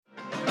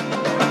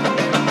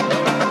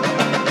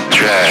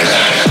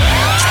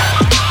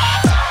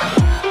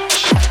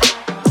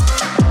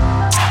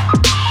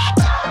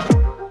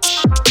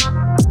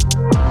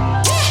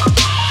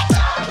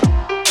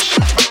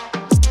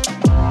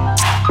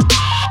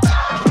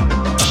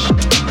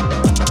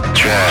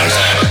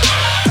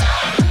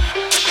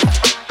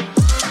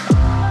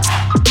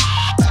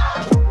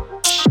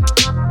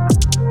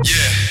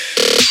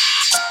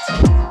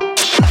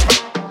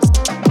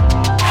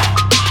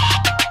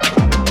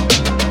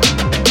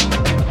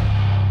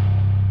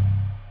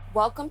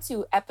Welcome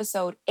to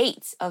episode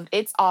 8 of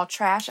It's All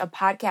Trash, a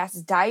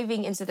podcast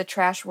diving into the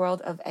trash world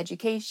of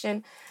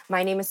education.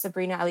 My name is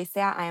Sabrina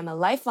Alicea. I am a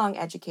lifelong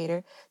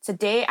educator.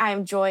 Today, I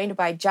am joined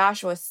by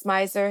Joshua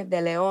Smizer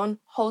de Leon,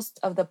 host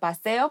of the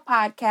Paseo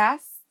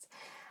podcast.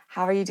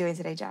 How are you doing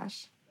today,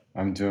 Josh?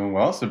 I'm doing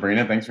well,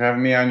 Sabrina. Thanks for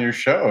having me on your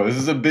show. This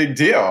is a big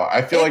deal.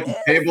 I feel like the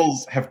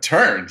tables have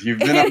turned. You've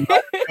been on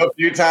my show a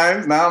few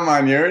times. Now I'm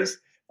on yours.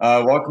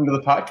 Welcome to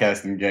the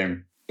podcasting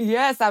game.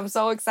 Yes, I'm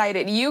so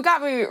excited. You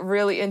got me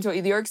really into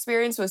it. Your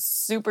experience was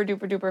super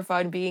duper duper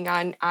fun being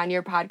on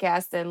your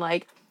podcast and I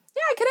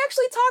could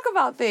actually talk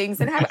about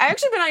things. And I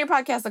actually been on your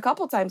podcast a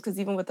couple times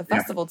because even with the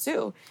festival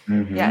too.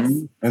 Mm-hmm. Yes.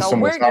 And so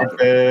we're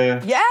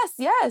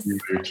yes.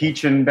 Your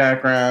teaching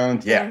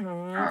background. Yeah.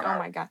 Mm-hmm. Oh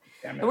my God.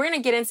 We're going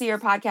to get into your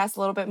podcast a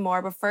little bit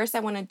more, but first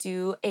I want to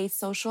do a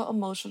social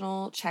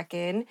emotional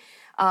check-in.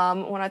 I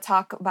want to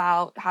talk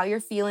about how you're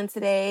feeling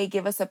today.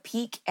 Give us a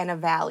peak and a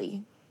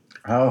valley.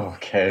 Oh,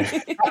 okay.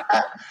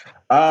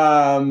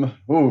 I'm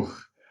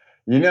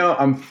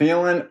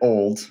feeling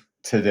old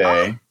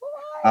today.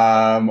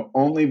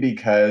 Only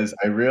because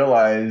I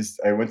realized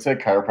I went to a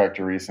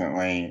chiropractor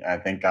recently. I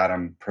thank God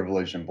I'm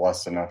privileged and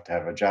blessed enough to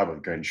have a job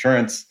with good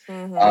insurance.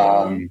 Mm-hmm.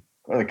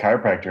 Go to the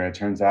chiropractor, and it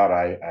turns out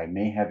I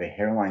may have a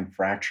hairline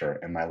fracture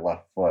in my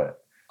left foot.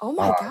 Oh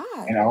my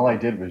God. And all I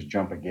did was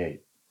jump a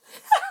gate.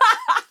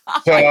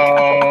 So,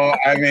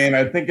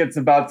 I think it's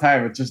about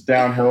time. It's just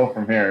downhill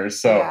from here.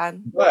 So, yeah.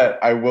 But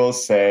I will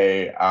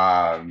say,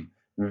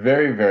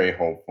 very, very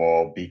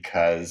hopeful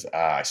because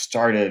I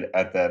started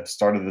at the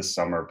start of the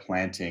summer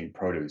planting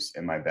produce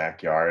in my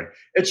backyard.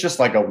 It's just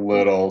like a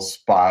little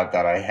spot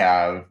that I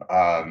have,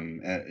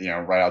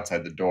 right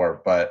outside the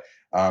door. But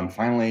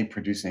finally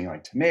producing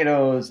like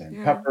tomatoes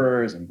and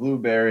peppers and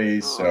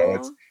blueberries. Aww. So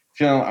it's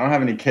I don't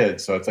have any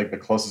kids, so it's like the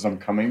closest I'm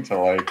coming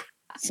to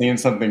seeing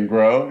something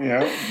grow,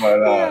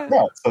 but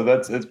so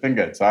it's been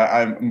good. So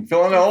I'm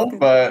feeling old,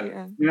 but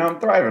I'm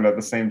thriving at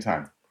the same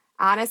time.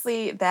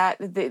 Honestly,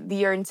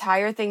 your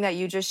entire thing that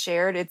you just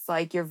shared, it's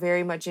like you're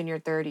very much in your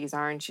 30s,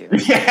 aren't you?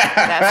 Yeah.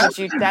 That's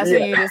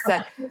what you just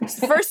said.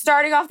 First,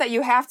 starting off that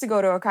you have to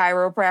go to a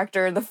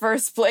chiropractor in the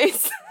first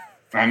place.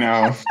 I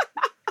know.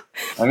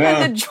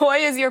 And the joy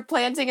is you're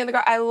planting in the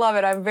garden. I love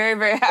it. I'm very,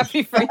 very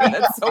happy for you.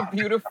 That's so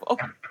beautiful.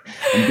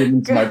 I'm getting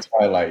into my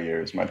twilight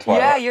years.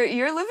 Yeah,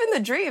 you're living the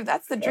dream.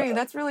 That's the dream.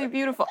 That's really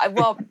beautiful. I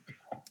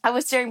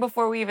was sharing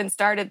before we even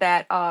started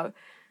that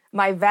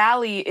my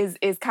valley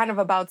is kind of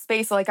about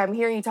space. So I'm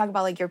hearing you talk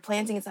about you're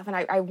planting and stuff, and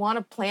I want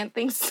to plant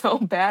things so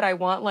bad. I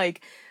want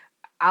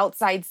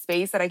outside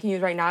space that I can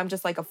use right now. I'm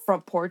just a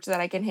front porch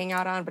that I can hang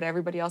out on, but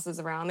everybody else is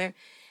around there.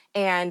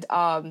 And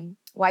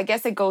I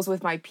guess it goes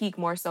with my peak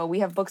more so. We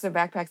have Books and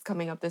Backpacks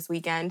coming up this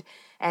weekend,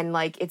 and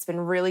it's been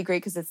really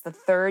great because it's the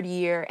third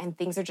year and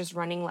things are just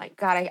running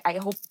God, I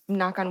hope,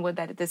 knock on wood,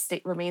 that this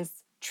state remains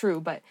true,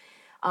 but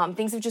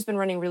things have just been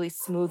running really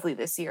smoothly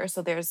this year.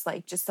 So there's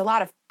just a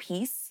lot of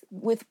peace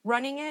with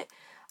running it.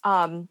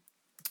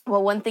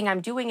 One thing I'm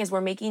doing is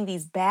we're making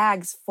these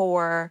bags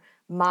for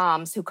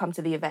moms who come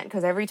to the event,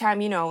 because every time,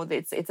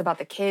 it's about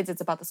the kids, it's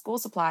about the school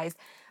supplies,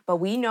 but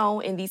we know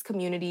in these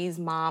communities,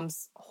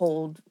 moms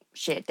hold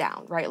shit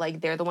down, right?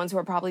 They're the ones who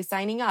are probably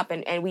signing up,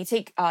 and we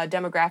take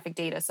demographic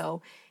data,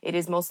 so it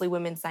is mostly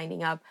women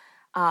signing up,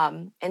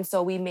 and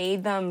so we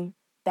made them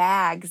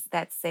bags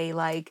that say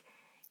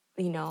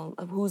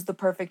who's the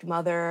perfect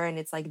mother, and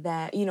it's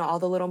that, all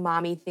the little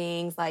mommy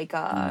things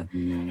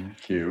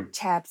cute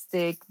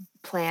chapstick,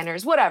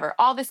 planners, whatever,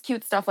 all this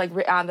cute stuff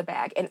on the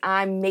bag, and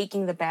I'm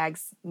making the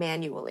bags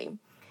manually.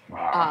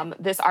 Wow.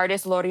 This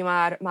artist,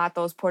 Lorimar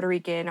Matos, Puerto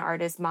Rican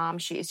artist, mom,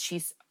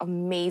 she's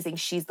amazing.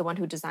 She's the one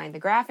who designed the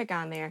graphic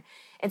on there.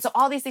 And so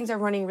all these things are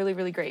running really,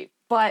 really great.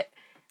 But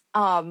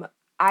I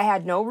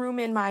had no room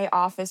in my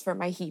office for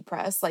my heat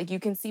press. You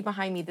can see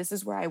behind me, this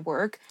is where I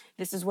work.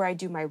 This is where I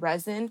do my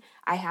resin.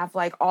 I have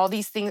all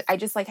these things. I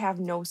just have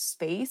no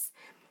space.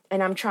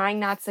 And I'm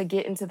trying not to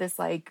get into this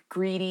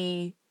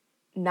greedy,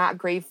 not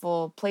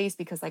grateful place,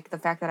 because the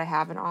fact that I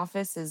have an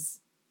office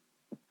is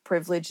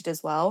privileged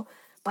as well.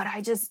 But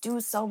I just do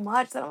so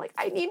much that I'm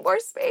I need more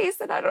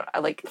space. And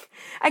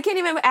I can't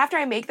even, after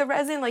I make the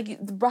resin,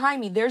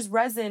 behind me, there's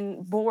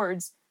resin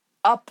boards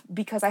up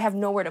because I have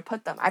nowhere to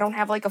put them. I don't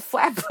have a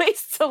flat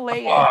place to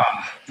lay it.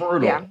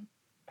 Brutal.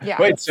 Yeah.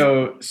 Wait,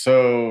 so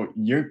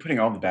you're putting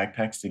all the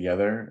backpacks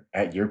together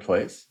at your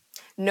place?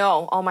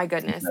 No, oh my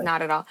goodness,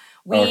 not at all.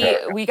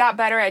 We got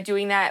better at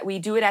doing that. We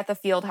do it at the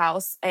field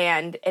house,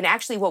 and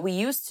actually, what we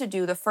used to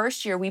do the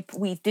first year,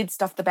 we did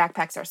stuff the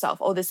backpacks ourselves.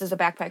 Oh, this is a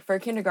backpack for a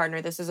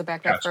kindergartner. This is a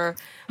backpack for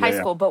high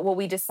school. But what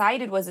we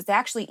decided was it's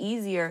actually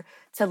easier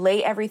to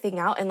lay everything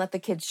out and let the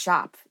kids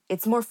shop.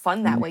 It's more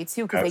fun that way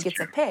too because they get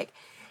to pick.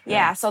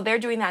 Yeah, so they're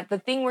doing that. The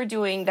thing we're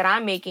doing that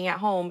I'm making at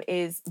home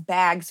is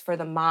bags for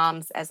the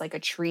moms as like a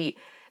treat.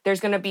 There's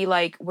going to be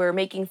like, we're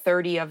making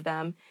 30 of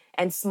them.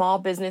 And small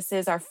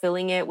businesses are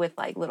filling it with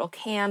like little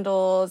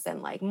candles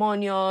and like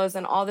moños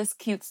and all this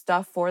cute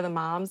stuff for the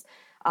moms.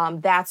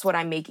 That's what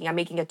I'm making. I'm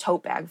making a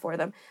tote bag for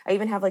them. I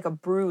even have like a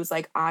bruise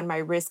like on my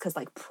wrist because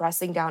like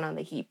pressing down on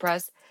the heat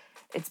press,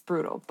 it's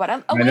brutal.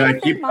 But a way to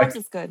thank moms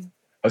is good.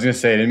 I was going to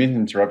say, I didn't mean to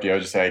interrupt you. I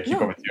was just saying, I keep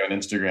up with you on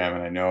Instagram,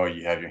 and I know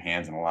you have your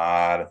hands in a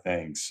lot of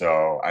things.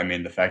 So, I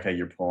mean, the fact that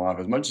you're pulling off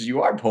as much as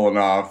you are pulling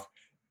off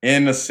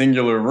in a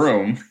singular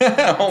room,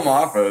 home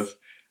office,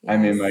 I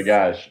mean, my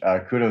gosh,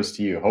 kudos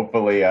to you.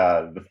 Hopefully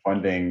the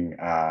funding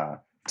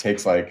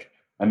takes like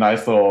a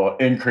nice little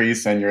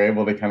increase and you're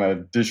able to kind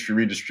of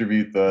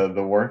redistribute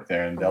the work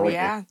there and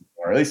delegate,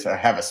 or at least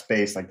have a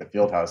space like the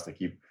field house to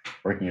keep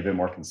working a bit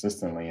more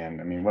consistently.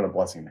 And I mean, what a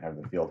blessing to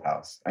have the field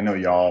house. I know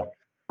y'all,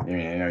 I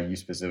mean, you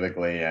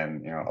specifically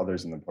and,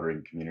 others in the Puerto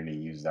Rican community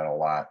use that a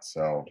lot.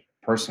 So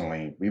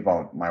personally,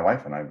 my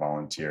wife and I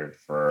volunteered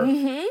for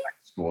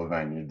school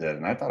event you did,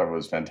 and I thought it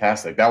was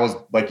fantastic. That was,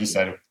 like you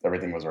said,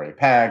 everything was already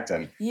packed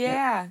and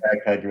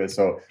backpack.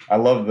 So I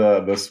love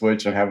the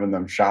switch and having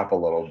them shop a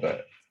little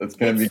bit. It's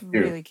going to be cute.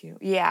 Really cute.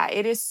 Yeah,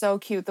 it is so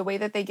cute. The way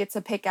that they get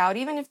to pick out,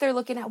 even if they're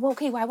looking at, well,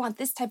 okay, I want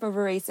this type of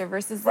eraser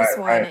versus this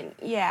one. Right.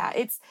 And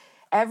it's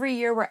every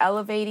year we're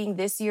elevating.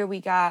 This year we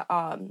got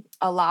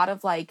a lot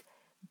of like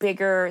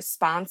bigger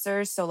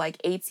sponsors. So like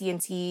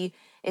AT&T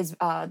is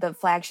the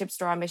flagship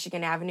store on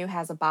Michigan Avenue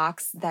has a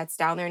box that's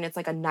down there, and it's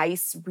like a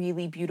nice,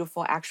 really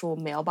beautiful actual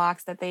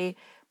mailbox that they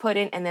put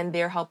in, and then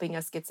they're helping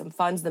us get some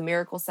funds. The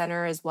Miracle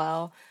Center as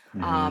well,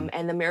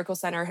 and the Miracle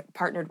Center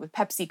partnered with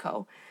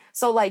PepsiCo.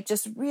 So like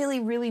just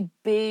really, really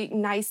big,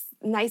 nice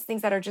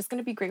things that are just going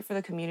to be great for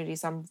the community.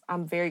 So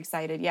I'm very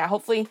excited. Yeah,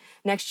 hopefully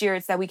next year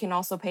it's that we can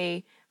also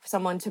pay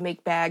someone to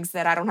make bags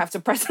that I don't have to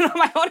press it on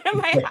my own in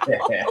my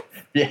house.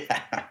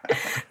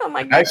 I'm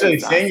like, actually,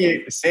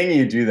 saying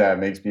you do that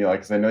makes me like,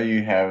 because I know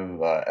you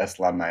have Es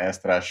La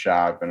Maestra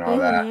shop and all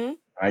that.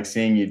 Like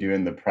seeing you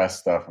doing the press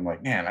stuff, I'm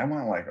like, man, I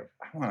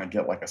want to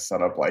get like a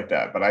setup like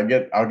that, but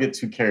I'll get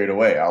too carried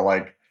away.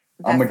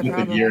 I'm gonna get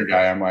the gear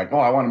guy. I'm like, oh,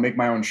 I want to make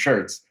my own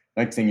shirts.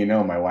 Next thing you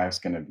know, my wife's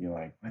gonna be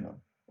like, why the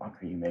fuck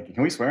are you making?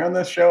 Can we swear on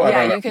this show?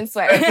 Yeah, you can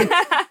swear.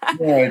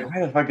 Like, why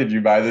the fuck did you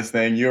buy this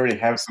thing? You already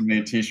have so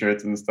many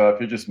t-shirts and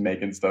stuff. You're just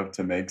making stuff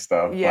to make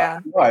stuff.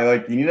 Yeah. But,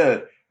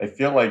 I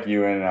feel like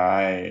you and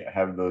I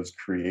have those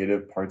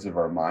creative parts of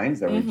our minds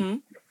that we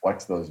just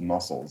flex those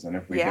muscles. And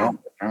if we don't,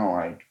 we're kind of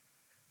like,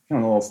 a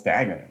little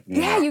stagnant.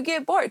 You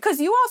get bored. Because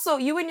you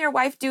and your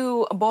wife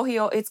do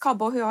Bohio. It's called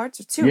Bohio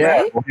Arts too,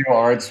 right? Yeah, Bohio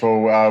Arts.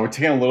 So we're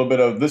taking a little bit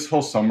of this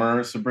whole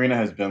summer. Sabrina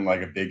has been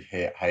like a big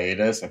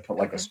hiatus. I put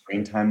like a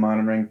screen time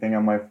monitoring thing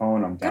on my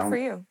phone. I'm down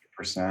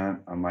 50%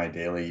 on my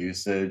daily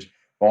usage.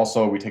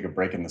 Also, we take a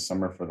break in the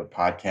summer for the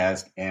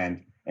podcast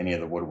and any of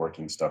the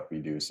woodworking stuff we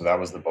do. So that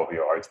was the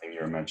Bohio Arts thing you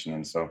were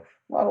mentioning. So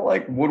a lot of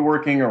like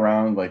woodworking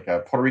around like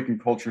Puerto Rican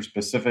culture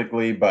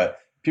specifically, but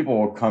people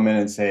will come in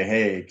and say,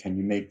 hey, can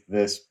you make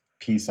this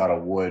piece out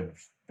of wood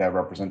that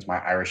represents my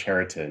Irish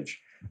heritage?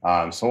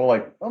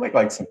 So we'll make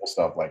like simple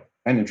stuff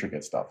and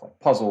intricate stuff like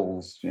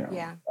puzzles,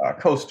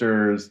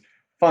 coasters,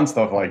 fun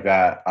stuff like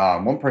that.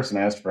 One person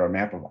asked for a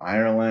map of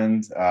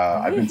Ireland.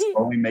 I've been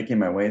slowly making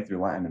my way through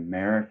Latin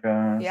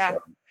America. Yeah. So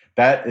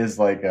that is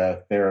like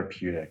a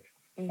therapeutic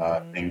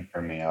thing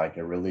for me. Like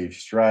it relieves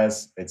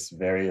stress. It's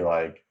very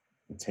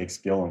it takes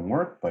skill and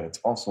work, but it's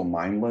also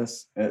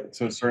mindless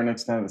to a certain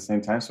extent at the same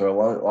time. So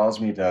it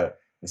allows me to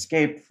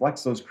escape,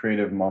 flex those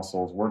creative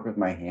muscles, work with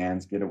my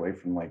hands, get away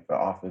from like the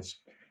office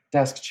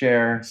desk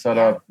chair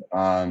setup.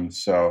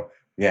 So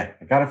I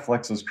gotta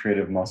flex those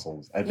creative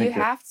muscles. I think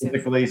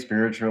physically,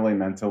 spiritually,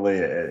 mentally,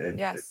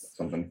 it's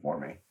something for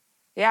me.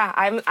 Yeah,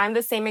 I'm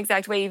the same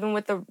exact way. Even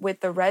with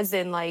the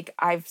resin, like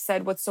I've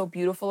said, what's so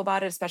beautiful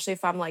about it, especially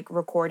if I'm like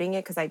recording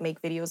it because I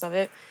make videos of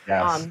it.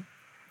 Yes.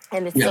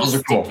 And it's so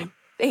sticky. Cool.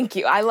 Thank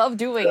you. I love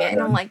doing it. And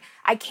I'm like,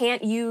 I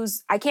can't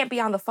be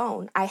on the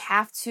phone. I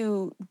have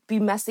to be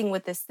messing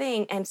with this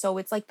thing. And so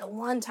it's like the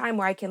one time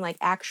where I can like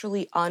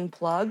actually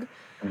unplug.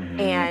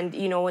 And,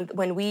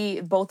 when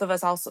we, both of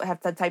us also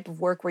have the type of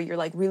work where you're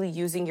like really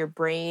using your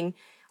brain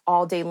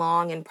all day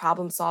long and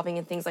problem solving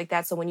and things like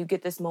that. So when you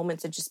get this moment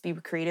to just be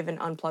creative and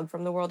unplug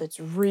from the world, it's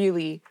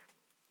really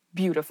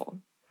beautiful.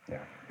 Yeah.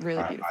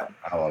 Really beautiful.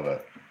 I love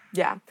it.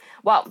 Yeah.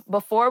 Well,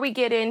 before we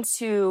get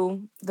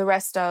into the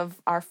rest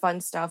of our fun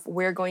stuff,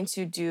 we're going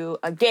to do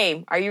a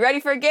game. Are you ready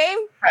for a game?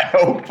 I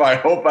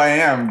hope I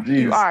am.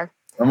 Jeez. You are.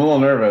 I'm a little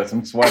nervous.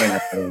 I'm sweating.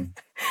 Everyone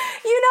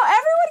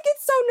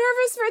gets so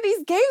nervous for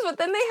these games, but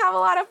then they have a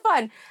lot of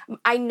fun.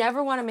 I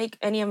never want to make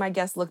any of my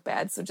guests look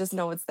bad, so just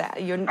know it's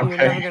that. You're never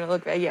going to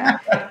look bad. Yeah.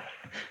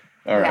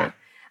 All right.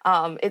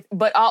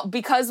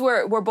 Because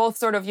we're both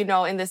sort of,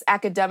 in this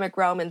academic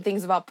realm and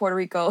things about Puerto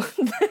Rico,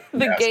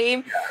 the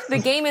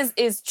game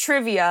is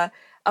trivia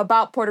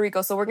about Puerto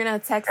Rico. So we're going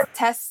to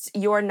test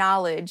your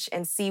knowledge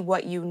and see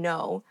what you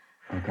know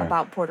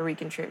about Puerto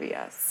Rican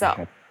trivia.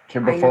 So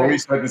before we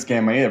start this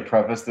game, I need to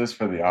preface this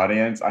for the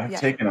audience. I have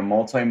taken a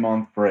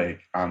multi-month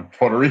break on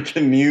Puerto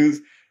Rican news,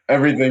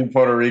 everything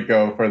Puerto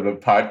Rico for the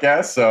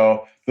podcast.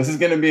 So this is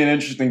going to be an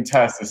interesting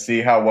test to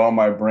see how well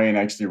my brain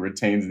actually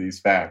retains these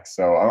facts.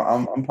 So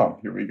I'm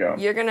pumped. Here we go.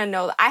 You're going to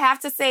know. I have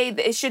to say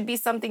it should be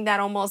something that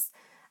almost,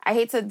 I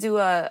hate to do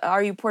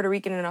are you Puerto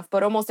Rican enough,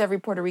 but almost every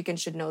Puerto Rican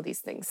should know these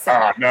things.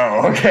 So.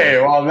 No.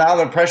 Okay. Well, now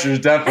the pressure's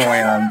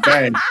definitely on.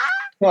 Thanks.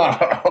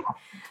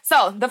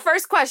 So the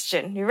first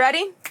question, you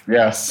ready?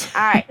 Yes.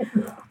 All right.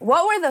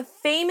 What were the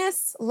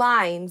famous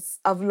lines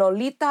of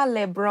Lolita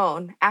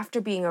Lebron after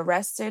being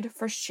arrested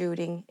for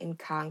shooting in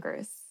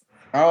Congress?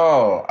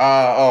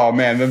 Oh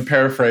man, then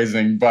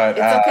paraphrasing, but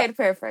it's okay to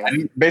paraphrase. I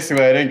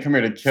didn't come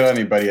here to kill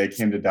anybody. I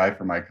came to die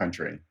for my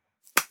country.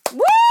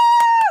 Woo!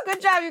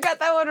 Good job, you got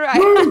that one right.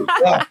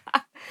 Oh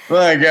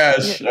my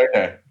gosh.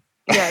 Okay.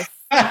 Yes.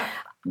 All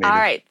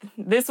right.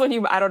 This one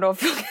I don't know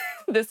if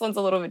this one's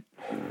a little bit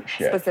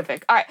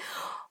specific. All right.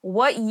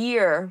 What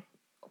year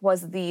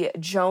was the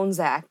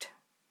Jones Act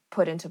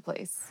put into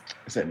place?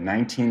 Is it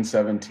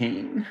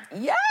 1917?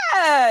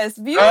 Yes,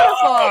 beautiful.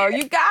 Oh,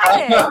 you got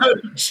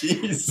it.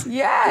 Jeez.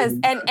 Yes,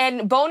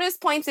 and bonus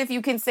points if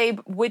you can say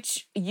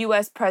which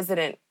U.S.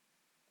 president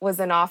was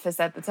in office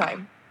at the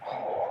time.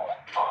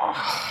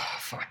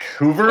 Fuck.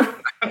 Hoover?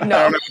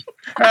 No.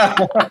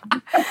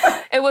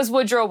 It was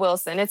Woodrow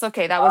Wilson. It's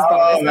okay. That was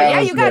bonus. But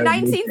yeah, you got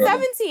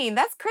 1917.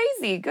 That's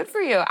crazy. Good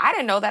for you. I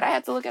didn't know that. I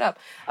had to look it up.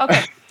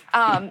 Okay.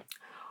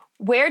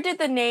 Where did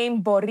the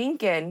name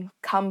Borinquen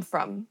come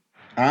from?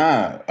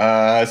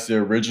 It's the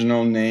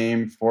original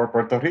name for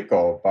Puerto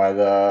Rico by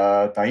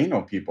the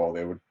Taino people.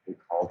 They would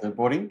call it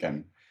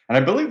Borinquen. And I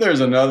believe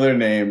there's another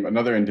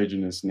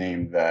indigenous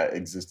name that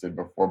existed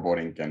before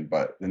Borinquen,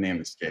 but the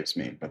name escapes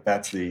me. But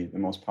that's the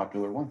most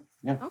popular one.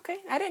 Yeah. Okay.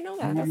 I didn't know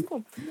that. That's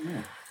cool.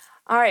 Yeah.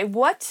 All right.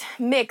 What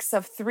mix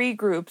of three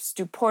groups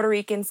do Puerto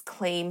Ricans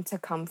claim to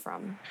come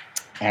from?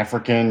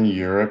 African,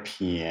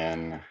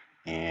 European,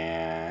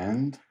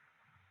 and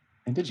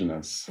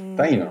indigenous.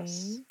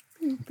 Tainos.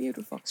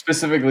 Beautiful.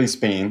 Specifically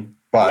Spain,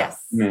 but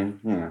yes. I mean,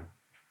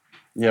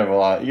 you have a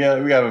lot. Yeah,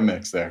 we have a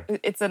mix there.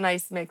 It's a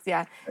nice mix,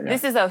 yeah.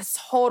 This is a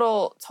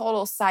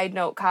total side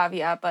note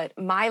caveat, but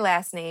my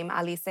last name,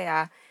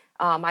 Alicea,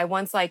 I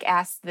once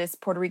asked this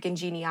Puerto Rican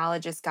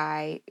genealogist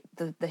guy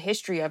the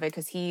history of it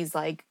because he's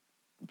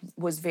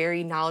was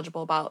very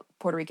knowledgeable about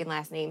Puerto Rican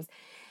last names.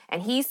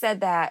 And he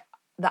said that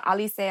the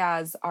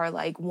Aliceas are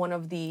one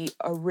of the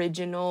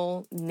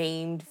original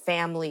named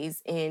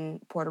families in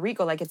Puerto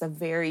Rico. It's a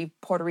very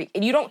Puerto Rico,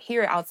 and you don't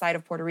hear it outside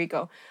of Puerto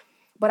Rico.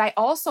 But I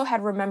also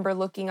remember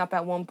looking up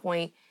at one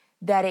point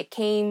that it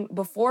came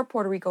before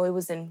Puerto Rico. It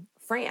was in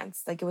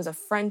France. It was a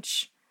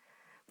French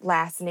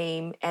last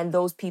name, and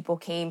those people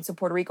came to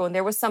Puerto Rico. And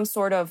there was some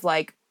sort of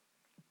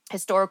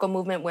historical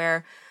movement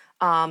where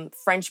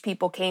French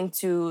people came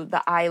to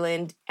the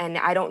island, and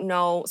I don't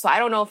know. So I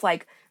don't know if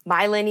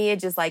my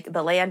lineage is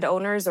the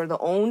landowners or the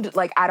owned.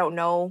 I don't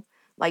know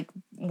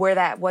what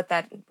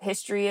that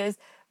history is,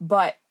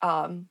 but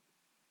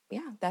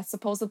yeah, that's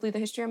supposedly the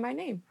history of my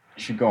name.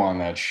 You should go on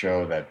that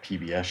show, that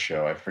PBS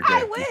show. I forget.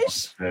 I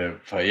wish.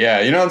 But yeah,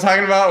 you know what I'm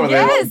talking about? Where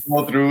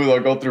they'll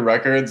go through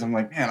records. I'm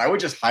like, man, I would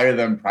just hire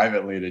them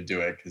privately to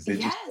do it because they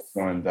just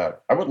go in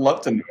depth. I would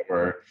love to know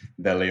where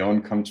De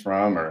Leon comes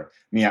from, or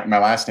my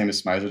last name is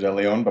Smyser De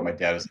Leon, but my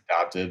dad is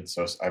adopted,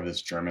 so I have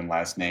this German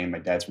last name. My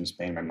dad's from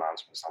Spain, my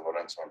mom's from San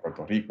Lorenzo in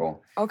Puerto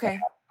Rico.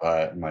 Okay.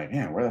 But I'm like,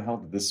 man, where the hell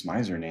did this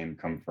Smyser name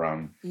come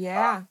from?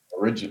 Yeah.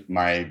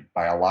 My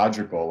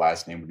biological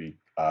last name would be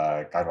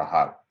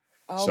Carvajal.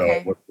 Okay. So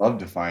I would love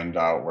to find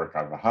out where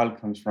Carvajal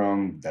comes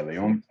from, De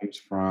Leon comes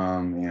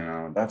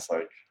from. That's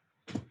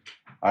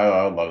I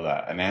love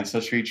that. An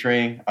ancestry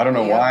tree. I don't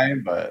know why,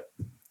 but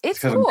it's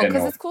cool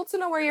because it's cool to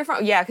know where you're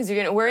from. Yeah, because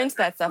we're into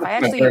that stuff. I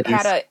actually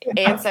had an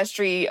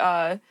ancestry.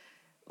 I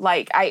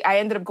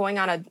ended up going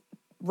on a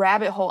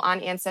rabbit hole on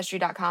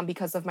Ancestry.com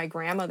because of my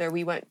grandmother.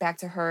 We went back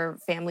to her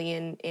family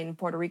in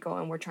Puerto Rico,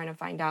 and we're trying to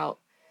find out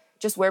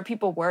just where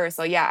people were.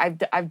 So yeah,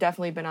 I've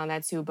definitely been on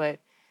that too, but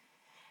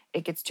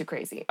it gets too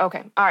crazy.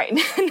 Okay. All right.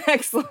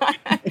 Next one.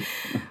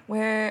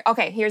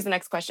 Here's the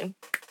next question.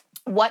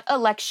 What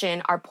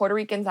election are Puerto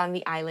Ricans on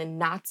the island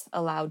not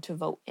allowed to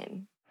vote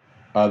in?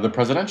 The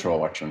presidential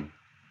election.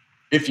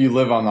 If you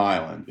live on the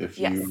island. If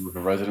you have a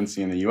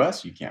residency in the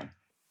U.S., you can.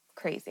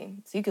 Crazy.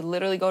 So you could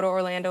literally go to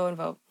Orlando and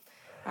vote.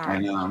 All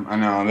right. I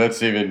know.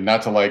 That's even,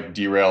 not to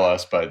derail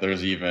us, but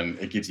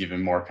it gets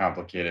even more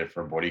complicated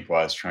for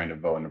Boricuas trying to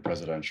vote in a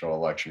presidential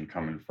election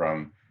coming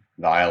from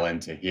the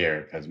island to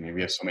here, because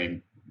we have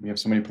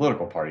so many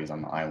political parties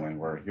on the island.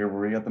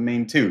 We got the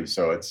main two.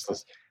 So it's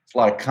a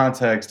lot of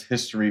context,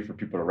 history for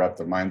people to wrap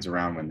their minds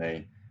around when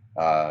they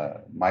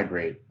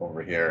migrate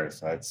over here.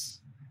 So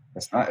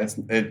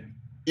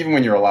even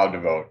when you're allowed to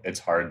vote, it's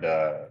hard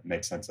to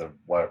make sense of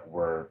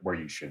where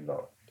you should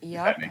vote.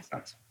 Yep. That makes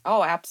sense.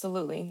 Oh,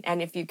 absolutely.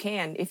 And if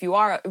you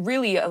are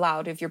really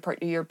allowed, if you're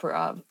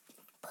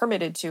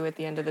permitted to at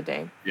the end of the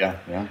day.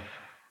 Yeah.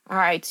 All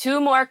right, 2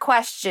 more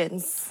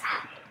questions.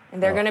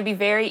 And they're going to be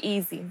very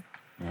easy.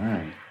 All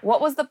right.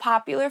 What was the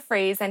popular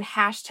phrase and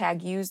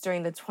hashtag used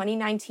during the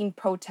 2019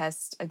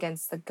 protests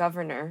against the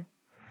governor?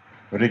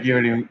 Ricky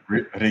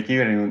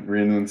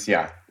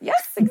renuncia.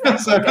 Yes,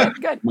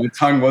 exactly. Good. My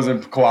tongue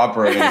wasn't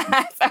cooperating.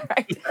 That's all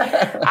right.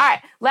 All right,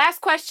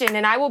 last question,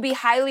 and I will be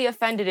highly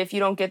offended if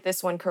you don't get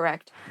this one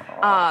correct.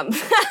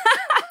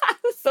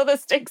 So the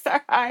stakes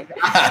are high.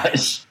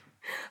 Gosh.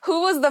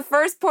 Who was the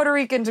first Puerto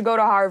Rican to go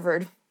to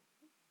Harvard?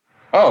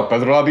 Oh,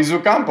 Pedro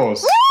Albizu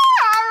Campos. Woo!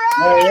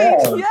 All right.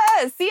 Oh, yeah.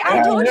 Yes. See,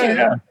 I told you.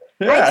 Yeah.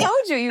 I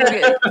told you would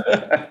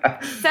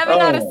get 7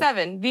 out of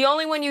 7. The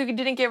only one you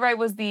didn't get right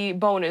was the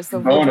bonus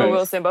of Woodrow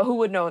Wilson, but who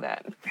would know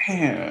that?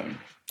 Man.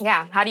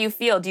 Yeah. How do you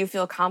feel? Do you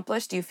feel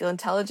accomplished? Do you feel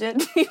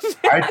intelligent?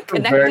 I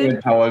feel very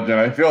intelligent.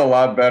 I feel a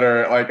lot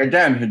better. Like,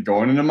 again,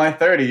 going into my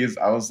 30s,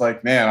 I was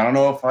like, man, I don't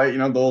know if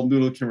the old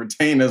noodle can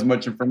retain as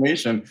much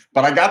information,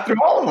 but I got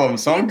through all of them.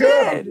 So I'm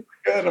good.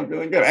 I'm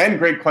feeling good. And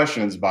great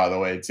questions, by the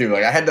way, too.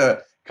 Like, I had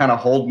to kind of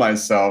hold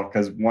myself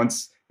because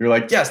once you're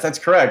like, yes, that's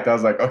correct. I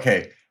was like,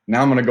 okay,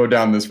 now I'm going to go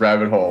down this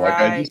rabbit hole.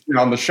 Right. Like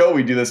on the show,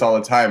 we do this all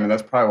the time, and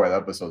that's probably why the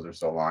episodes are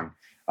so long.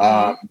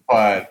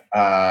 But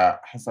I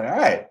was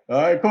like, all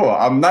right, cool.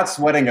 I'm not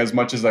sweating as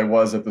much as I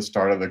was at the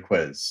start of the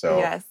quiz. So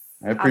yes,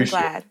 I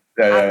appreciate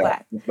it. I'm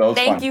glad.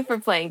 Thank you for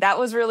playing. That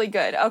was really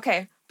good.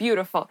 Okay,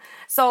 beautiful.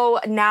 So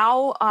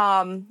now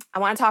I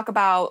want to talk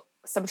about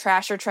some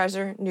trash or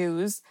treasure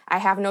news. I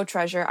have no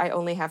treasure. I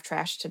only have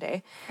trash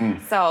today.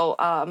 So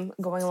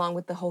going along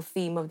with the whole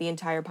theme of the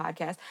entire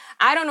podcast,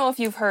 I don't know if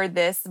you've heard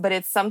this, but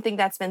it's something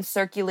that's been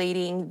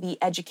circulating the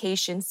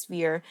education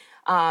sphere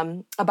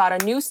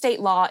about a new state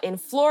law in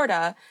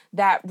Florida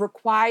that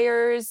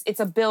requires,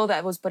 it's a bill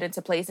that was put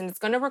into place, and it's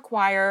going to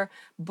require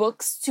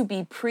books to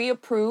be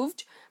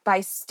pre-approved by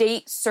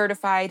state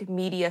certified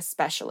media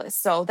specialists.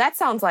 So that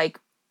sounds like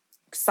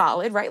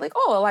solid, right? Like,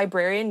 a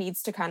librarian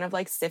needs to kind of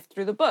like sift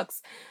through the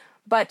books.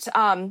 But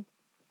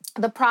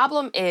the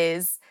problem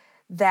is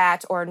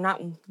that, or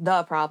not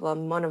the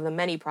problem, one of the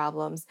many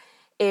problems,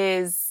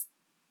 is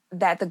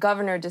that the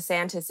governor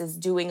DeSantis is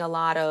doing a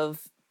lot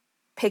of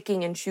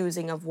picking and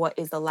choosing of what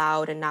is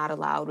allowed and not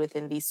allowed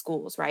within these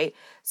schools, right?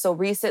 So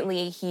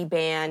recently he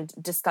banned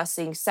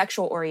discussing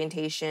sexual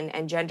orientation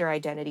and gender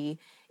identity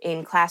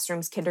in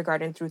classrooms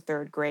kindergarten through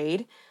 3rd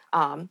grade.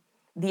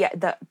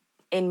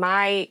 In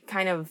my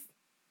kind of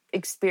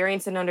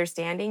experience and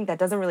understanding, that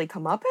doesn't really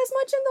come up as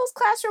much in those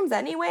classrooms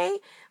anyway,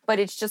 but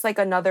it's just like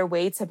another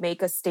way to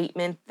make a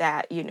statement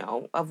that,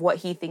 of what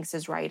he thinks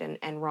is right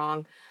and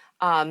wrong.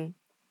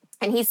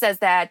 And he says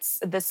that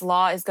this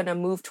law is going to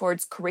move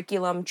towards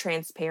curriculum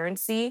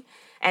transparency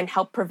and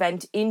help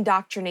prevent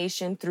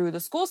indoctrination through the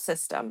school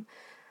system.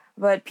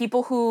 But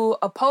people who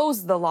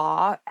oppose the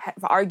law have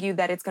argued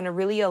that it's going to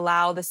really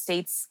allow the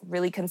state's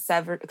really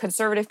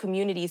conservative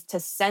communities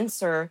to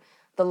censor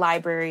the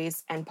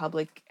libraries and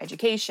public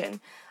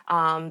education.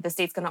 The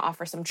state's going to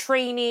offer some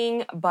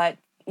training, but,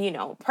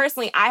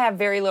 personally, I have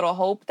very little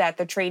hope that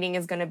the training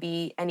is going to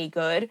be any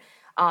good.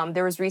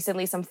 There was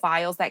recently some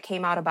files that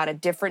came out about a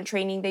different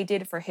training they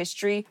did for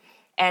history,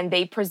 and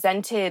they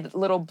presented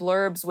little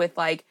blurbs with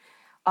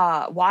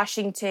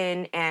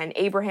Washington and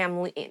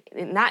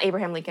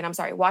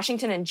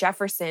Washington and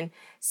Jefferson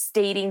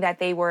stating that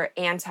they were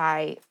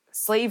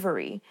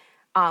anti-slavery,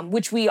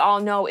 which we all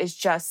know is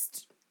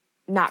just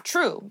not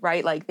true,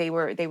 right? Like they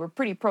were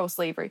pretty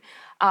pro-slavery.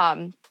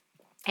 And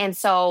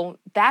so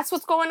that's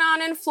what's going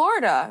on in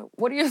Florida.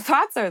 What are your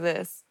thoughts on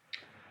this?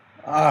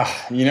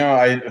 It's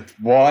a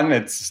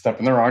step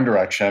in the wrong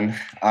direction.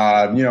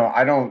 I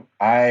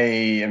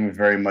am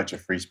very much a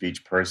free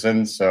speech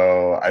person.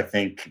 So I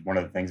think one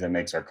of the things that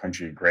makes our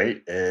country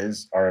great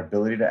is our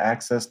ability to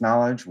access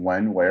knowledge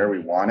when, where we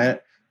want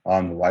it.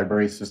 The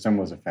library system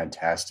was a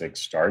fantastic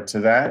start to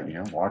that.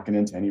 Walking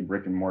into any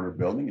brick and mortar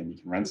building and you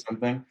can rent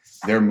something.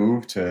 Their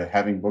move to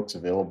having books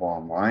available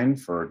online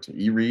to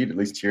e-read, at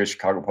least here at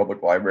Chicago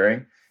Public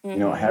Library,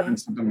 having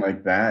something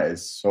like that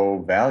is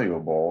so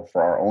valuable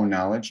for our own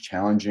knowledge,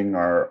 challenging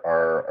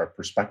our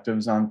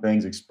perspectives on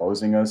things,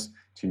 exposing us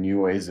to new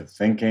ways of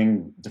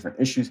thinking, different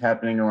issues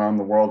happening around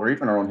the world, or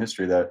even our own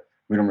history that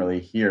we don't really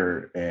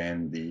hear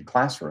in the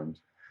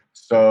classrooms.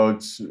 So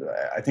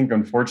I think,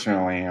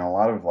 unfortunately, a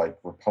lot of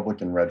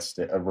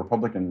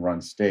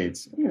Republican-run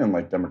states,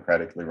 even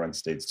democratically run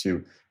states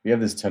too, we have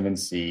this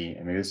tendency,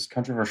 and maybe this is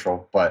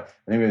controversial, but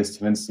I think we have this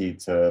tendency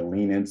to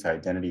lean into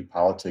identity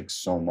politics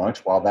so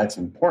much. While that's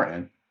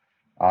important,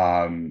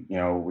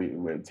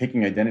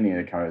 taking identity into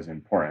account is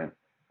important,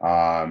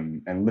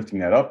 and lifting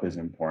that up is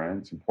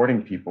important.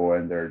 Supporting people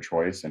and their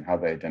choice and how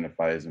they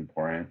identify is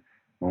important.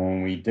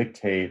 When we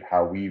dictate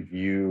how we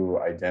view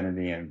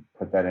identity and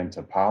put that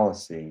into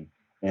policy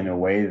in a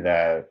way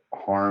that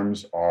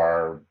harms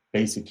our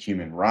basic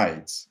human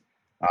rights,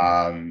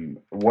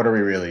 what are we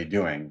really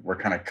doing? We're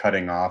kind of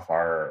cutting off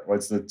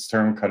what's the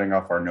term? Cutting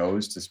off our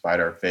nose to spite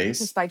our face.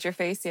 To spite your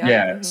face, yeah.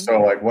 Yeah. Mm-hmm.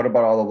 So like, what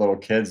about all the little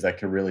kids that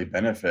could really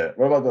benefit?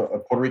 What about a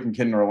Puerto Rican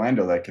kid in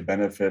Orlando that could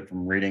benefit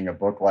from reading a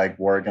book like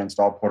War Against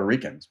All Puerto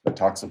Ricans, but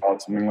talks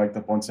about something like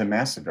the Ponce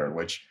Massacre,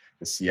 which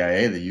the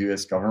CIA, the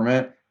U.S.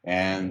 government,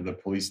 and the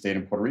police state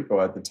in Puerto Rico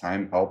at the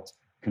time helped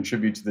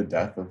contribute to the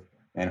death of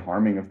and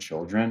harming of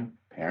children,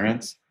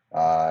 parents,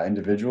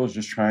 individuals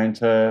just trying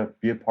to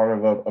be a part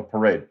of a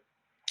parade.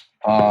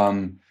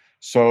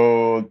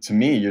 So to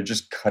me, you're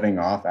just cutting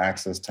off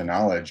access to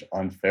knowledge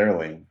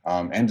unfairly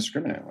and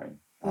discriminately,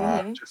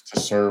 just to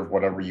serve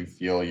whatever you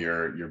feel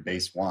your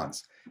base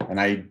wants. And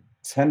I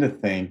tend to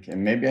think,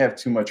 and maybe I have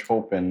too much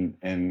hope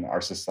in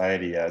our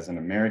society as an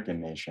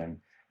American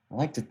nation, I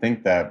like to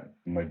think that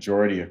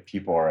majority of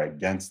people are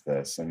against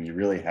this, and you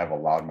really have a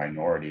loud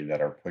minority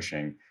that are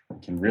pushing,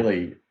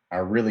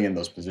 are really in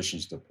those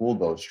positions to pull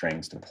those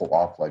strings to pull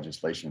off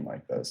legislation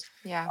like this.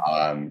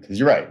 Yeah. Because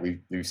you're right,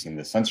 we've seen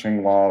the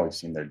censoring law, we've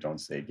seen their Don't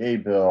Say Gay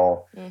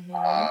bill.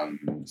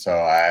 So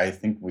I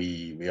think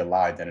we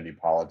allow identity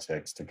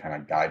politics to kind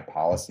of guide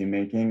policy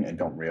making and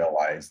don't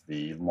realize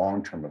the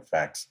long-term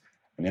effects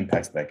and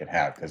impacts that could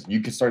have. Because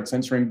you could start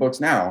censoring books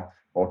now.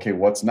 Okay,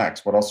 what's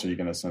next? What else are you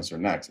going to censor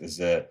next? Is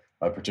it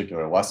a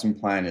particular lesson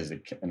plan? Is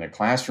it in a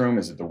classroom?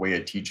 Is it the way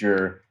a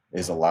teacher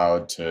is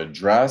allowed to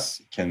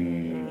dress?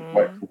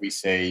 What could we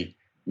say?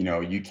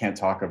 You can't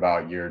talk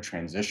about your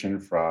transition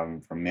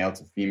from male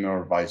to female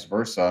or vice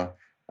versa.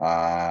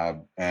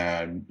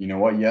 And you know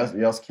what? You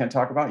also can't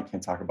talk about? You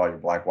can't talk about your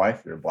Black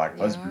wife, your Black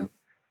husband.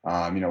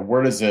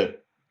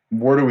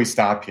 Where do we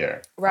stop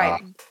here?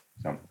 Right.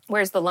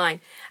 Where's the line?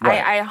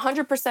 Right. I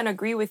 100%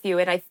 agree with you.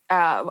 And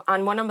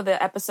on one of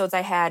the episodes,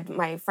 I had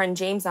my friend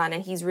James on,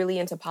 and he's really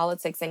into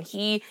politics. And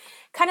he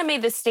kind of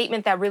made this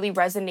statement that really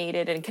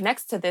resonated and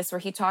connects to this, where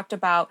he talked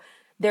about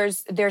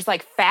there's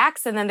like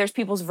facts, and then there's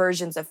people's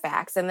versions of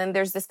facts. And then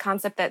there's this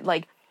concept that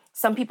like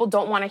some people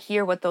don't want to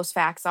hear what those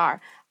facts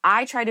are.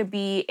 I try to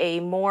be a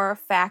more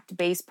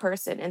fact-based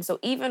person. And so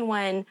even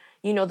when,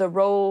 the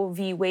Roe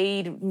v.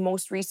 Wade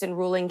most recent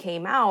ruling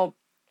came out,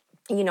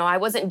 I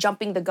wasn't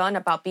jumping the gun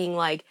about being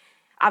like,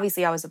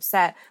 obviously I was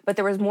upset, but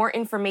there was more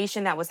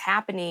information that was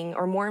happening,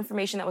 or more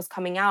information that was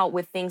coming out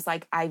with things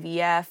like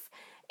IVF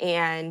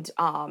and,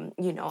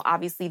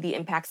 obviously the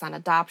impacts on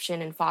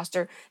adoption and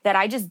foster that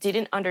I just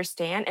didn't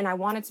understand. And I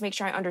wanted to make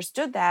sure I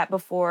understood that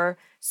before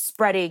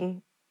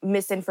spreading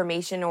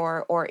misinformation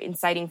or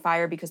inciting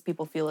fire because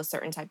people feel a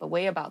certain type of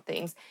way about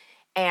things.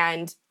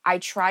 And I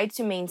tried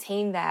to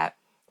maintain that,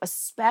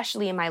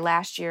 especially in my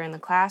last year in the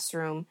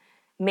classroom,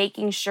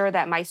 making sure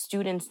that my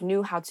students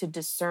knew how to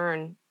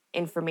discern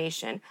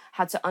information,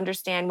 how to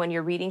understand when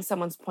you're reading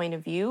someone's point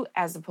of view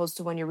as opposed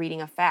to when you're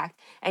reading a fact.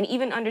 And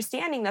even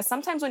understanding that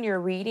sometimes when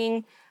you're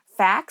reading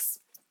facts,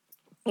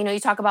 you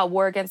talk about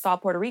War Against All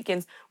Puerto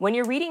Ricans. When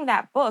you're reading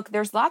that book,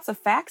 there's lots of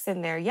facts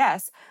in there,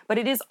 yes, but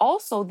it is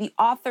also the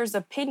author's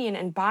opinion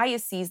and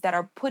biases that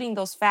are putting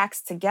those facts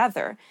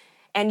together.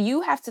 And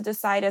you have to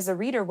decide as a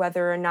reader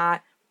whether or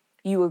not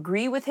you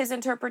agree with his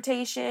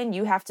interpretation.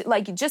 You have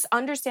to, just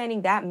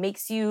understanding that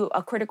makes you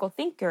a critical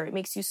thinker. It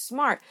makes you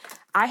smart.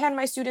 I had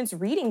my students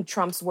reading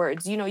Trump's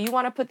words. You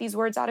want to put these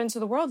words out into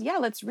the world? Yeah,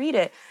 let's read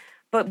it.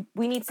 But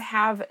we need to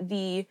have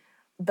the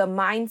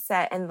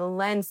mindset and the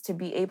lens to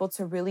be able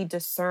to really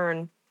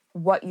discern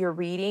what you're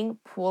reading,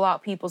 pull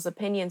out people's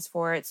opinions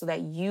for it so that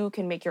you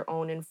can make your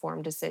own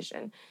informed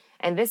decision.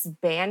 And this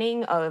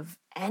banning of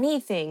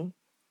anything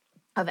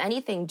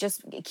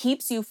just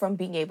keeps you from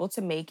being able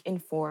to make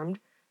informed,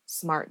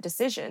 smart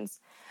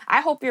decisions.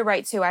 I hope you're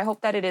right too. I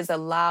hope that it is a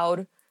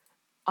loud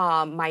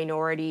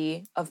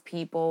minority of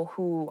people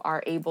who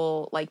are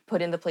able,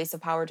 put in the place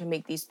of power to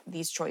make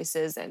these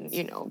choices. And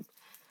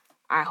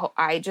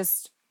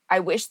I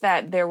wish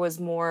that there was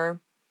more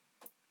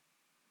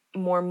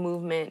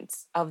movement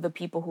of the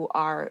people who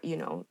are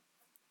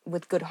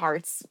with good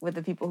hearts, with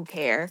the people who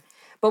care.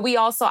 But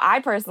I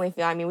personally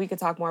feel, we could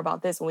talk more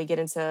about this when we get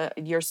into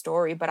your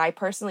story, but I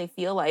personally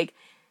feel like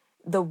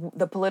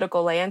the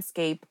political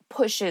landscape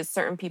pushes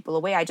certain people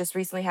away. I just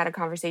recently had a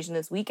conversation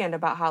this weekend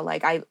about how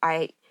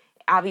I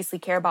obviously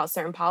care about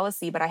certain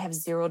policy, but I have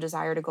zero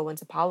desire to go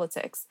into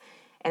politics.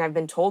 And I've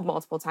been told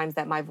multiple times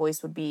that my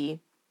voice would be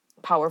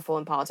powerful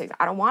in politics.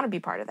 I don't want to be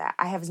part of that.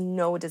 I have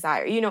no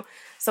desire,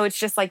 so it's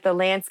just like the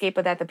landscape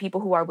of that. The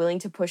people who are willing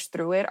to push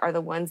through it are the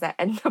ones that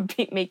end up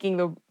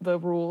making the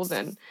rules.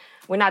 And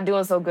we're not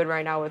doing so good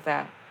right now with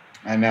that.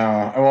 I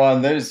know. Well,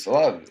 there's a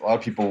lot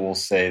of people will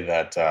say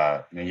that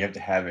you have to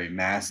have a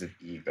massive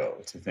ego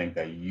to think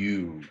that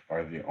you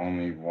are the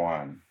only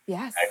one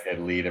that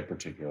could lead a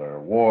particular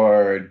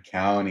ward,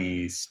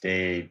 county,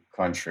 state,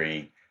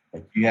 country.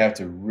 You have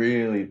to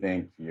really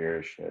think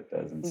your shit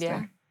doesn't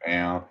stink.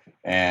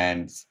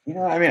 And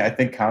I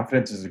think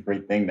confidence is a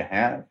great thing to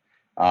have.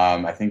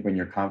 I think when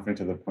you're confident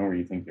to the point where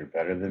you think you're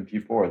better than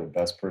people or the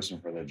best person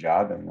for the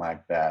job and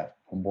lack that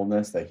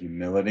humbleness, that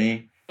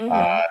humility,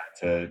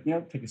 to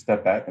take a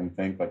step back and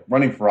think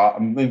running for.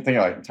 I'm talking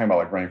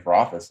about running for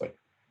office.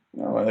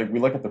 like we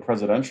look at the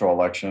presidential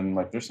election,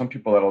 like there's some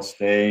people that'll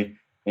stay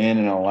in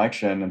an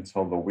election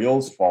until the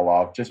wheels fall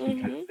off just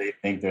because they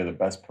think they're the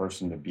best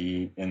person to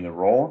be in the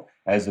role,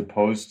 as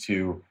opposed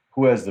to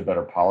who has the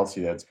better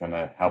policy that's going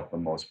to help the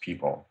most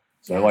people.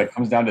 So it like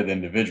comes down to the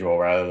individual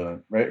rather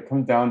than, right? It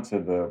comes down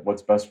to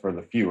what's best for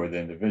the few or the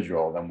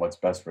individual than what's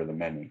best for the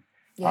many.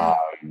 Yeah.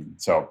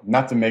 So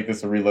not to make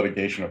this a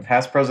relitigation of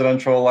past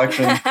presidential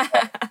elections.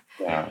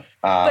 Yeah.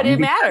 But it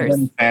matters.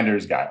 Bernie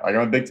Sanders guy. Like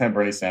I'm a big time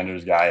Bernie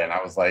Sanders guy. And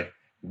I was like,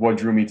 what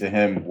drew me to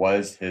him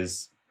was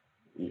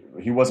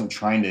he wasn't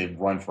trying to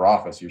run for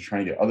office. He was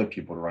trying to get other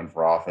people to run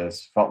for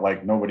office. Felt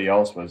like nobody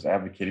else was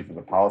advocating for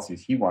the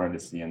policies he wanted to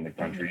see in the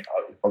country.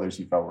 Others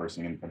he felt were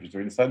seeing in the country. So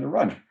he decided to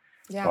run.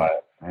 Yeah.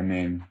 But I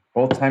mean,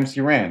 both times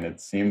he ran, it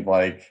seemed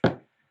like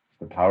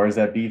the powers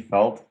that be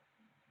felt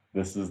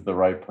this is the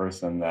right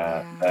person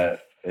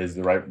that is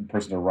the right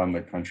person to run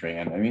the country.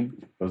 And I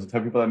mean, those are the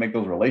type of people that make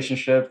those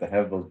relationships, that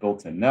have those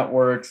built-in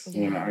networks.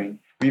 Yeah. You know, I mean,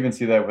 we even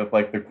see that with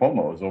like the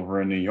Cuomos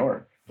over in New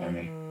York. I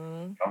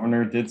mean,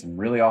 governor did some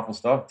really awful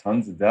stuff,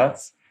 tons of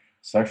deaths,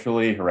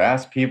 sexually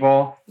harassed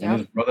people, and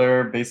his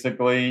brother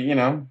basically, you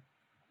know,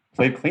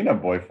 played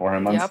cleanup boy for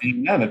him on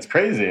CNN. It's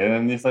crazy. And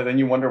then it's like, then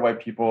you wonder why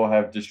people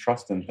have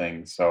distrust in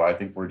things. So I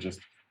think we're just,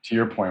 to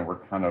your point, we're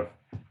kind of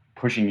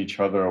pushing each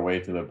other away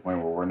to the point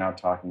where we're now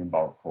talking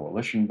about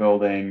coalition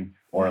building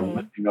or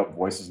lifting up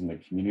voices in the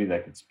community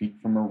that could speak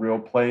from a real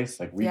place.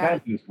 Like we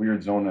got this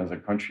weird zone as a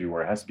country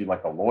where it has to be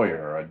like a lawyer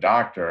or a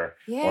doctor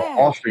or a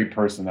Wall Street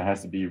person that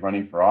has to be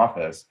running for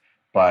office.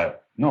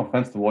 But no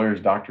offense to lawyers,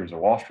 doctors, or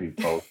Wall Street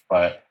folks,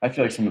 but I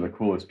feel like some of the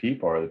coolest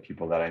people are the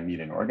people that I meet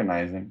in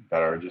organizing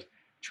that are just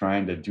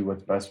trying to do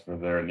what's best for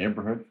their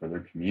neighborhood, for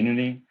their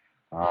community.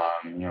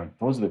 You know,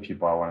 those are the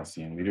people I want to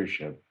see in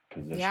leadership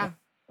positions. Yeah.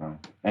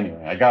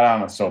 Anyway, I got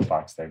on a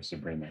soapbox there,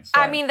 Sabrina.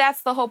 Sorry. I mean,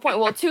 that's the whole point.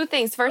 Well, two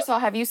things. First of all,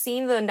 have you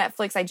seen the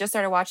Netflix? I just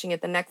started watching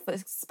it, the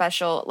Netflix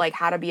special, like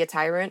How to Be a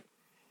Tyrant.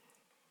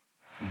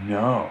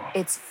 No.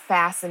 It's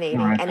fascinating.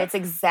 And it is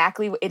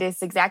exactly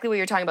what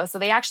you're talking about. So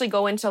they actually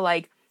go into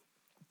like,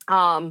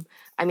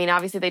 I mean,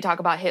 obviously they talk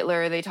about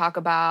Hitler, they talk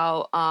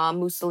about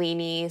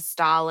Mussolini,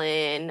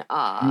 Stalin,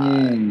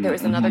 there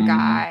was another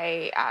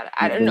guy,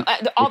 I don't know,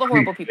 all the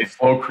horrible people. They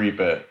slow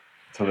creep it.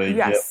 So they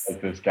get like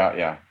this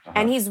guy,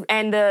 And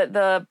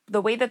the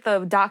way that the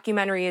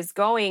documentary is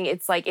going,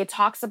 it's like it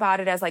talks about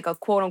it as like a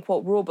quote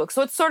unquote rule book.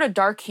 So it's sort of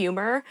dark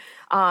humor,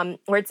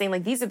 where it's saying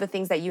like these are the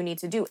things that you need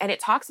to do, and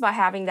it talks about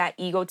having that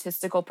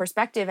egotistical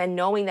perspective and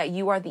knowing that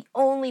you are the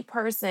only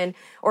person,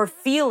 or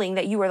feeling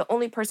that you are the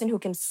only person who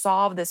can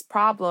solve this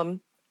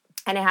problem,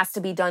 and it has to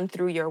be done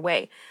through your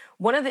way.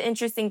 One of the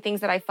interesting things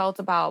that I felt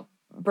about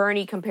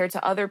Bernie compared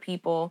to other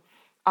people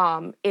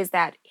is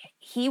that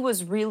he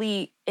was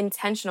really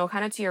intentional,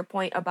 kind of to your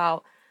point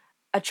about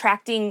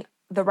attracting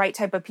the right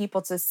type of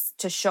people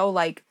to show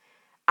like,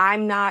 I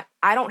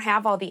don't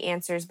have all the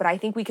answers, but I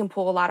think we can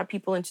pull a lot of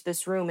people into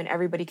this room and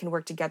everybody can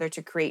work together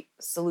to create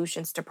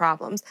solutions to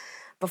problems.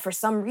 But for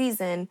some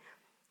reason,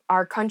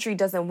 our country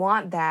doesn't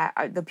want that.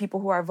 The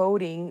people who are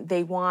voting,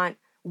 they want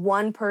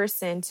one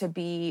person to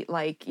be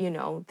like, you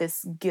know,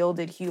 this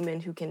gilded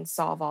human who can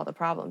solve all the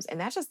problems. And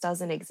that just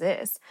doesn't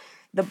exist.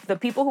 The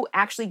people who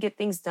actually get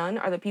things done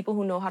are the people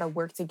who know how to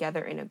work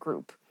together in a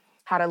group,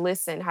 how to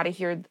listen, how to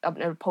hear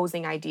an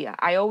opposing idea.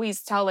 I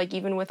always tell, like,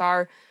 even with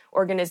our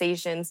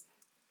organizations,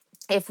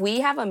 if we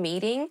have a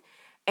meeting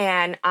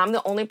and I'm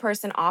the only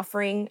person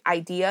offering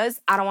ideas,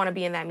 I don't want to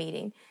be in that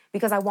meeting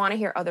because I want to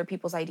hear other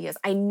people's ideas.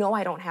 I know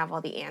I don't have all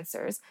the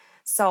answers.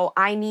 So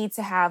I need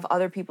to have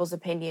other people's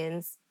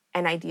opinions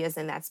and ideas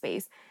in that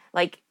space.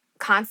 Like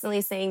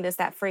constantly saying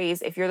that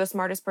phrase, if you're the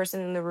smartest person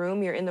in the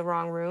room, you're in the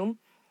wrong room.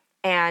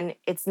 And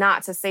it's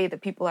not to say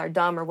that people are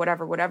dumb or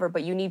whatever,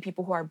 but you need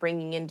people who are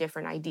bringing in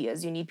different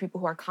ideas. You need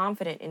people who are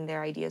confident in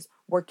their ideas,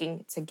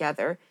 working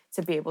together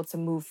to be able to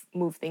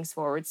move things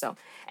forward. So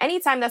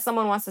anytime that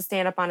someone wants to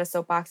stand up on a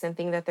soapbox and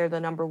think that they're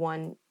the number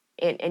one,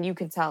 and you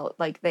can tell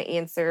like the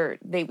answer,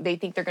 they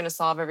think they're going to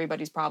solve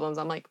everybody's problems.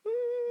 I'm like,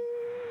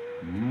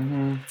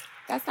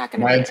 that's not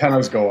going to. My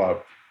antennas go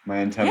up. Go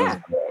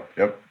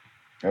up.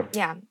 Yep.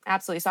 Yeah,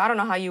 absolutely. So I don't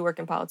know how you work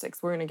in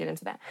politics. We're going to get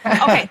into that.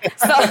 Okay,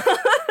 so.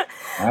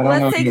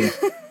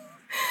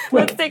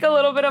 Let's take a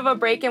little bit of a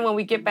break, and when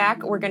we get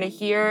back, we're going to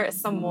hear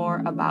some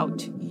more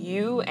about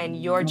you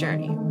and your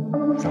journey.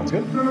 Sounds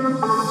good.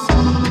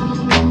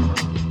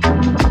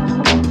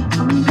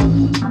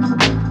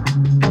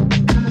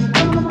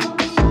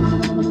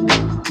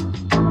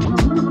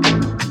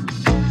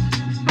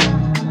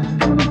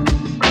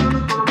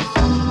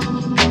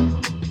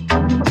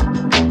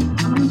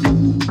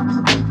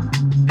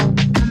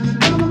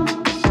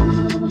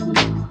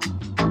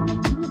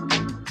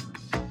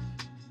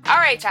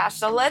 Josh,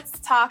 so let's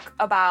talk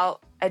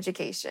about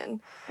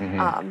education,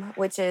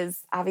 which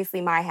is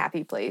obviously my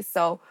happy place.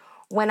 So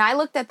when I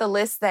looked at the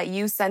list that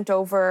you sent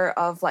over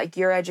of like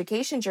your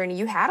education journey,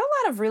 you had a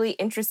lot of really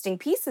interesting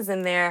pieces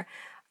in there,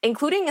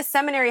 including a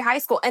seminary high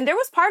school. And there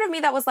was part of me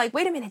that was like,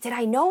 wait a minute, did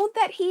I know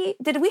that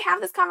did we have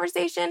this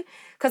conversation?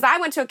 Because I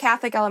went to a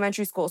Catholic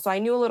elementary school, so I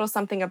knew a little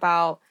something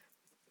about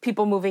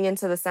people moving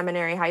into the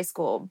seminary high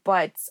school.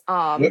 But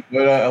what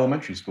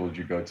elementary school did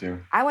you go to?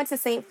 I went to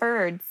St.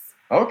 Ferd's.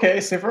 Okay,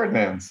 St.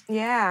 Ferdinand's.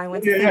 Yeah, I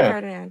went to St.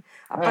 Ferdinand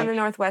up on the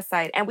northwest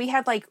side. And we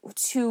had like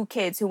 2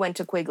 kids who went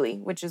to Quigley,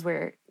 which is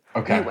where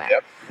we went.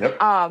 Yep.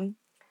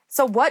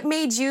 So what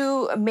made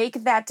you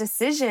make that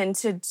decision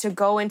to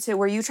go into,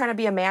 were you trying to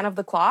be a man of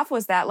the cloth?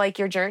 Was that like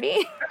your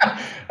journey?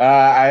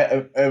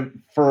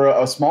 For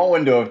a small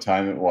window of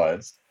time, it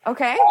was.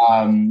 Okay.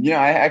 I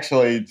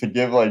actually, to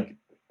give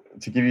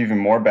you even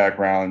more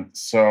background,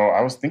 so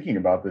I was thinking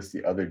about this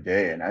the other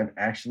day, and I've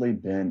actually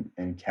been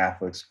in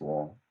Catholic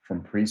school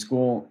from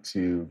preschool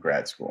to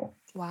grad school.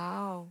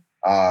 Wow.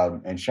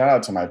 And shout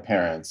out to my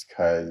parents,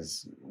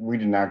 because we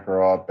did not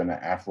grow up in an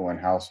affluent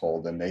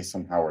household, and they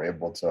somehow were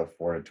able to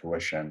afford a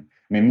tuition.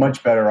 I mean,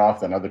 much better off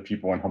than other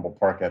people in Humboldt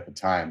Park at the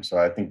time. So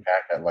I think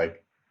back at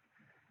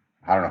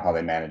I don't know how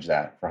they managed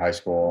that for high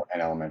school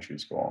and elementary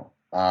school.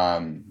 But I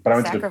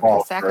went to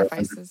DePaul.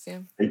 Sacrifices,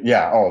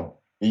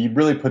 it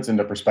really puts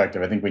into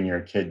perspective. I think when you're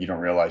a kid, you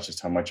don't realize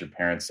just how much your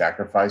parents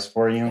sacrifice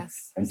for you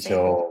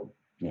until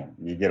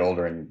you get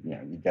older and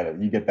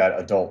you get that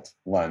adult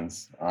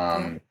lens.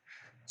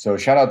 So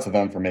shout out to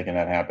them for making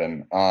that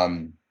happen.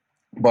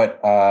 But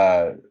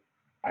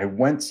I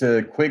went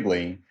to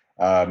Quigley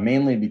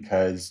mainly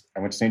because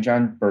I went to St.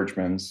 John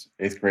Birchman's.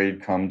 7th,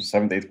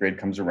 8th grade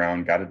comes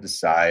around, got to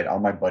decide. All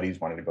my buddies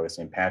wanted to go to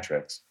St.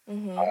 Patrick's.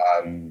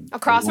 Mm-hmm.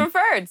 Across from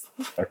Ferd's.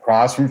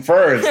 Across from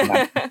Ferd's.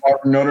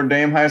 From Notre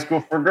Dame High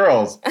School for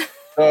Girls.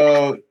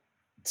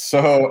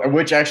 So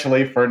which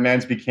actually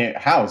Ferdinand's became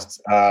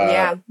housed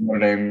Notre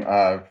Dame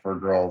for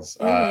Girls.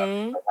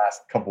 The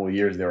last couple of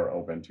years they were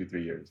open,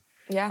 2-3 years.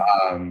 Yeah.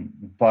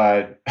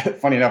 But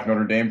funny enough,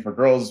 Notre Dame for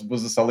Girls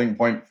was a selling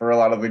point for a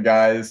lot of the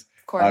guys.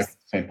 Of course.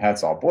 St.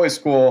 Pat's all boys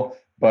school,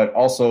 but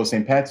also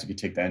St. Pat's, you could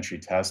take the entry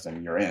test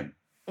and you're in.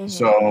 Mm-hmm.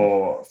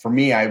 So for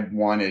me, I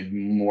wanted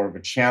more of a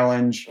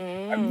challenge.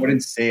 I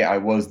wouldn't say I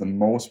was the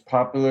most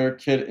popular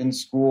kid in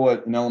school,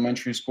 in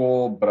elementary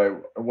school, but I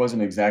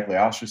wasn't exactly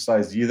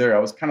ostracized either. I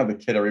was kind of the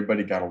kid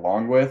everybody got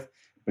along with,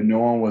 but no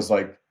one was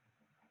like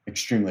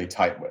extremely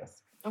tight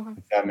with. Okay.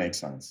 If that makes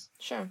sense.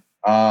 Sure.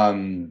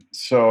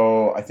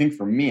 So I think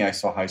for me, I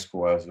saw high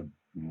school as a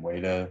way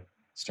to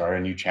start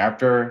a new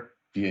chapter,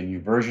 be a new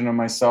version of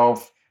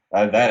myself.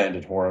 That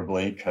ended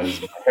horribly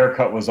because my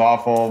haircut was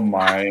awful.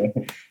 My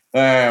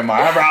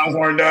eyebrows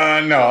weren't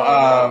done. No,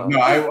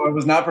 I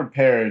was not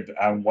prepared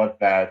on what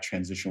that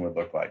transition would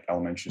look like,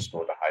 elementary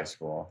school to high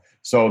school.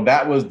 So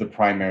that was the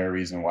primary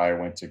reason why I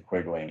went to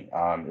Quigley.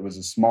 It was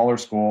a smaller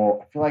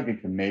school. I feel like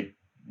it could make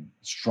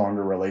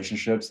stronger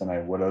relationships than I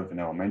would have in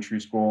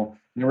elementary school.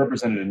 And it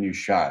represented a new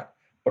shot.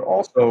 But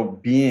also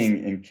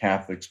being in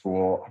Catholic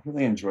school, I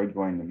really enjoyed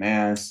going to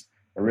Mass.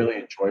 I really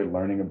enjoyed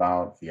learning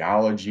about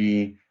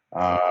theology.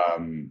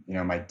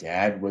 My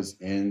dad was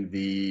in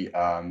the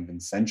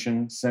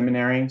Vincentian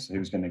seminary, so he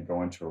was going to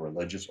go into a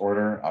religious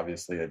order.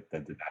 Obviously, that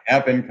did not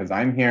happen because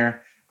I'm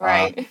here.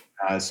 Right.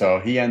 So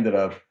he ended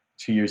up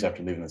 2 years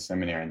after leaving the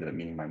seminary, ended up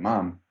meeting my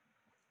mom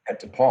at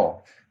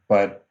DePaul.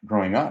 But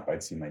growing up,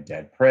 I'd see my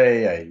dad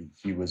pray.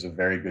 He was a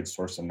very good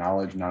source of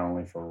knowledge, not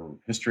only for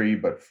history,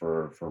 but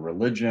for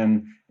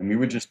religion. And we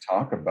would just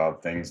talk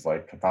about things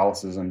like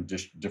Catholicism,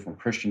 just different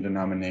Christian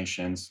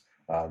denominations,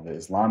 the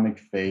Islamic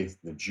faith,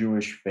 the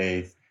Jewish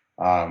faith,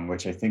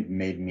 which I think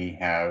made me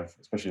have,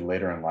 especially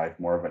later in life,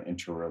 more of an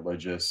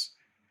interreligious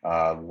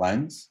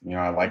lens.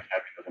 I like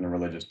having those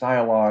interreligious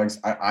dialogues.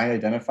 I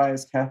identify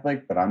as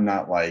Catholic, but I'm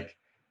not like,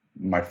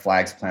 my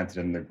flag's planted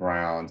in the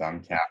ground, I'm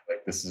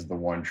Catholic, this is the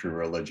one true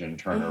religion,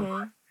 turn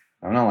over.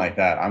 I'm not like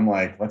that. I'm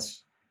like,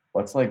 let's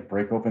like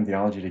break open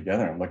theology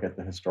together and look at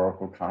the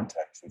historical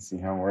context and see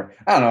how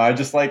I don't know,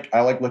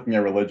 I like looking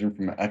at religion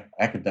from an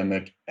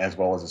academic as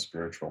well as a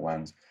spiritual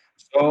lens.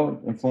 So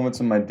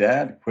influencing my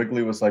dad,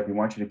 Quigley was like, we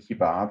want you to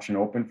keep an option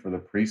open for the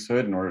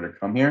priesthood in order to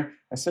come here.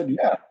 I said,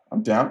 yeah,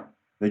 I'm down.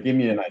 They gave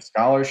me a nice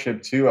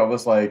scholarship too. I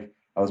was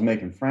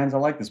making friends. I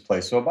like this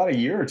place. So about a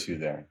year or two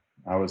there,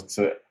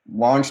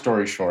 long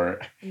story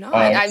short. No,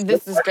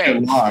 this is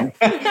great. Long.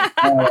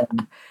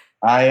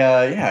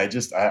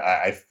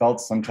 I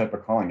felt some type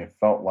of calling. It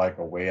felt like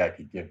a way I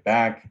could give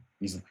back,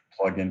 easily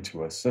plug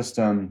into a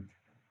system.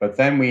 But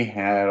then we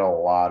had a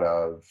lot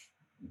of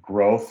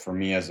growth for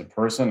me as a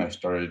person. I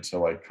started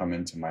to come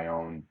into my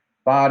own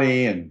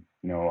body, and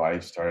I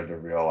started to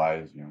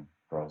realize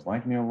girls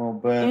like me a little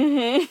bit.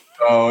 Mm-hmm.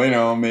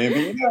 So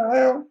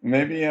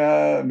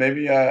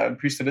maybe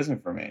priesthood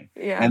isn't for me.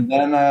 Yeah. And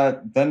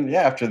then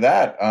after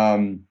that, I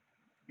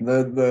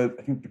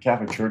think the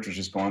Catholic Church was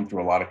just going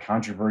through a lot of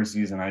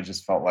controversies, and I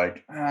just felt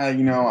like I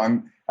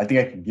think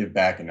I can give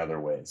back in other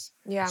ways.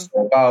 Yeah.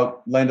 So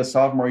about land of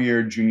sophomore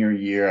year, junior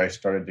year, I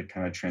started to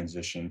kind of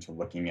transition to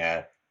looking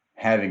at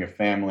having a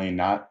family,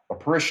 not a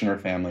parishioner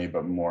family,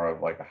 but more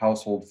of like a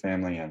household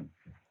family, and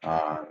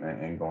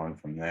going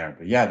from there.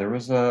 But yeah, there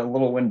was a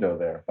little window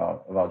there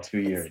about 2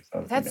 years.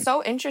 That's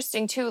so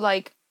interesting too.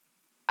 Like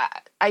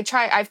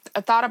I've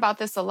thought about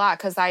this a lot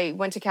because I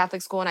went to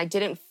Catholic school and I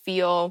didn't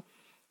feel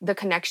the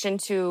connection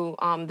to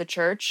the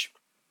church.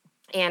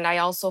 And I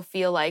also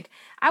feel like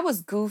I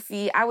was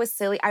goofy. I was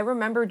silly. I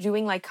remember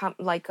doing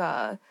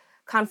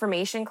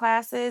confirmation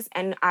classes,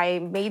 and I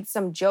made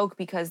some joke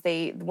because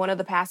one of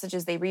the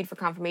passages they read for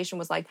confirmation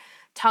was like,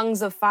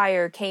 tongues of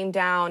fire came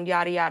down,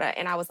 yada, yada.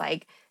 And I was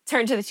like,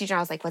 turned to the teacher, and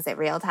I was like, was it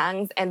real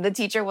tongues? And the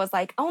teacher was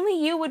like,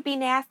 only you would be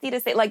nasty to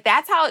say. Like,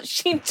 that's how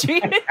she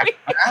treated me.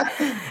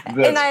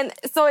 And then,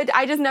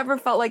 I just never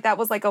felt like that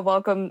was like a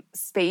welcome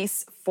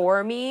space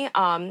for me.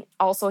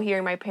 Also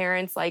hearing my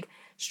parents like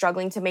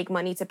struggling to make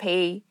money to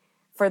pay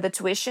for the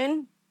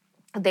tuition.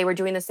 They were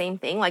doing the same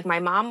thing. Like my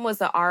mom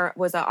was a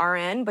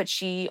RN, but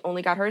she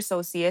only got her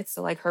associates.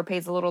 So like her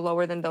pay's a little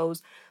lower than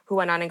those who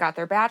went on and got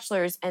their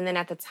bachelors. And then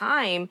at the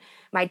time,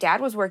 my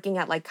dad was working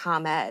at like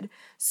ComEd.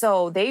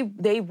 So they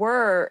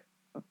were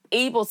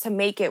able to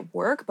make it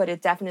work, but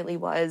it definitely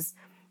was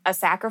a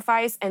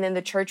sacrifice. And then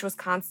the church was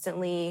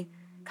constantly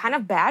kind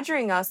of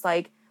badgering us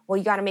like, well,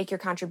 you got to make your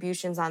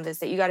contributions on this,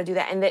 that you got to do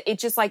that. And that it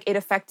just like, it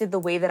affected the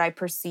way that I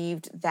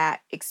perceived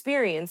that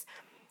experience.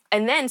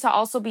 And then to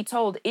also be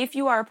told, if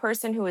you are a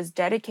person who is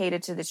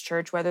dedicated to this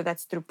church, whether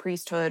that's through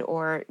priesthood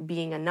or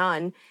being a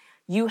nun,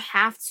 you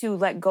have to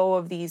let go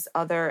of these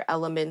other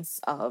elements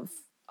of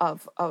I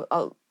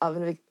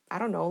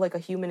don't know, like a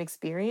human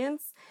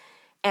experience.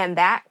 And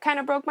that kind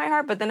of broke my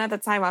heart. But then at the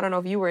time, I don't know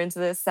if you were into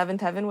this,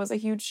 Seventh Heaven was a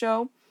huge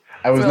show.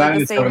 I was not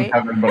in Seventh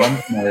Heaven, but I'm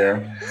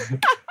familiar.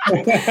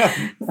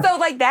 So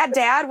like that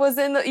dad was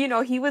in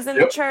he was in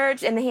the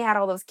church, and he had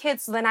all those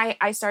kids. So then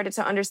I started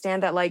to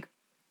understand that like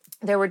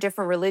there were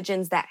different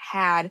religions that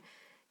had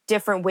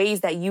different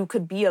ways that you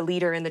could be a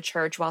leader in the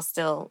church while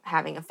still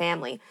having a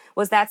family.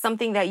 Was that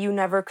something that you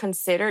never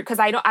considered? Because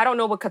I don't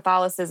know what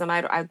Catholicism,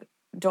 I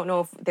don't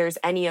know if there's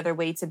any other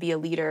way to be a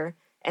leader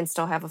and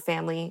still have a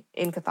family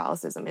in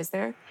Catholicism. Is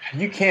there?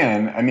 You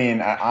can. I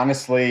mean,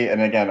 honestly,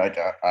 and again, like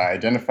I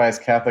identify as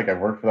Catholic. I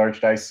worked for the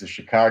Archdiocese of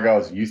Chicago. I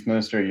was a youth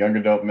minister, a young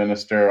adult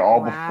minister,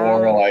 all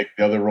before like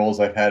the other roles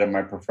I've had in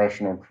my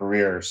professional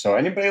career. So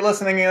anybody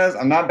listening to this,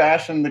 I'm not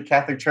bashing the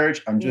Catholic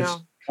Church. I'm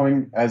just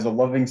coming as a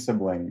loving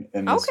sibling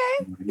in this.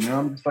 Okay.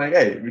 I'm just like,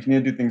 hey, we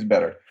need to do things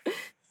better.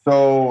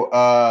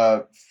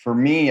 So for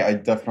me, I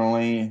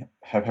definitely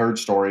have heard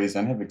stories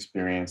and have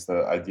experienced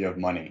the idea of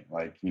money.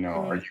 Like,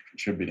 are you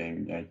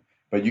contributing?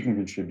 But you can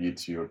contribute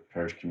to your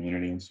parish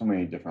community in so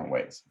many different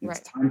ways. It's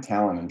time,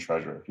 talent, and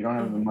treasure. If you don't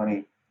have the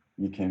money,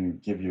 you can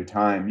give your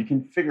time. You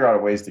can figure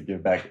out ways to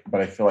give back.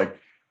 But I feel like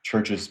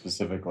churches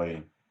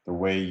specifically, the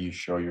way you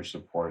show your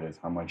support is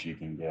how much you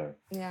can give.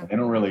 Yeah. They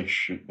don't really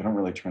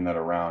turn that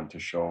around to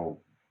show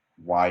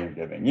why you're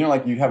giving.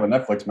 Like you have a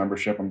Netflix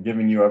membership. I'm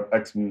giving you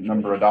X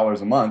number of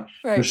dollars a month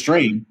to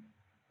stream.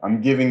 I'm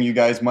giving you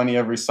guys money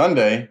every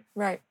Sunday.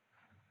 Right.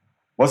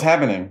 What's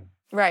happening?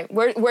 Right.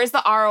 Where's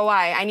the ROI?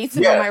 I need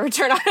to know my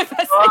return on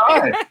investment.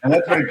 Right. And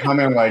that's where you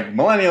come in like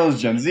millennials,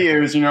 Gen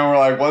Zers, we're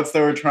like, what's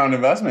the return on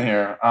investment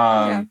here?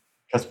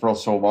 Because for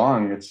so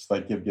long, it's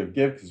like give,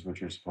 because it's what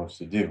you're supposed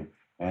to do.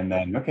 And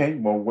then, okay,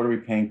 well, what are we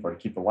paying for? To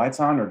keep the lights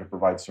on or to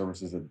provide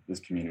services that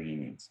this community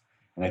needs?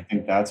 And I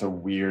think that's a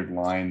weird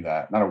line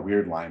not a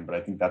weird line, but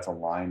I think that's a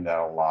line that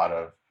a lot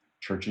of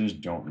churches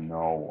don't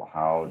know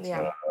how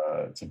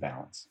to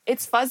balance.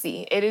 It's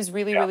fuzzy. It is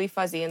really, really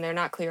fuzzy, and they're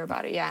not clear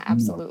about it. Yeah,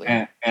 absolutely.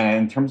 And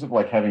in terms of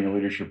like having a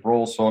leadership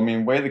role, so I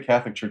mean, way the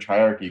Catholic Church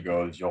hierarchy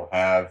goes, you'll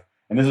have,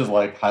 and this is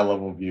like high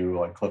level view,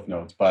 like Cliff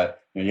Notes,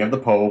 but you have the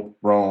Pope,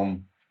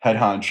 Rome, head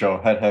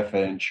honcho, head jefe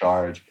in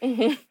charge,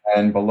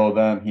 and below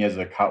them he has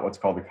what's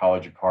called the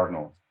College of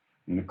Cardinals.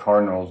 And the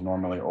cardinals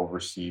normally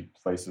oversee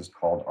places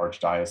called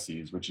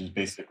archdioceses, which is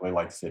basically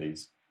like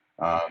cities.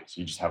 So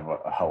you just have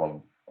a hell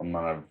of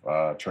amount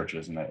of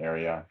churches in that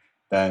area.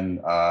 Then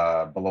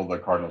below the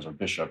cardinals are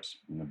bishops,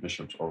 and the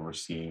bishops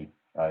oversee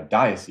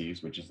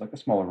dioceses, which is like a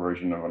smaller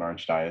version of an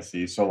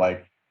archdiocese. So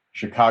like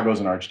Chicago's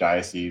an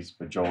archdiocese,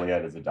 but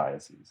Joliet is a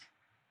diocese.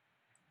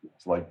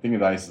 So like think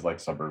of dioceses like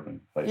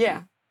suburban places.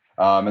 Yeah.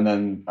 And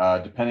then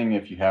depending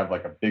if you have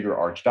like a bigger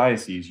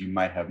archdiocese, you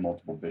might have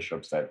multiple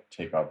bishops that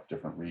take up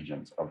different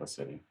regions of the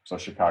city. So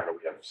Chicago,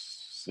 we have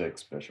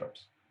 6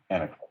 bishops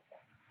and a couple.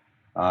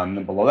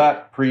 Then below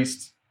that,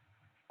 priests.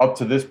 Up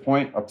to this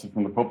point,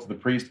 from the Pope to the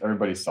priest,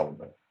 everybody's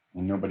celibate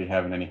and nobody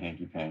having any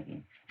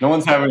hanky-panky. No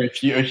one's having a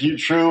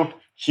true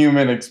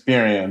human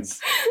experience.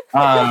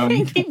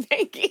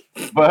 Hanky-panky.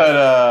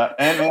 But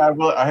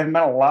I have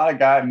met a lot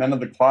of men of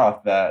the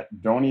cloth that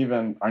aren't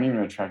even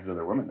attracted to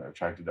other women; they're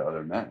attracted to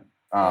other men.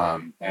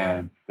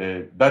 And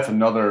that's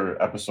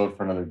another episode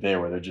for another day,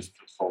 where they're just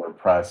so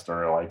repressed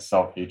or like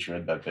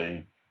self-hatred that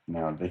they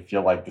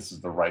feel like this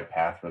is the right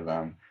path for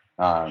them.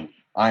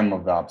 I'm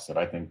of the opposite.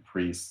 I think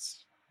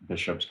priests,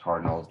 bishops,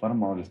 cardinals, let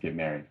them all just get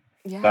married.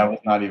 Yeah. That was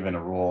not even a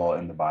rule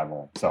in the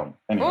Bible. So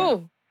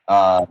anyway,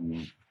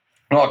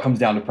 it all comes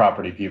down to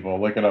property, people.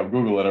 Look it up,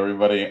 Google it,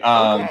 everybody.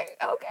 Okay.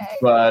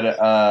 But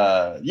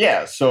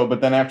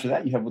but then after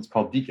that, you have what's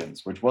called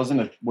deacons, which was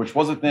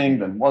a thing,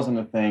 then wasn't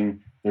a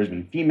thing. There's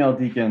been female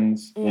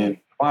deacons in the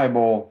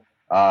Bible.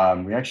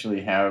 We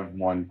actually have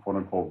one quote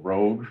unquote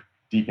rogue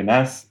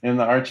deaconess in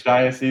the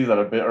archdiocese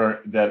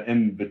that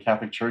in the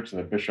Catholic Church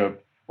that a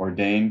bishop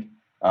ordained.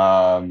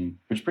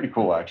 which is pretty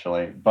cool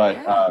actually.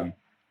 But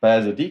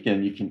as a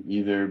deacon, you can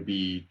either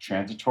be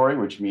transitory,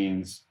 which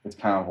means it's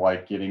kind of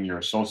like getting your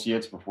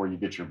associates before you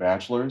get your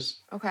bachelor's.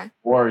 Okay.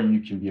 Or you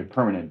can be a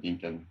permanent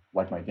deacon,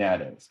 like my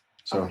dad is.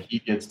 So he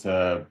gets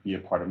to be a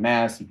part of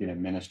Mass. He can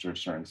administer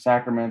certain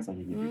sacraments, like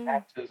he can do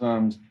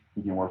baptisms.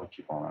 He can work with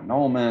people on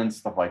annulments,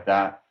 stuff like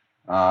that.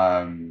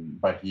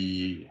 But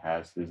he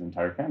has his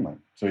entire family.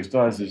 So he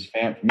still has his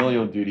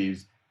familial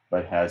duties,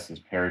 but has his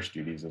parish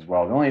duties as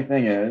well. The only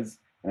thing is,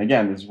 and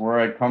again, this is where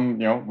I come,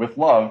 with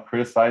love,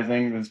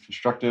 criticizing this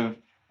constructive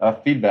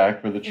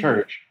feedback for the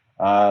church.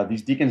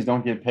 These deacons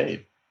don't get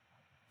paid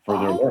for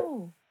their work.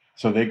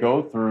 So they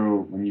go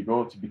through, when you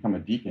go to become a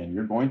deacon,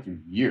 you're going through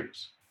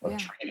years of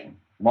training,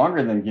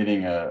 longer than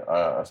getting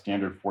a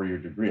standard 4-year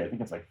degree. I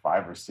think it's like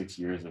 5 or 6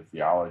 years of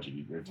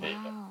theology you're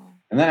taking.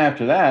 And then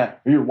after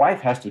that, your wife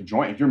has to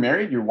join. If you're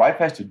married, your wife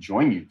has to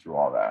join you through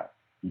all that.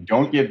 You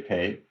don't get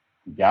paid.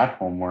 You got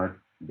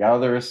homework. You got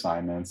other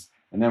assignments.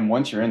 And then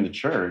once you're in the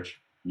church,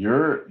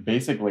 you're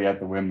basically at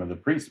the whim of the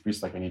priest. The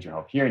priest's like, I need your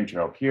help here, I need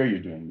your help here.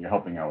 You're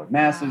helping out with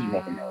masses, you're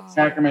helping out with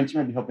sacraments, you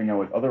might be helping out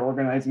with other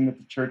organizing that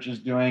the church is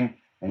doing,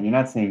 and you're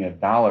not seeing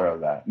 $1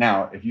 of that.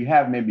 Now, if you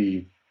have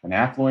maybe an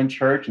affluent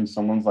church and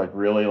someone's like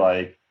really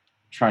like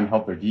trying to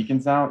help their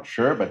deacons out,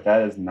 sure, but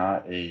that is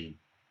not a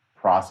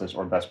process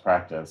or best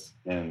practice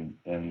in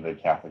the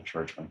Catholic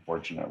Church,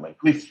 unfortunately.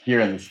 At least here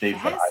in the States.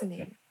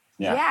 Fascinating.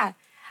 Yeah.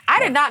 I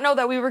did not know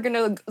that we were going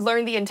to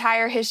learn the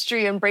entire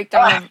history and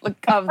breakdown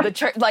of the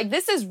church. Like,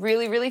 this is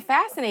really, really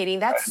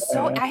fascinating.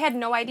 I had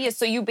no idea.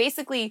 So you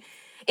basically,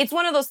 it's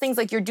one of those things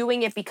like you're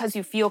doing it because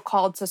you feel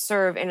called to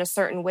serve in a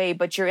certain way,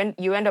 but you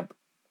end up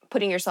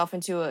putting yourself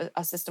into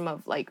a system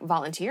of like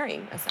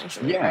volunteering,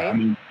 essentially. Yeah, right? I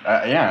mean,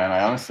 and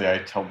I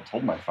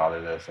told my father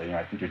this.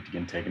 I think you're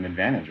getting taken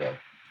advantage of.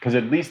 Because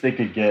at least they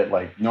could get,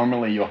 like,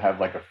 normally you'll have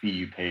like a fee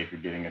you pay if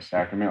you're getting a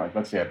sacrament. Like,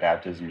 let's say at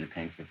baptism, you're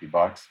paying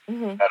 $50.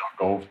 That'll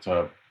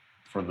go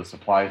for the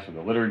supplies for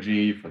the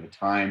liturgy, for the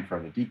time for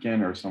the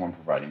deacon or someone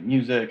providing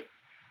music.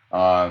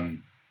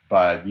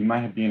 But you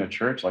might be in a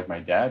church like my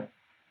dad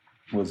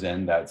was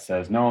in that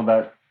says, no,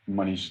 that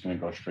money's just going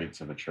to go straight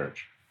to the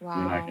church. Wow.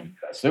 You're not gonna do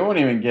that. So they won't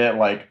even get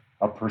like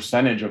a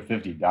percentage of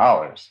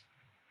 $50.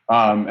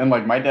 And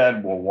like my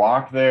dad will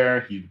walk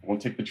there. He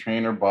won't take the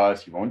train or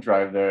bus. He won't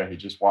drive there. He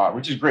just walk,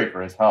 which is great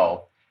for his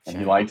health. And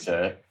he likes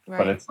it. Right.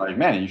 But it's like,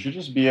 man, you should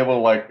just be able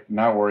to like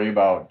not worry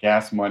about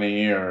gas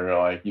money or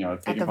like,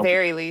 at the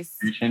very least.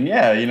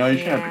 Yeah, you shouldn't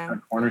have to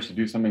cut corners to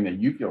do something that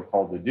you feel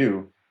called to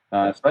do.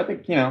 So I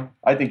think,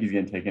 he's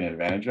getting taken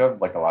advantage of,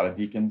 like a lot of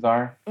deacons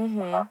are.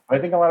 But I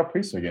think a lot of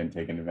priests are getting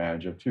taken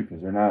advantage of too,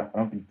 because I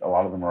don't think a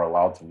lot of them are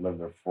allowed to live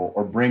their full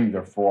or bring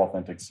their full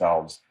authentic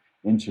selves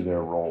into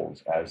their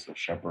roles as the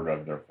shepherd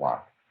of their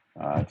flock,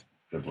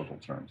 biblical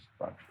terms.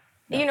 But,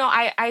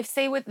 I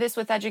say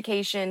with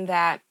education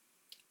that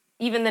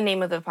even the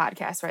name of the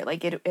podcast, right?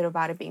 Like it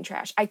about it being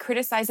trash. I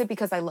criticize it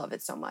because I love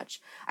it so much.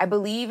 I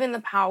believe in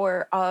the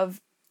power of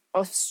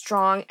a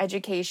strong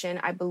education.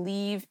 I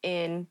believe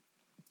in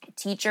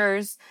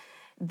teachers,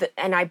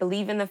 and I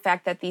believe in the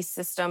fact that these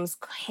systems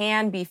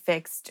can be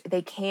fixed.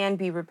 They can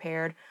be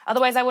repaired.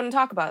 Otherwise, I wouldn't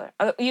talk about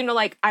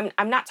it.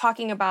 I'm not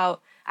talking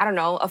about, I don't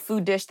know, a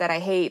food dish that I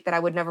hate that I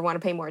would never want to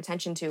pay more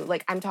attention to.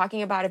 Like, I'm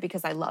talking about it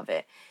because I love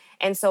it.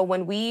 And so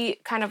when we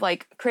kind of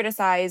like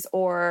criticize,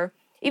 or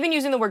even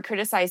using the word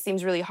criticize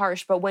seems really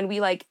harsh, but when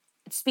we like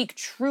speak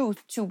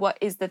truth to what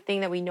is the thing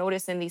that we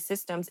notice in these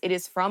systems, it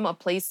is from a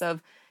place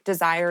of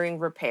desiring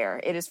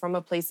repair. It is from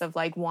a place of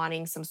like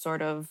wanting some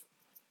sort of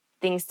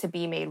things to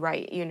be made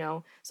right,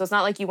 So it's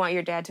not like you want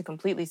your dad to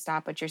completely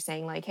stop, but you're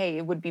saying like, hey,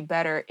 it would be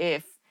better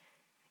if,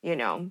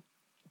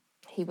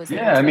 he was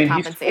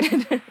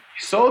compensated. He's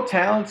so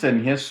talented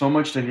and he has so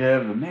much to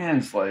give. The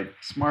man's like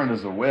smart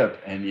as a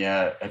whip. And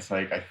yet it's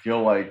like, I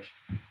feel like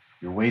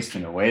you're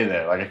wasting away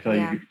there. Like, I feel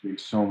like you could do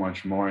so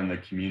much more in the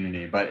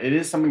community, but it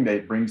is something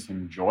that brings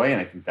him joy.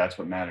 And I think that's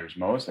what matters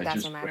most. I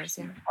just wish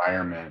the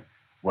environment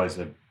was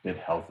a bit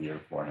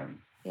healthier for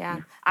him.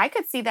 Yeah, I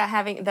could see that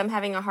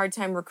having a hard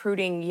time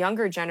recruiting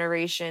younger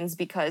generations,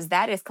 because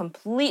that is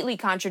completely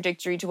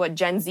contradictory to what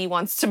Gen Z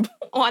wants to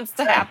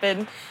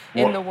happen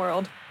in the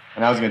world.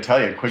 And I was going to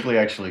tell you, I quickly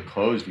actually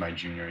closed my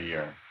junior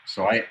year.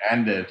 So I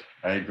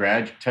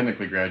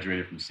technically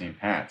graduated from St.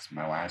 Pat's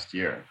my last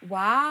year.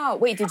 Wow.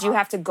 Wait, did you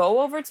have to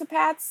go over to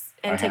Pat's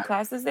and take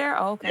classes there?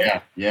 Oh, okay.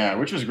 Yeah,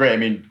 which was great. I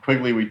mean,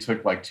 quickly we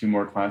took like 2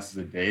 more classes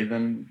a day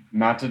than,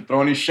 not to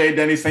throw any shade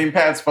to any St.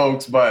 Pat's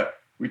folks, but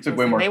we took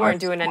way more. They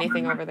weren't doing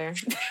anything over there.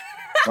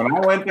 When I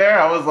went there,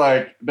 I was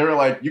like, they were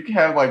like, you can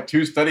have like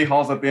 2 study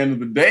halls at the end of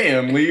the day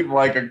and leave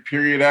like a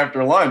period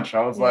after lunch.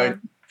 I was like,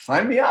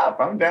 sign me up.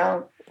 I'm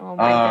down. Oh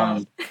my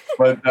God.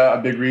 But a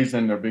big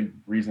reason the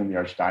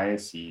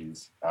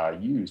Archdiocese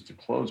used to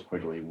close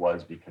Quigley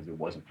was because it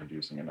wasn't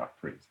producing enough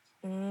priests.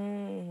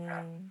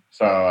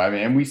 So, I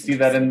mean, and we see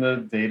that in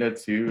the data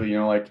too,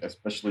 like,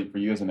 especially for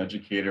you as an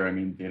educator, I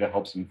mean, data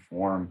helps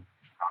inform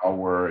how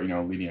we're,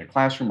 leading a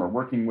classroom or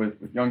working with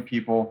young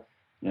people.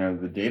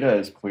 The data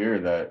is clear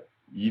that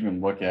you even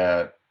look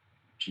at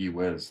gee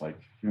whiz, like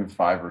even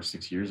 5 or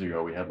 6 years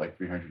ago, we had like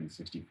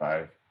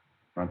 365,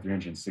 around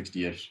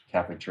 360-ish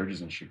Catholic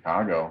churches in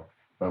Chicago.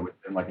 But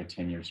within like a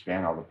 10-year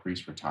span, all the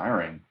priests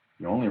retiring,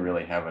 you only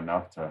really have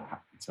enough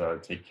to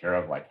take care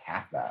of like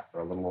half that,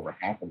 or a little over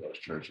half of those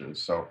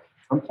churches. So at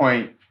some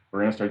point, we're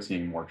going to start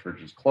seeing more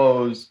churches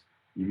close.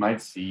 You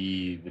might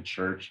see the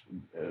church,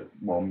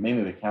 well,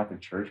 mainly the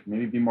Catholic Church,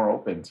 maybe be more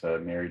open to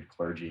married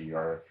clergy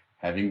or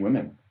having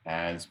women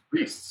as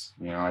priests.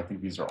 I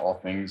think these are all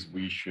things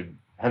we should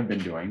have been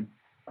doing,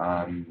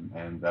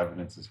 and the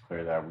evidence is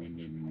clear that we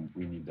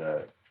need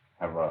to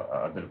have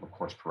a bit of a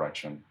course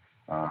correction.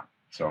 But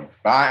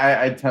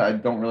I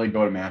don't really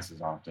go to mass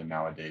as often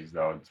nowadays,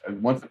 though.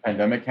 Once the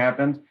pandemic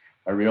happened,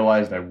 I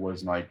realized I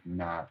was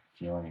not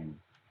feeling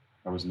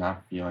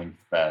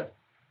fed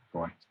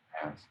going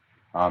to mass.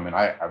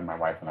 And my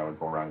wife and I would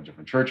go around to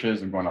different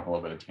churches. and going off a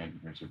little bit of tangent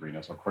here,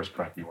 Sabrina. So of course,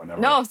 correct me whenever.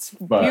 No, it's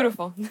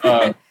beautiful.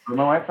 My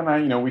wife and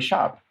I, we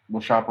shop.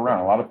 We'll shop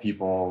around. A lot of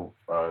people,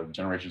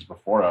 generations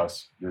before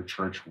us, your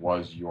church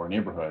was your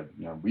neighborhood.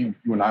 You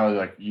and I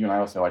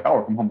will say like, oh,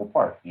 we're from Humboldt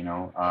Park.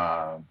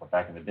 But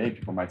back in the day,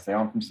 people might say, oh,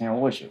 I'm from St.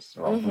 Aloysius.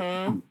 Or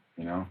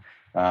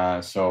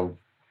so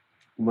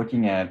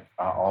looking at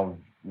all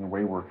the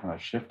way we're kind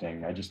of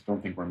shifting, I just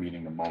don't think we're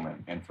meeting the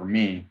moment. And for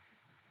me,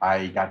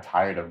 I got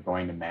tired of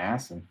going to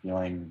mass and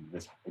feeling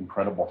this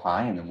incredible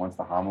high. And then once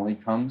the homily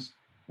comes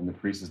and the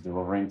priest is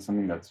delivering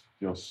something that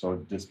feels so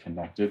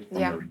disconnected from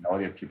the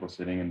reality of people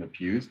sitting in the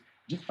pews,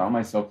 I just found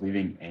myself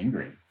leaving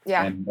angry.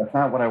 Yeah. And that's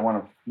not what I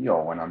want to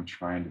feel when I'm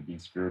trying to be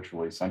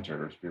spiritually centered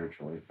or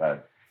spiritually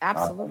fed.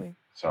 Absolutely.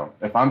 So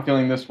if I'm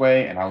feeling this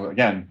way, and I'm a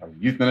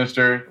youth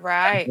minister,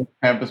 right,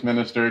 campus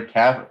minister,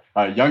 Catholic,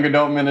 young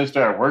adult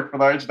minister, I work for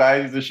the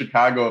Archdiocese of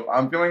Chicago. If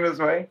I'm feeling this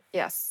way,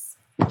 yes,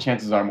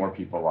 chances are more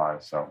people are.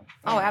 So.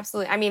 Oh,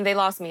 absolutely. I mean, they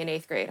lost me in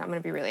 8th grade. I'm going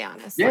to be really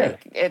honest. Yeah.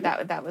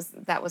 That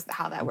was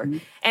how that worked.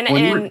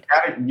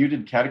 And you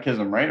did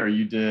catechism, right? Or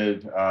you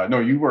did? No,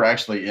 you were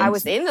actually in. I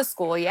was in the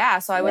school, yeah.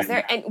 So I was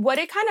there, and what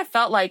it kind of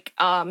felt like,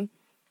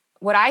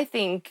 what I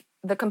think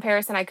the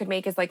comparison I could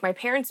make is like my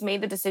parents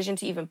made the decision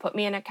to even put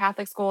me in a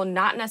Catholic school,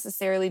 not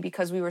necessarily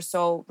because we were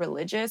so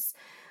religious,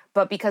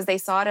 but because they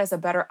saw it as a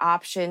better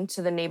option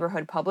to the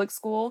neighborhood public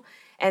school,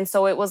 and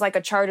so it was like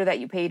a charter that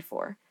you paid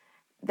for.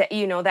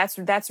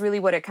 That's really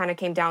what it kind of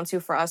came down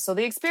to for us. So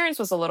the experience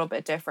was a little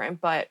bit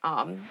different, but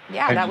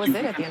that was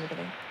it at the end of the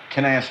day.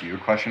 Can I ask you a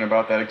question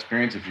about that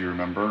experience, if you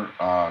remember?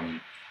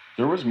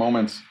 There was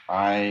moments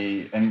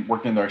and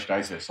working in the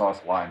Archdiocese, I saw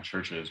this a lot in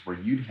churches where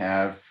you'd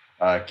have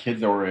kids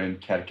that were in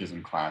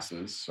catechism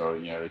classes. So,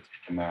 they're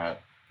taking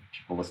that.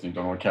 People listening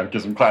don't know what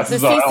catechism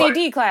classes are. The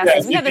CCD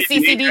classes. We had the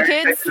CCD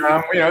kids.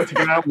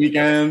 Taking out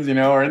weekends,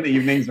 or in the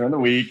evenings or in the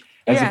week.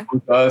 As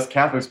opposed to us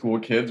Catholic school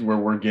kids, where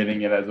we're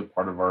getting it as a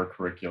part of our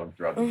curriculum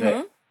throughout the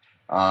day.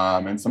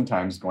 And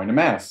sometimes going to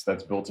mass,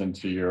 that's built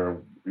into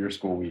your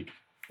school week.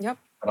 Yep.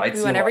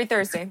 We went every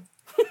Thursday.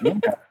 Yeah.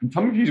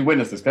 Tell me if you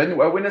witnessed this. I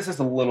witnessed this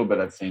a little bit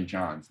at St.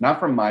 John's. Not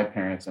from my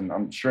parents, and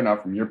I'm sure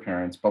not from your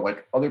parents, but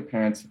like other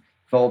parents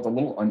felt a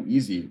little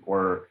uneasy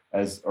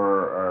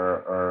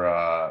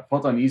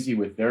felt uneasy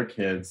with their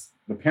kids.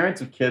 The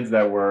parents of kids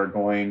that were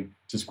going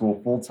to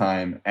school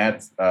full-time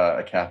at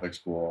a Catholic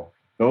school,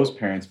 those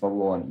parents felt a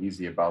little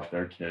uneasy about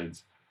their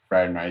kids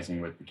fraternizing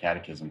with the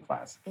catechism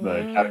class,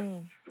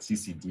 the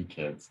CCD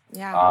kids.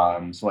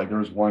 Yeah. So like there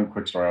was one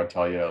quick story I'll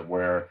tell you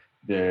where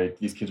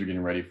these kids were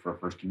getting ready for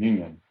First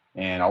Communion,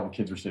 and all the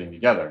kids were sitting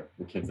together.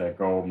 The kids that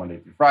go Monday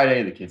through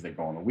Friday, the kids that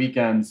go on the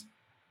weekends,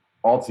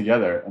 all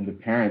together. And the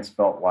parents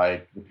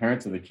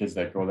of the kids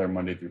that go there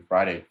Monday through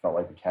Friday felt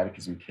like the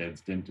catechism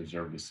kids didn't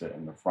deserve to sit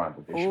in the front,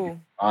 but they should be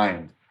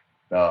behind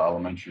the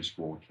elementary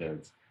school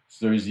kids.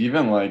 So there's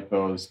even like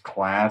those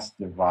class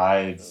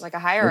divides, like a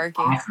hierarchy,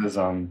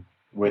 classism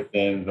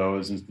within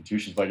those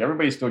institutions. Like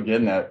everybody's still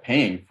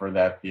paying for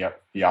that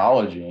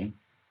theology,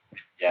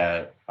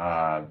 yet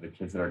the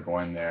kids that are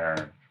going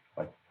there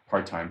like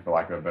part-time, for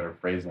lack of a better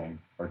phrasing,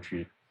 are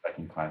treated as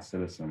second-class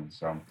citizens.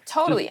 So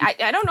totally,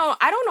 I don't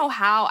know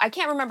how. I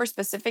can't remember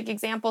specific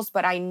examples,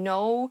 but I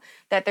know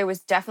that there was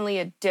definitely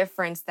a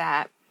difference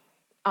that.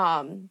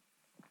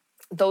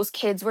 Those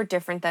kids were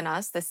different than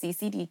us, the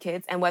CCD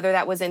kids, and whether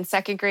that was in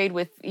 2nd grade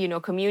with,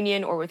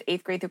 communion or with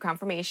 8th grade through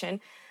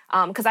confirmation.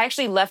 Because I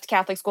actually left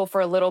Catholic school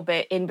for a little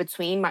bit in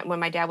between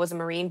when my dad was a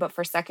Marine, but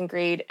for 2nd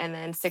grade and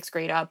then 6th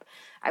grade up,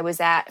 I was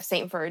at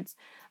St. Ferd's.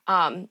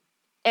 And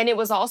it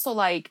was also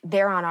like,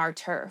 they're on our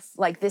turf.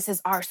 Like, this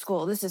is our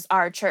school. This is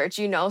our church,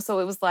 So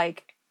it was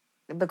like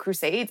the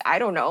Crusades. I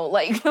don't know.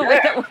 Like, the way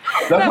that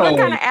we're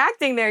kind of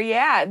acting there.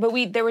 Yeah. But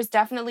there was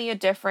definitely a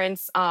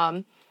difference.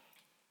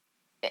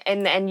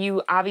 And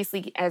you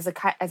obviously, as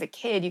a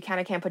kid, you kind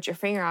of can't put your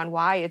finger on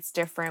why it's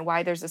different,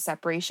 why there's a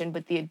separation,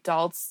 but the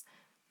adults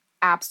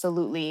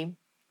absolutely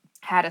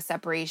had a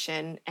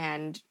separation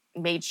and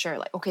made sure,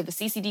 like, okay, the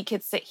CCD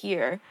kids sit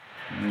here,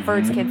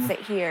 Ferd's kids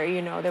sit here.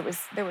 There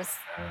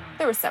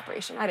was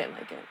separation. I didn't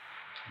like it.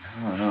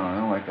 No, I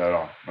don't like that at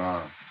all.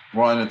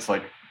 Well, and it's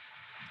like,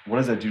 what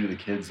does that do to the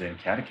kids in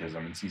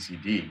catechism and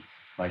CCD?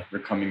 like they're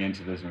coming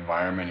into this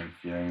environment and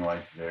feeling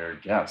like they're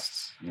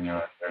guests,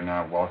 they're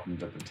not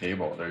welcomed at the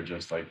table. They're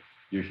just like,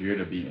 you're here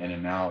to be in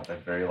and out,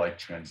 that very like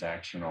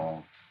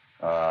transactional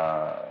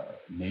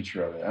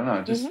nature of it. I don't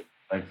know, just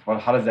like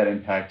how does that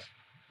impact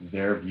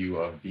their view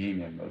of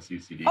being in those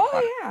CCD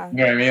classes? Yeah. You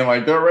know what I mean?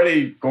 Like they're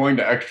already going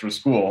to extra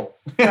school.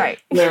 Right.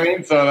 You know what I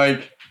mean? So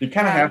like you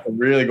kind of have to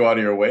really go out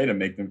of your way to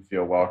make them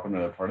feel welcome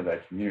and they're part of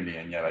that community.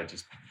 And yet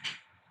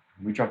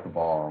we drop the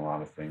ball on a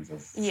lot of things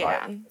as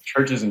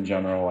churches in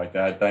general, like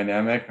that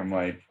dynamic. I'm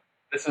like,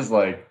 this is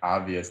like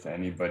obvious to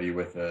anybody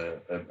with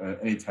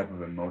any type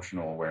of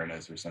emotional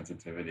awareness or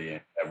sensitivity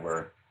that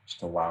we're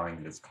just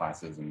allowing these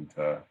classes and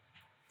to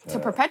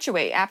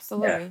perpetuate.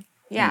 Absolutely.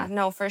 Yeah,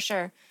 no, for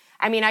sure.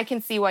 I mean, I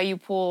can see why you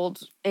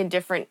pulled in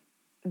different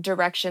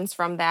directions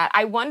from that.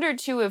 I wondered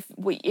too if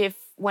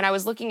when I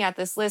was looking at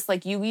this list,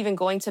 like you even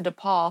going to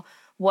DePaul,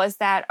 was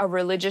that a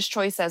religious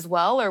choice as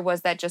well, or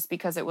was that just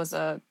because it was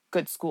a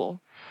good school?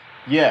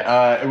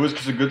 Yeah, it was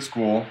just a good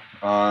school.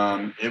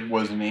 It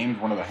was named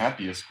one of the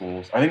happiest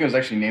schools. I think it was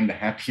actually named the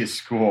happiest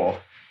school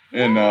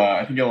in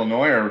I think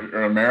Illinois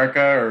or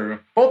America,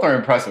 or both are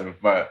impressive,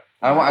 but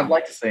I'd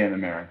like to say in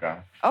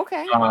America.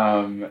 Okay.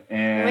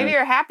 And maybe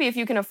you're happy if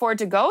you can afford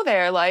to go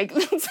there. Like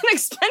it's an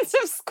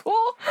expensive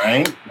school,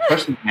 right?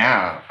 Especially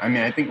now. I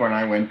mean, I think when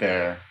I went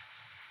there,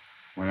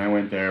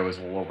 it was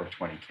a little over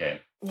 $20,000.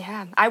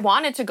 Yeah, I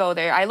wanted to go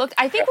there. I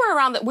think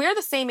we're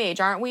the same age,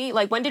 aren't we?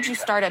 Like, when did you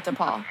start at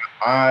DePaul?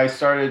 I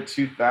started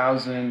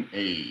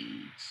 2008.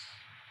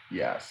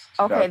 Yes.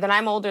 Okay, then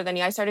I'm older than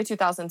you. I started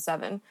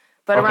 2007,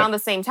 but around the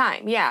same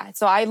time. Yeah.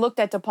 So I looked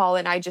at DePaul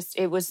and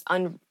it was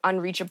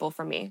unreachable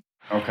for me.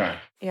 Okay.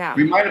 Yeah.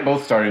 We might have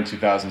both started in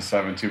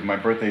 2007 too. My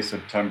birthday's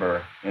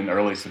in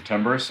early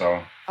September,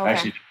 so I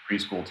actually did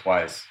preschool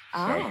twice.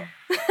 Oh.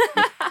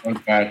 So, in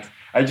fact,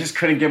 I just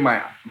couldn't get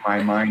my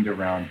mind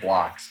around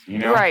blocks,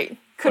 Right.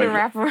 Couldn't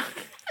wrap around.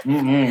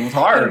 It's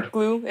hard.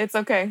 Glue. It's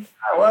okay.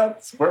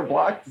 What? Square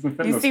block doesn't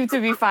fit. You seem to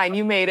be fine.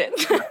 You made it.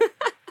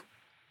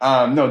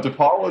 No,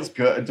 DePaul was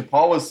good.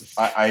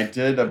 I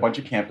did a bunch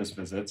of campus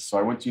visits. So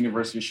I went to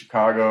University of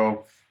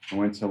Chicago. I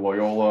went to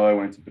Loyola. I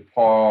went to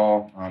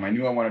DePaul. I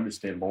knew I wanted to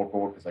stay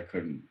local because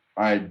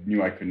I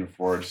knew I couldn't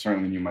afford,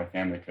 certainly knew my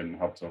family couldn't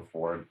help to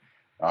afford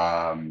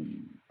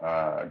going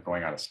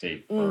out of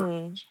state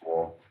for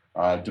school.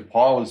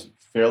 DePaul was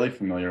fairly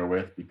familiar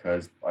with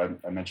because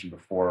I mentioned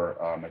before,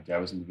 my dad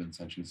was in the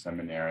Vincentian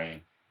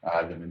Seminary.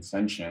 The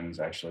Vincentians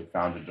actually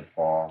founded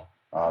DePaul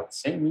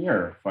same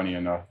year, funny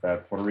enough,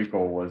 that Puerto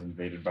Rico was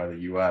invaded by the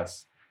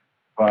U.S.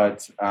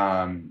 But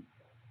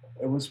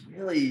it was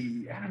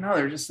really, I don't know,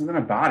 there's just something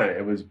about it.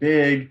 It was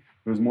big.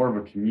 It was more of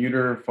a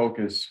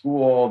commuter-focused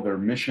school. Their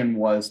mission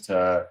was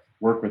to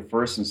work with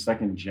first and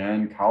second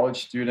gen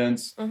college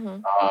students.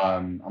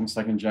 I'm a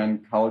second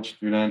gen college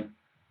student.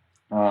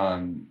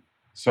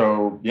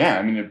 So yeah,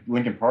 I mean,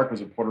 Lincoln Park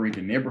was a Puerto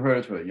Rican neighborhood.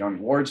 It's where the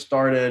Young Lords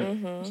started.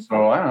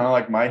 So I don't know,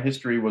 like my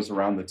history was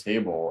around the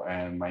table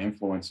and my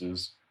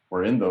influences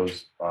were in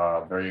those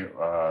very,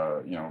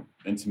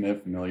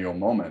 intimate familial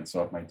moments.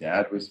 So if my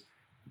dad was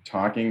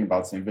talking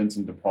about St.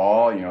 Vincent de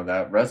Paul,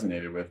 that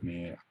resonated with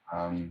me.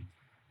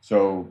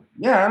 So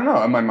yeah, I don't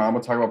know. And my mom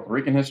would talk about Puerto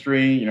Rican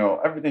history,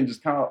 everything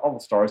just kind of, all the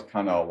stars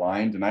kind of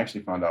aligned. And I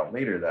actually found out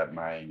later that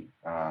my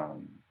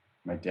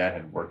dad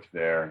had worked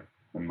there.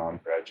 My mom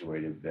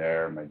graduated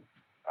there.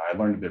 I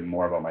learned a bit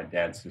more about my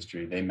dad's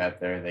history. They met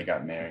there. They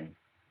got married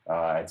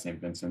at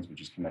St. Vincent's, which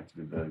is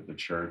connected to the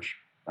church.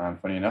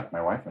 Funny enough,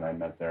 my wife and I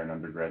met there in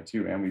undergrad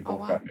too, and we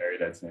both got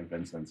married at St.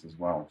 Vincent's as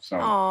well.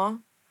 So,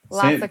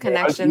 lots of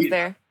connections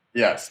there.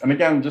 Yes, and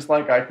again, just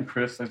like I can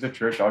criticize the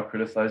church, I'll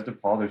criticize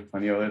DePaul. There's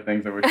plenty of other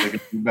things I wish they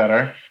could do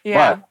better.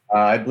 But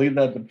I believe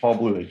that DePaul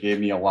Blue, they gave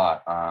me a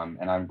lot,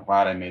 and I'm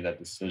glad I made that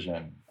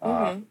decision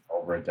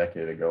over a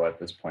decade ago at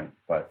this point.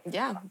 But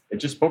yeah, it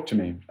just spoke to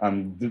me.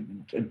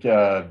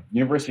 The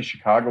University of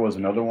Chicago was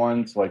another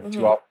one. So like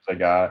two offers I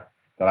got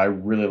that I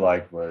really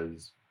liked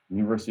was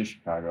University of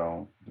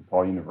Chicago,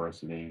 DePaul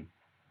University.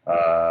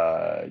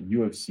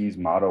 U of C's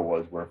motto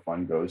was "Where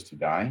fun goes to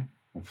die,"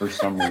 and for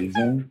some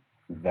reason.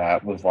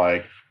 That was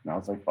like, I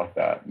was like, fuck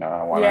that. No,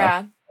 I want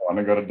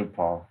to go to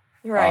DePaul.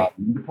 Right.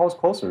 DePaul's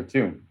closer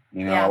too.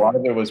 A lot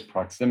of it was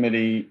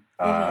proximity,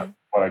 what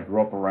I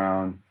grew up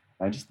around.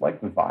 I just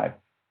liked the vibe.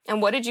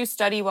 And what did you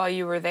study while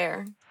you were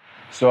there?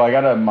 So I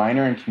got a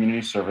minor in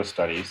community service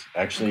studies.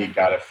 Actually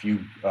got a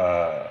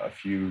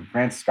few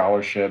grant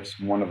scholarships.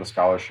 One of the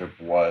scholarship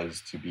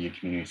was to be a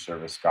community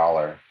service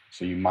scholar.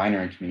 So you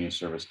minor in community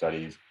service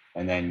studies,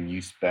 and then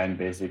you spend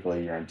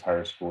basically your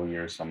entire school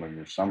year, some of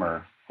your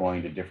summer,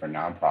 going to different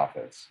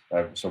nonprofits.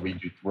 So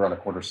we're on a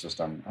quarter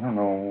system. I don't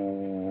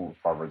know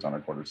if Harvard's on a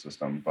quarter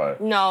system, but...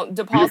 No,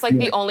 DePaul's like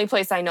the only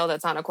place I know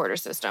that's on a quarter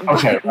system.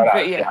 Okay,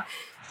 but yeah.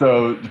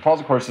 So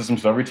DePaul's a quarter system,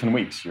 so every 10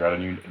 weeks you're at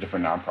a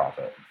different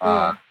nonprofit.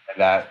 And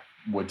that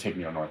would take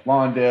me to North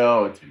Lawndale,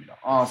 it would take me to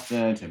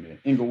Austin, take me to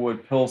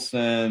Inglewood,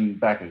 Pilsen,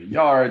 back of the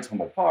yards,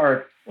 Humboldt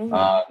Park.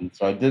 Mm-hmm.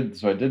 So I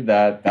did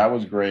that. That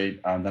was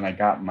great. Then I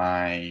got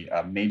my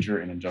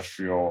major in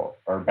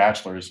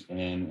bachelor's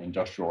in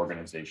industrial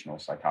organizational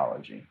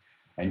psychology.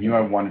 I knew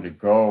I wanted to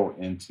go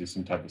into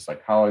some type of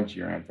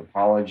psychology or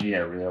anthropology. I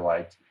really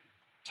liked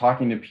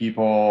talking to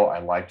people. I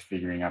liked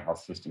figuring out how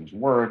systems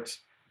worked.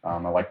 I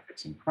liked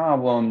fixing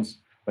problems.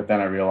 But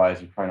then I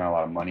realized there's probably not a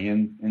lot of money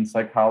in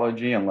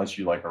psychology unless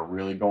you like are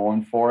really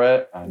going for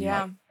it.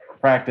 Yeah.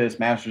 Practice,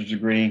 master's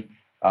degree.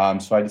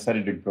 So I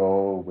decided to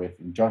go with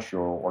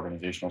industrial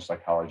organizational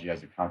psychology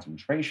as a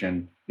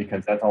concentration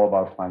because that's all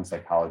about applying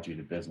psychology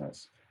to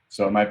business.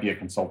 So it might be a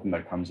consultant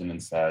that comes in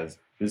and says,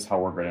 this is how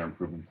we're going to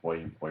improve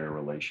employee-employer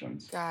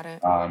relations. Got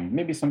it.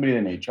 Maybe somebody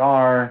in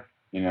HR.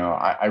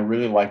 I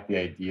really like the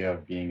idea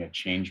of being a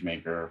change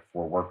maker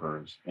for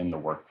workers in the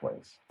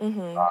workplace,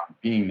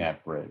 being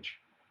that bridge.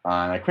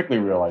 And I quickly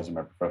realized in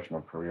my professional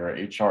career,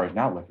 HR is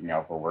not looking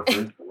out for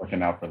workers, they're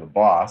looking out for the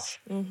boss.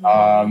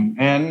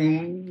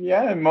 And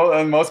yeah,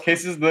 in most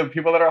cases, the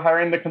people that are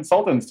hiring the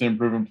consultants to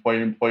improve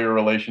employee-employer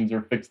relations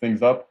or fix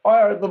things up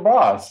are the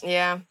boss.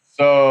 Yeah.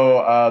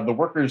 So the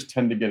workers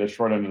tend to get a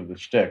short end of the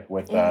stick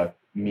with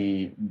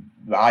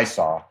I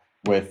saw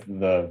with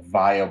the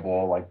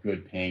viable, like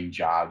good paying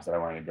jobs that I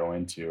wanted to go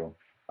into.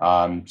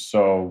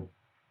 So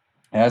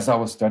as I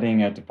was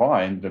studying at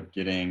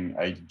DePaul,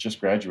 I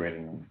just graduated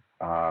and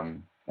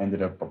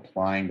ended up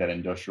applying that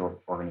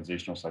industrial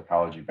organizational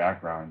psychology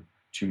background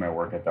to my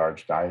work at the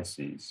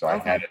Archdiocese. So I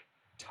had an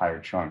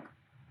entire chunk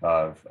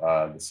of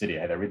the city.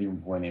 I had everything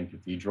from Holy Name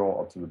Cathedral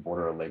up to the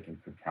border of Lake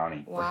and Cook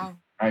County. Wow.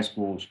 High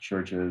schools,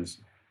 churches.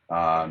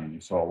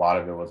 So a lot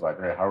of it was like,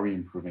 hey, how are we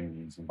improving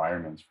these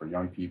environments for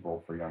young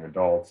people, for young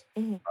adults?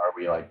 Are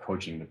we like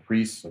coaching the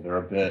priests so they're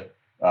a bit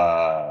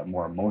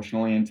more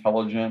emotionally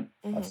intelligent,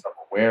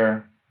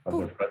 self-aware of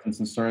their presence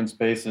in certain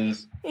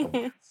spaces? I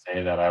wouldn't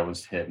say that I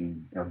was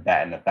hitting or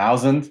batting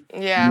 1,000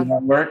 in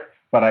that work,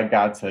 but I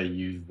got to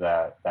use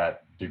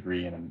that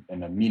degree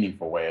in a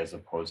meaningful way as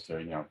opposed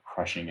to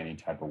crushing any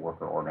type of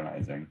work or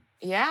organizing.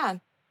 Yeah.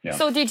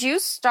 So did you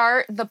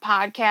start the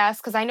podcast?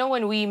 Because I know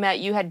when we met,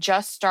 you had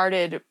just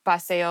started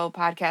Paseo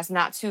podcast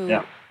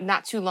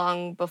not too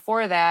long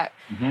before that.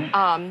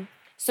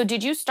 So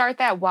did you start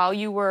that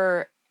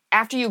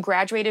after you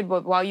graduated,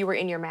 while you were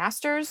in your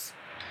master's?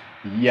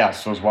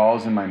 Yes, so as well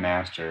as in my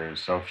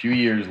master's. So a few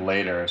years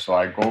later, so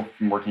I go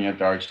from working at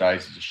the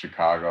Archdiocese of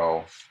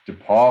Chicago.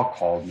 DePaul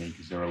called me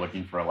because they were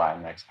looking for a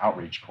Latinx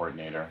outreach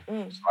coordinator.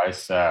 So I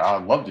said,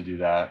 I'd love to do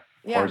that.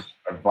 Of course,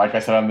 like I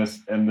said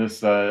in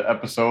this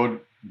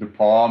episode,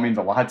 DePaul means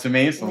a lot to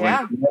me. So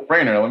like, no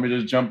brainer. Let me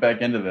just jump back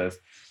into this.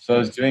 So I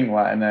was doing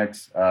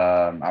Latinx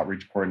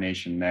outreach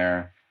coordination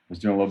there. I was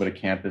doing a little bit of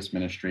campus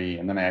ministry,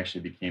 and then I actually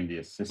became the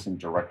assistant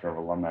director of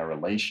alumni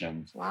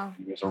relations. Wow.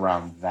 It was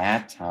around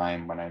that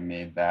time when I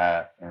made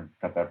got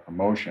that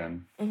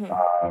promotion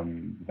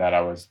that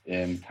I was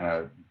in kind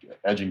of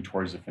edging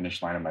towards the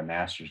finish line of my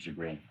master's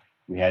degree.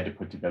 We had to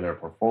put together a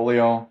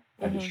portfolio.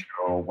 I had to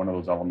show one of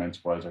those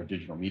elements was our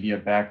digital media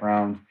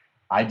background.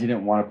 I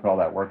didn't want to put all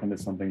that work into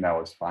something that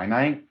was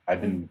finite.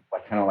 I've been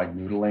kind of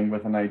noodling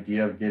with an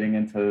idea of getting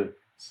into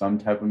some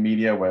type of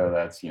media, whether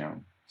that's,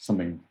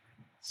 something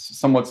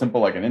somewhat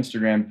simple like an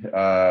Instagram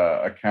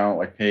account,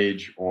 like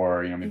page,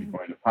 or, maybe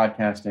going into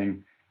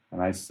podcasting.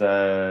 And I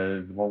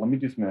said, well, let me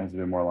do something that has a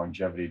bit more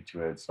longevity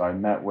to it. So I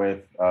met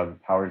with the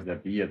powers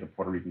that be at the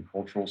Puerto Rican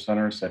Cultural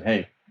Center, said,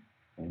 hey,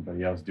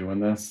 anybody else doing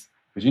this?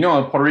 Because in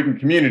the Puerto Rican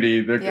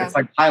community, it's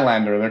like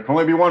Highlander. There can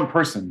only be one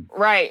person.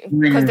 Right.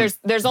 Because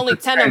there's only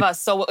 10 of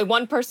us. So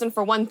one person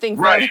for one thing.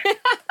 Right.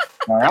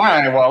 All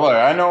right. Well, look,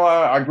 I know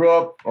I grew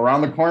up around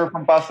the corner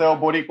from Paseo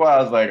Boricua.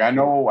 I was like, I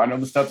know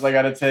the steps I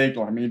got to take.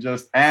 Let me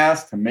just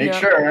ask to make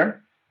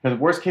sure. Because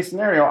worst case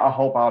scenario, I'll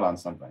help out on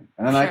something.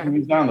 And then I can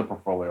use down the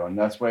portfolio. And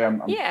that's why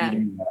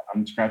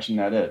I'm scratching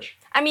that itch.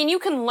 I mean, you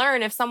can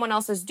learn if someone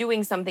else is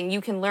doing something,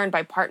 you can learn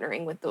by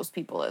partnering with those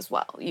people as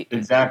well.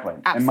 Exactly.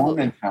 Absolutely. And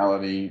my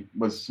mentality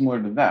was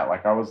similar to that.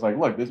 Like, I was like,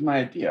 look, this is my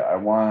idea. I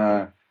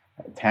want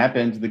to tap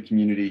into the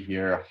community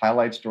here,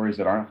 highlight stories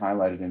that aren't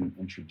highlighted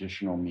in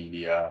traditional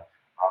media,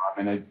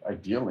 and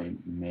ideally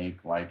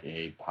make like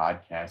a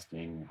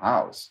podcasting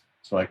house.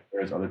 So like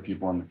there's other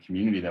people in the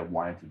community that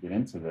wanted to get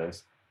into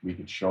this. We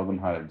could show them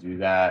how to do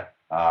that.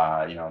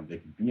 They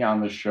could be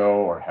on the show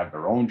or have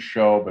their own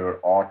show, but it would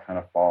all kind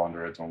of fall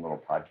under its own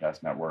little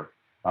podcast network.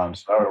 So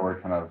that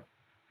would kind of,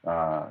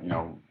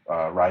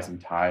 rising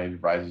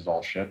tide rises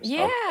all ships.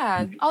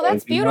 Yeah. Oh,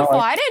 that's beautiful.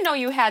 I didn't know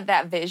you had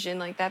that vision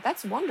like that.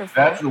 That's wonderful.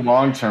 That's the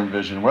long-term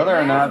vision. Whether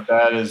or not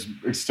that is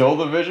still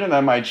the vision,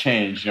 that might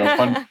change.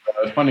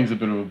 Funding's a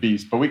bit of a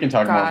beast, but we can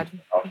talk about it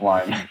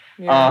offline.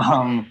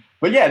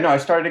 But I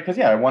started it because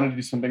I wanted to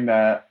do something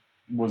that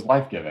was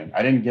life-giving.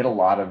 I didn't get a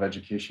lot of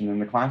education in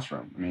the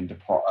classroom. I mean,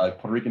 Puerto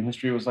Rican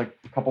history was like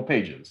a couple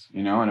pages,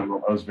 and it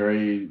was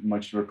very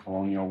much through a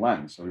colonial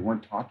lens. So we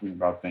weren't talking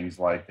about things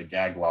like the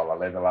gag law, la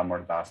ley de la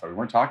mordaza. We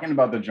weren't talking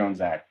about the Jones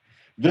Act.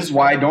 This is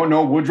why I don't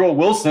know Woodrow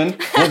Wilson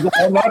was the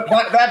one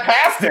that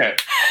passed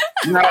it.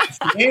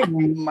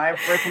 My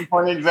freaking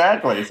point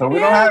exactly. So we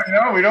don't have,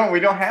 we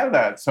don't have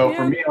that. So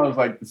for me, I was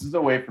like, this is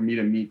a way for me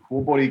to meet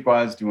cool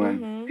Boricuas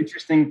doing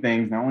interesting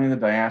things, not only in the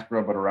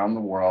diaspora, but around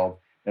the world.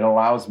 It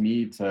allows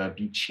me to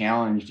be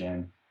challenged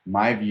in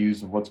my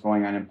views of what's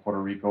going on in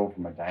Puerto Rico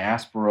from a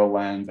diaspora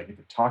lens. I get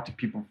to talk to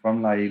people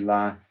from La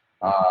Isla.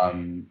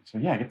 So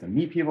yeah, I get to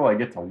meet people. I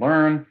get to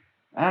learn.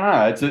 I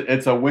don't know.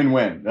 It's a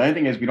win-win. The only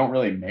thing is we don't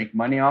really make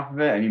money off of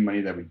it. Any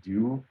money that we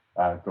do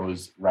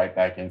goes right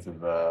back into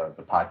the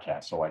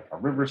podcast. So like a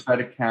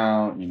Riverside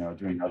account,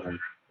 doing other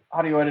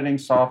audio editing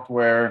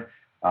software.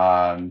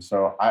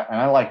 So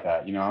I like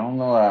that. I don't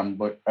know.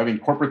 But I mean,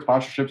 corporate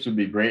sponsorships would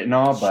be great and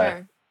all,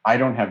 but I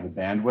don't have the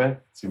bandwidth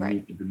to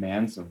meet the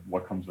demands of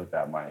what comes with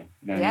that money.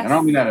 And I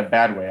don't mean that in a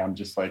bad way. I'm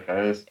just like,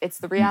 it's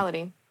the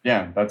reality.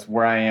 Yeah, that's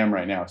where I am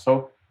right now.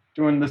 So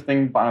doing this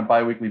thing on a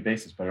bi-weekly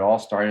basis, but it all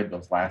started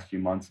those last few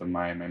months of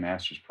my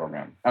master's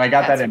program. And I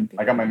got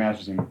I got my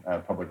master's in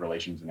public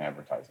relations and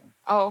advertising.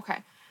 Oh,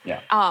 okay.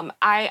 Yeah.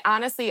 I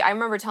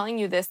remember telling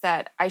you this,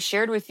 that I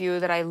shared with you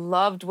that I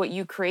loved what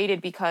you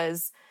created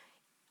because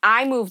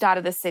I moved out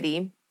of the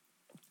city.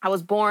 I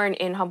was born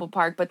in Humboldt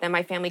Park, but then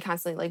my family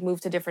constantly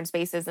moved to different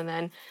spaces. And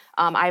then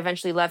I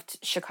eventually left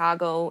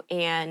Chicago.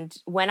 And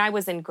when I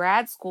was in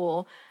grad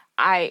school,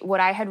 what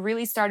I had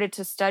really started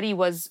to study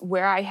was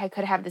where I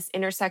could have this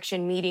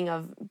intersection meeting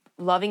of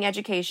loving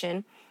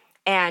education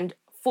and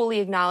fully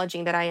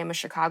acknowledging that I am a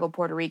Chicago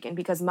Puerto Rican,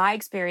 because my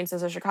experience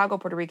as a Chicago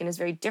Puerto Rican is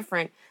very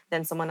different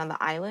than someone on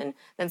the island,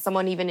 than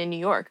someone even in New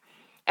York.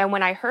 And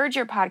when I heard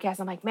your podcast,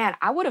 I'm like, man,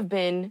 I would have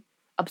been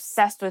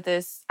obsessed with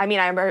this. I mean,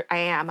 I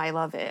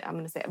love it. I'm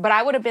going to say it. But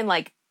I would have been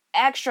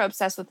extra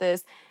obsessed with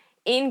this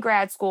in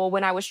grad school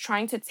when I was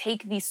trying to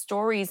take these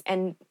stories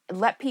and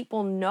let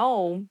people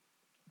know.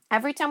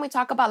 Every time we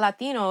talk about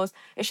Latinos,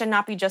 it should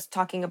not be just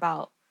talking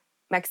about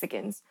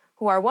Mexicans,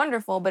 who are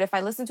wonderful. But if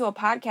I listen to a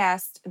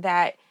podcast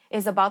that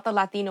is about the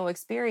Latino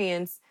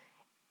experience,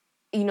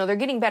 they're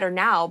getting better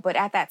now. But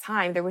at that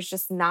time, there was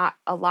just not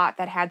a lot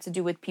that had to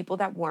do with people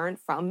that weren't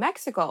from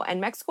Mexico. And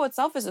Mexico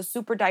itself is a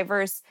super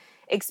diverse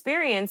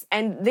experience.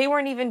 And they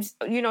weren't even,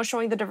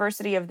 showing the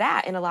diversity of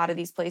that in a lot of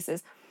these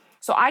places.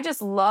 So I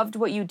just loved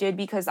what you did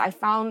because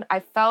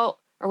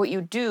or what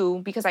you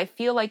do, because I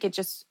feel like it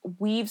just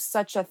weaves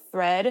such a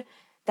thread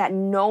that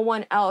no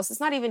one else, it's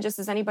not even just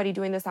as anybody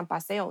doing this on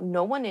Paseo,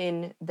 no one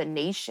in the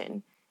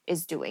nation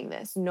is doing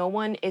this. No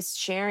one is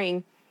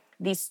sharing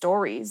these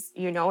stories,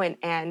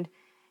 and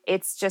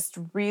it's just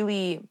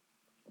really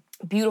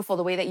beautiful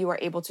the way that you are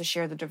able to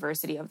share the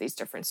diversity of these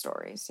different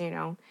stories,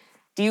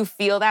 Do you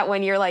feel that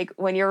when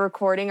you're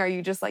recording? Are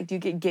you just do you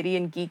get giddy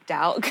and geeked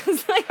out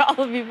because all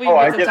the people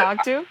you get to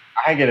talk to?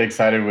 I get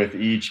excited with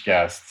each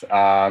guest,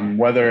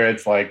 whether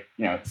it's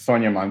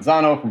Sonia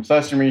Manzano from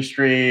Sesame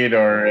Street,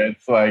 or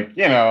it's I'm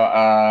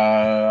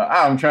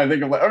trying to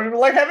think of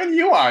like having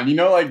you on.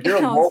 You're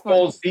a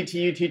local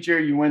CTU teacher.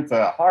 You went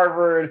to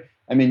Harvard.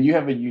 I mean, you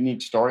have a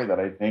unique story that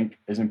I think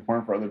is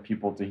important for other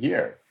people to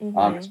hear,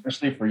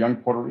 especially for young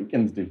Puerto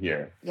Ricans to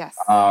hear. Yes.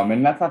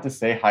 And that's not to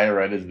say higher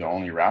ed is the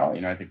only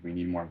route. I think we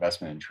need more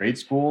investment in trade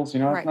schools.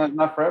 It's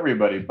not for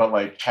everybody,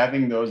 but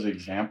having those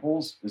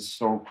examples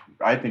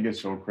I think is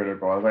so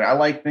critical. I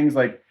like things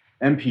like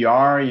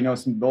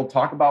NPR, they'll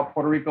talk about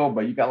Puerto Rico,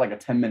 but you got a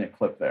 10-minute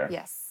clip there.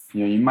 Yes.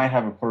 You might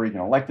have a Puerto Rican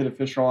elected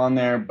official on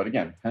there, but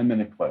again,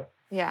 10-minute clip.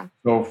 Yeah.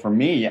 So for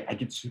me, I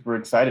get super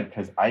excited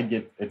because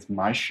it's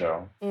my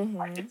show.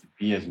 I get to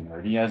be as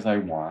nerdy as I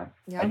want.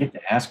 Yep. I get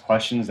to ask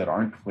questions that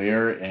aren't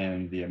clear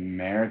in the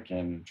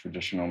American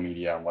traditional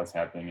media on what's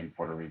happening in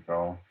Puerto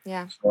Rico.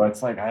 Yeah. So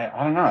it's I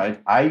don't know.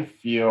 I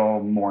feel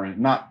more,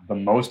 not the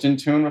most in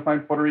tune with my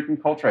Puerto Rican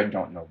culture. I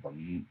don't know,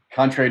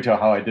 contrary to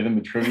how I did in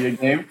the trivia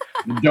game,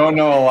 don't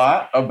know a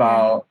lot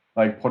about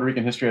Puerto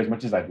Rican history as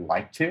much as I'd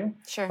like to.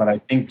 Sure. But I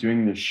think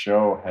doing this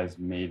show has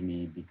made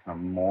me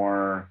become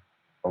more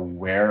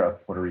aware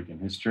of Puerto Rican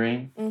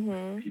history.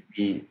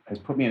 It has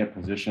put me in a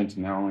position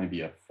to not only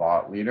be a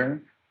thought leader,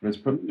 but it's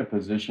put me in a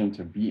position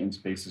to be in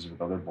spaces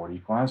with other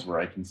Boricuas where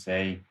I can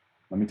say,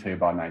 let me tell you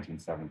about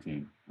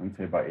 1917. Let me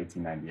tell you about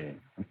 1898.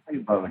 Let me tell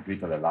you about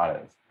Grito de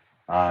Lares.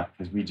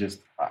 Because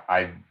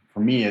for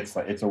me,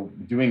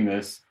 doing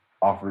this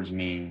offers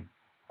me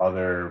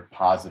other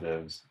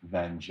positives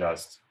than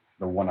just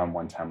the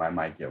one-on-one time I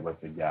might get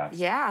with the guest.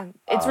 Yeah,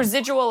 it's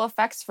residual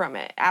effects from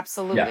it.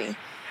 Absolutely. Yes.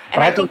 But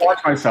I have to watch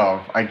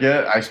myself.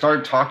 I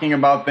start talking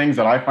about things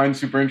that I find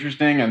super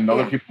interesting, and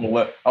other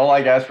people I'll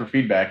ask for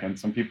feedback, and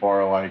some people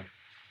are like,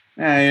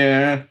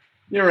 yeah,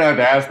 you don't really have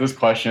to ask this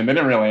question. They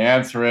didn't really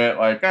answer it.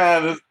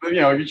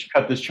 You should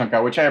cut this chunk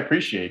out, which I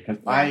appreciate,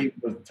 because I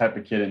was the type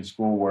of kid in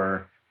school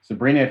where,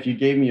 Sabrina, if you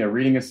gave me a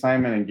reading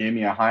assignment and gave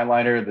me a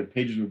highlighter, the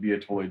pages would be a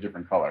totally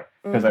different color,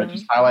 because I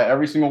just highlight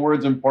every single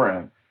word's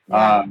important.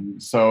 Yeah.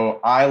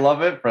 So I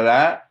love it for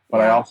that, but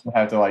I also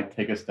have to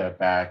take a step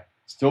back,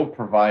 still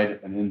provide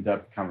an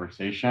in-depth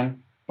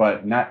conversation,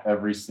 but not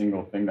every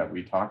single thing that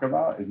we talk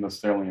about is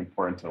necessarily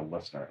important to the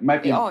listener. It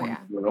might be important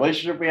to the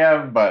relationship we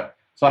have, but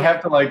so I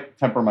have to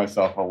temper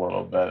myself a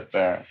little bit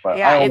there. But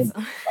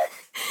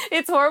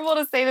It's horrible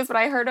to say this, but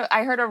I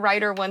heard a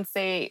writer once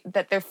say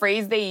that the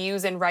phrase they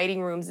use in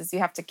writing rooms is you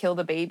have to kill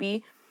the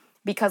baby,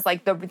 because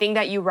like the thing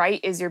that you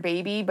write is your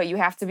baby, but you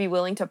have to be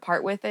willing to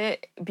part with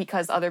it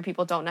because other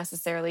people don't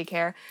necessarily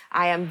care.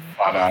 I am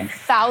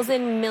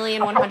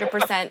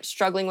 1,000,000,100%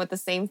 struggling with the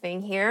same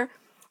thing here.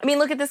 I mean,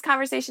 look at this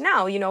conversation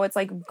now. You know, it's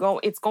like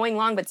it's going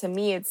long, but to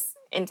me, it's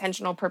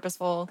intentional,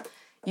 purposeful,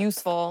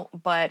 useful.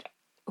 But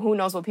who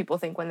knows what people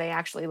think when they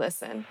actually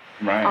listen.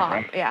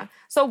 Right. Yeah.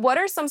 So what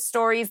are some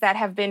stories that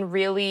have been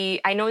really,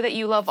 I know that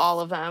you love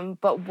all of them,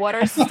 but what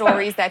are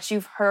stories that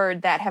you've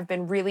heard that have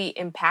been really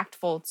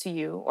impactful to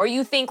you? Or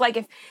you think like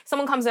if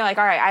someone comes in like,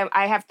 all right,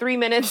 I have 3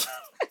 minutes,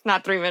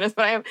 not 3 minutes,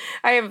 but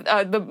I have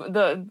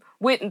the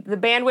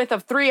bandwidth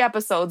of 3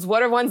 episodes.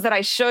 What are ones that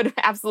I should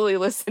absolutely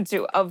listen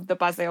to of the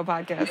Paseo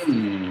podcast?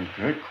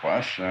 Good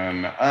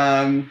question.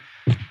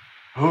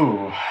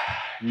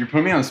 You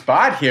put me on the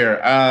spot here.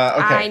 Okay.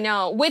 I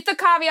know. With the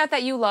caveat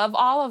that you love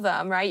all of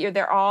them, right?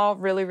 They're all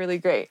really, really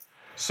great.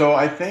 So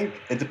I think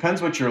it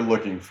depends what you're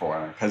looking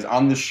for. Because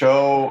on the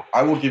show,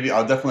 I'll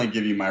definitely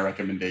give you my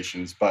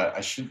recommendations, but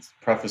I should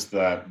preface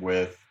that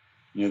with,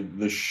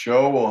 the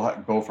show will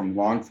go from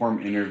long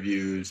form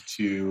interviews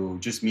to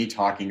just me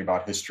talking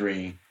about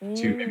history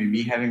to maybe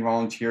me having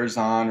volunteers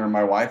on or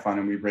my wife on,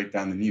 and we break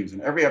down the news.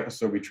 And every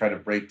episode, we try to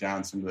break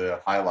down some of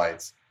the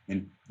highlights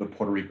in the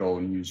Puerto Rico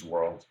news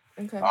world.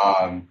 Okay.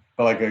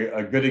 But like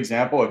a good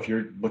example, if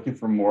you're looking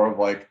for more of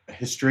like a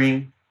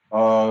history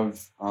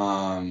of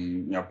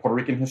Puerto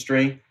Rican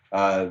history,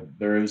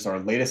 there is our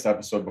latest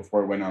episode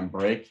before it went on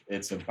break.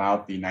 It's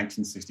about the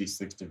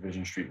 1966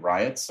 Division Street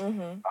riots,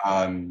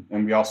 and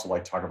we also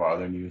like talk about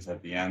other news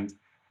at the end.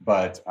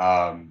 But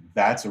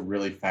that's a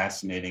really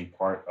fascinating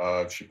part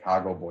of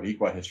Chicago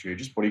Boricua history,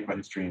 just Boricua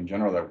history in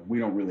general, that we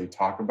don't really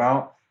talk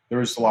about. There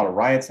was a lot of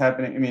riots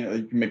happening. I mean,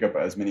 you can make up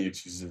as many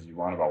excuses as you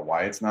want about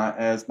why it's not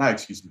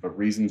excuses, but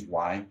reasons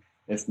why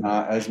it's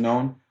not as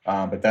known.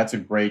 But that's a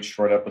great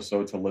short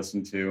episode to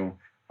listen to.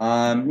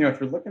 If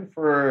you're looking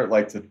for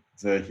like to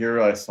hear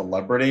a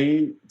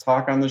celebrity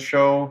talk on the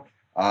show,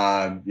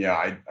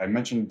 I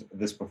mentioned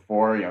this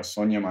before.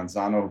 Sonia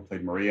Manzano, who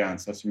played Maria on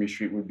Sesame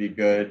Street, would be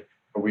good.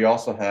 But we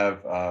also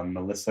have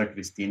Melissa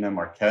Cristina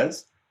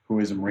Marquez,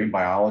 who is a marine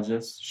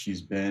biologist. She's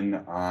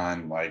been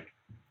on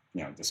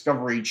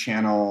Discovery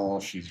Channel.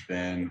 She's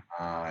been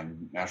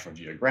on National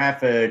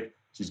Geographic.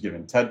 She's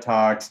given TED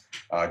Talks,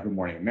 Good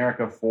Morning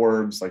America,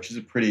 Forbes. She's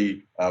a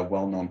pretty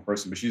well-known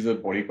person, but she's a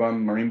Boricua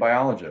marine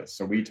biologist.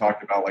 So we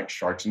talked about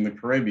sharks in the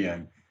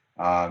Caribbean,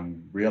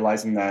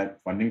 realizing that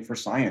funding for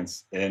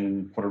science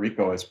in Puerto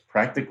Rico is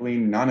practically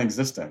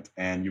non-existent.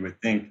 And you would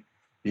think,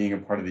 being a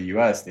part of the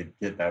U.S., they'd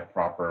get that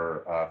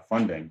proper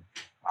funding.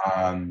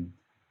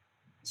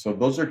 So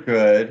those are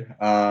good.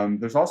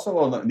 There's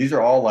also, these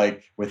are all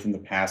within the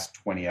past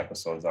 20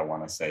 episodes, I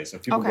want to say. So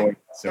if people go to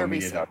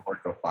paseomedia.org,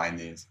 they'll find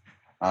these.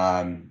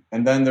 And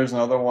then there's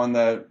another one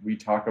that we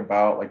talk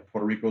about,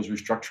 Puerto Rico's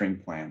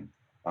restructuring plan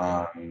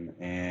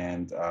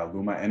and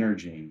Luma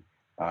Energy.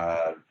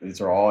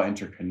 These are all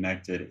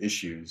interconnected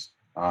issues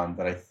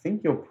that I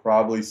think you'll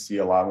probably see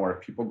a lot more if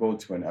people go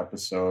to an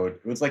episode.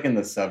 It was in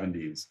the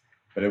 70s.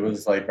 But it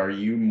was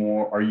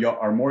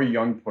are more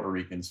young Puerto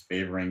Ricans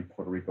favoring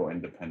Puerto Rico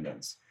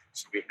independence?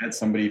 So we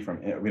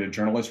had a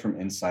journalist from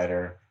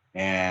Insider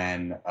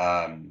and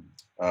a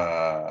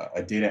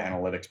data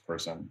analytics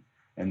person,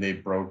 and they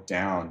broke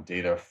down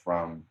data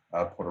from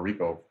Puerto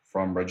Rico,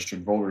 from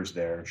registered voters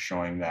there,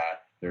 showing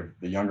that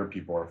the younger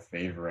people are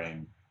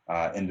favoring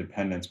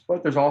independence.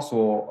 But there's also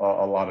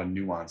a lot of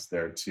nuance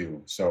there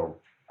too. So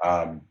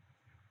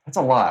that's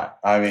a lot.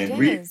 I mean,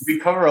 we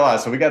cover a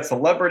lot. So we got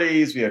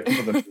celebrities, we have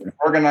people that are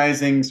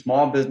organizing,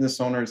 small business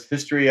owners,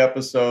 history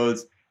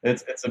episodes.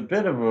 It's a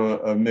bit of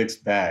a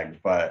mixed bag,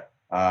 but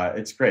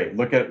it's great.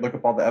 Look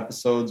up all the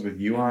episodes with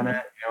you on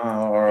it,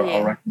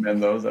 I'll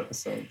recommend those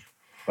episodes.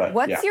 But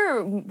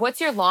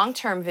what's your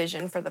long-term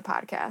vision for the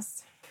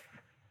podcast?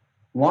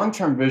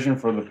 Long-term vision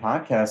for the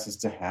podcast is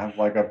to have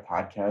a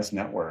podcast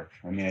network.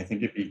 I mean, I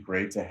think it'd be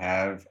great to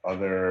have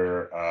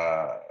other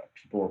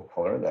people of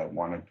color that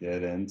want to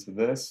get into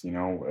this,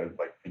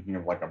 thinking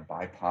of a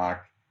BIPOC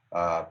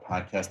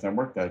podcast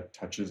network that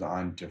touches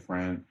on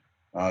different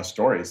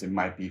stories. It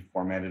might be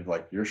formatted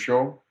like your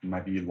show. It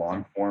might be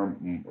long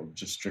form,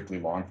 just strictly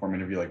long form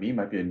interview like me. It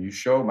might be a news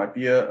show. It might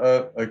be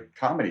a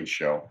comedy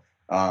show.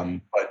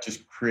 But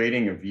just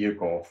creating a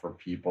vehicle for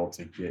people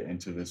to get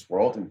into this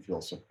world and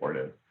feel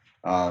supported,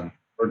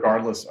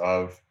 regardless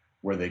of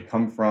where they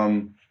come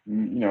from,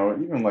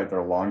 even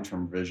their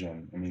long-term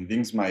vision. I mean,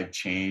 things might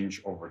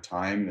change over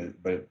time,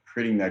 but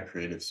creating that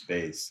creative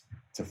space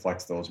to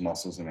flex those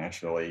muscles and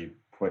actually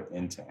put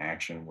into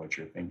action what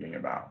you're thinking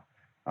about.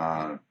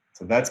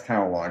 So that's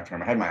kind of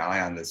long-term. I had my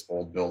eye on this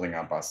old building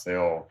on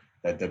Paseo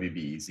that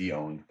WBEZ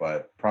owned,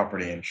 but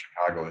property in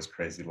Chicago is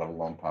crazy, let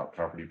alone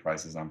property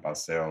prices on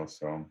Paseo.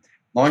 So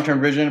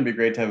long-term vision, it'd be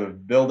great to have a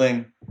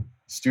building,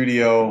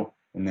 studio,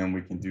 and then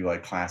we can do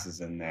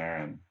classes in there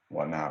and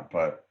whatnot.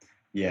 But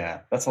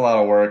yeah, that's a lot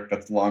of work.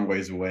 That's a long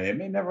ways away. It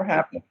may never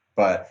happen,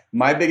 But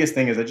my biggest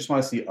thing is I just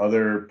want to see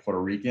other Puerto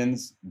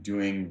Ricans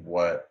doing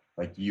what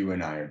like you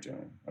and I are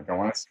doing. Like I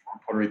want to see more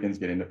Puerto Ricans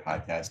get into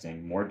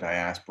podcasting, more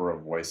diaspora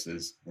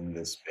voices in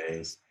this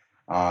space.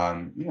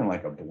 Even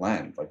like a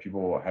blend, like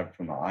people have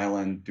from the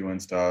island doing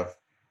stuff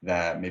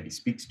that maybe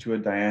speaks to a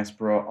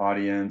diaspora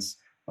audience.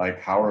 Like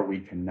how are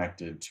we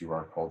connected to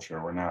our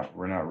culture? We're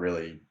not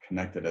really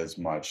connected as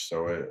much.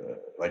 So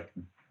like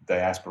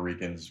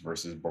diasporicans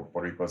versus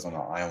Boricos on the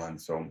island.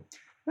 So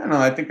I don't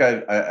know. I think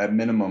at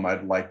minimum,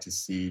 I'd like to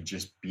see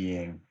just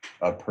being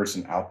a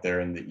person out there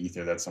in the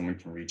ether that someone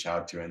can reach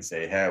out to and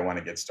say, hey, I want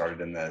to get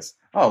started in this.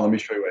 Oh, let me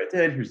show you what I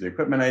did. Here's the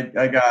equipment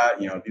I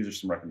got. You know, these are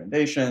some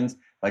recommendations.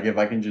 Like if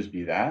I can just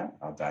be that,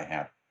 I'll die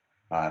happy.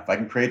 If I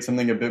can create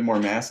something a bit more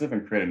massive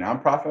and create a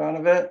nonprofit out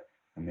of it,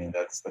 I mean,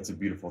 that's a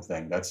beautiful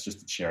thing. That's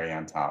just a cherry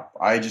on top.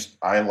 I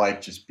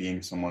like just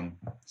being someone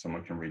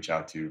can reach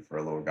out to for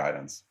a little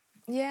guidance.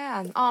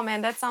 Yeah. Oh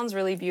man, that sounds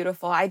really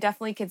beautiful. I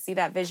definitely could see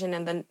that vision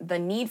and the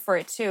need for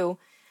it too.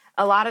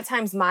 A lot of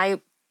times my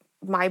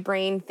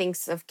brain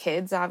thinks of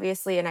kids,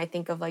 obviously, and I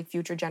think of like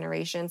future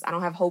generations. I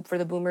don't have hope for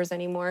the boomers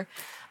anymore.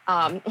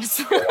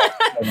 So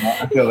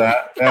I feel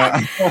that.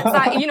 Yeah.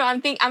 so, you know,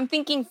 I'm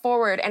thinking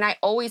forward, and I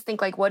always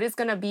think like, what is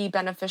going to be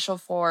beneficial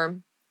for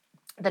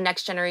the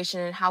next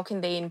generation, and how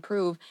can they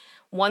improve?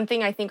 One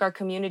thing I think our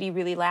community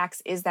really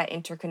lacks is that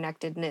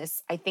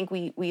interconnectedness. I think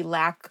we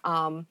lack.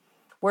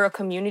 We're a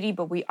community,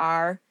 but we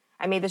are.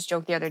 I made this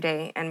joke the other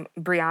day, and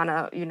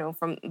Brianna, you know,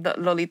 from the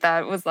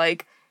Lolita was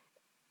like,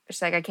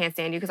 she's like, I can't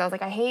stand you. Because I was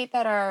like, I hate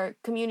that our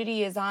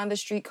community is on the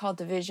street called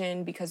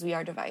division because we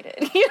are divided.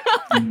 You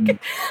know,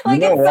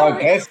 like you know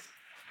what?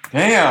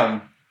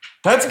 Damn.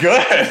 That's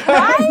good.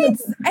 Right?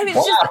 And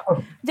it's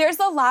just, there's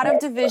a lot of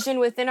division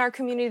within our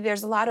community.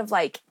 There's a lot of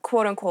like,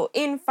 quote unquote,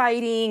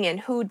 infighting and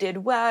who did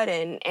what.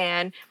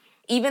 And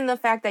even the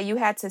fact that you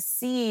had to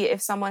see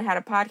if someone had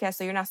a podcast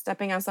so you're not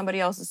stepping on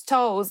somebody else's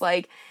toes,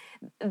 like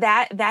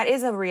that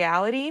is a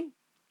reality.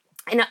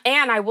 And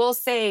I will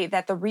say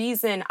that the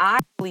reason I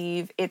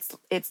believe it's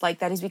like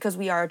that is because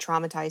we are a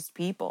traumatized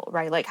people,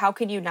 right? Like, how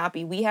can you not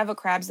be? We have a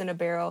crabs in a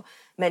barrel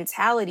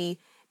mentality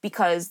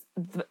because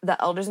the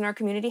elders in our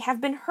community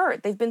have been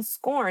hurt. They've been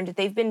scorned.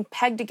 They've been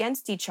pegged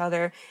against each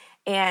other.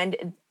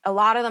 And a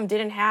lot of them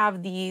didn't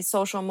have the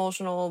social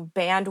emotional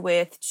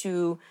bandwidth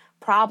to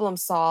problem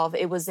solve.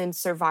 It was in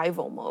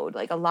survival mode.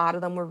 Like a lot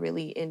of them were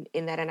really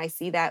in that. And I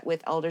see that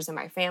with elders in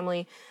my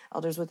family,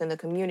 elders within the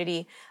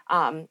community.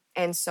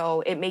 And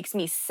so it makes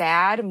me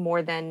sad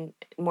more than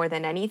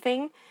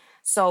anything.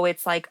 So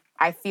it's like,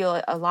 I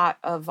feel a lot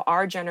of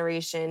our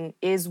generation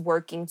is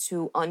working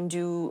to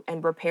undo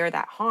and repair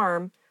that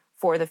harm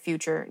for the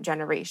future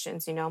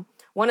generations. You know,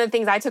 one of the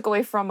things I took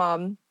away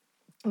from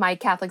my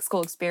Catholic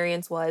school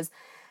experience was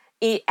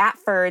at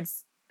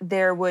Ferd's,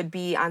 there would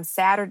be on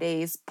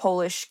Saturdays,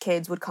 Polish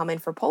kids would come in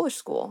for Polish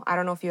school. I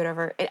don't know if you had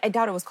ever, I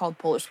doubt it was called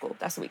Polish school.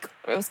 That's the week.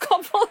 It was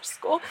called Polish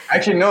school.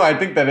 Actually, no, I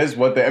think that is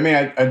what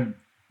I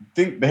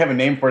think they have a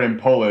name for it in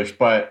Polish,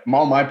 but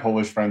all my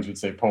Polish friends would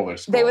say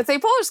Polish school. They would say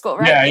Polish school,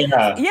 right?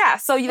 Yeah. Yeah,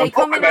 so they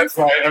come in. That's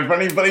right. If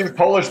anybody's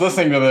Polish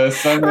listening to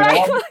this,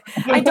 right?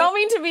 I don't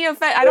mean to be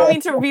I don't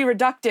mean to be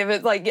reductive.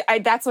 It's like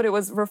that's what it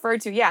was referred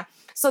to. Yeah.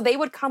 So they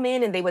would come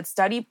in and they would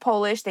study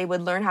Polish. They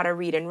would learn how to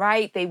read and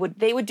write. They would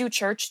do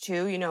church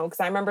too, you know, because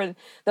I remember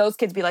those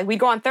kids be like, we'd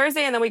go on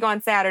Thursday and then we go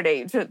on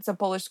Saturday to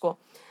Polish school.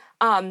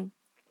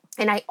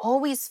 And I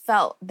always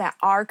felt that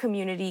our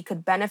community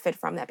could benefit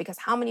from that because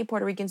how many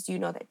Puerto Ricans do you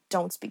know that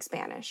don't speak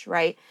Spanish,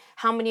 right?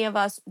 How many of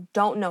us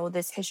don't know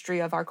this history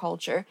of our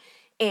culture?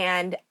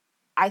 And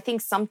I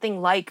think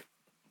something like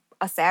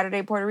a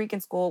Saturday Puerto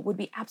Rican school would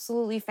be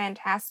absolutely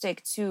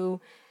fantastic to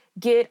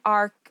get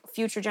our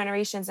future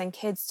generations and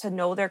kids to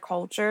know their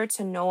culture,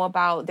 to know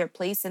about their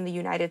place in the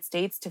United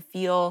States, to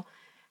feel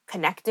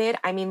connected.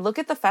 I mean, look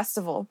at the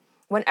festival.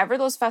 Whenever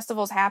those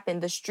festivals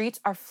happen, the streets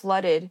are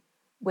flooded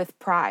with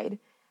pride.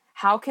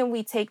 How can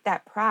we take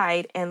that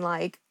pride and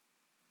like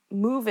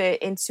move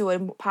it into a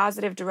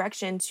positive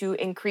direction to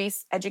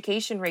increase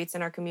education rates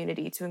in our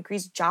community, to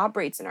increase job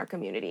rates in our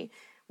community?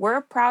 We're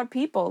a proud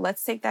people.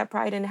 Let's take that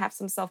pride and have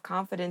some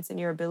self-confidence in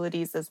your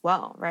abilities as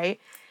well, right?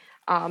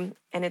 And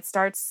it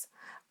starts.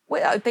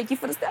 Well, thank you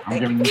for the snap.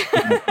 Give me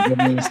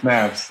the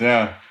snaps.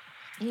 Yeah.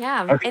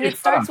 Yeah, and it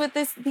starts with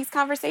these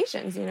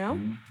conversations, you know.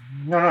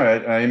 No, I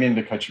didn't mean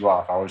to cut you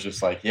off. I was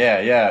just like,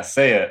 yeah,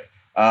 say it.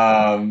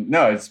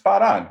 No, it's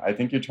spot on. I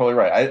think you're totally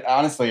right. I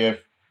honestly, if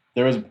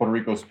there was a Puerto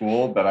Rico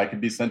school that I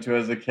could be sent to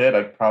as a kid,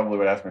 I probably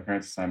would ask my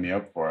parents to sign me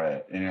up for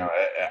it. You know,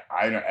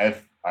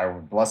 if I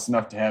were blessed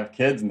enough to have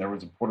kids and there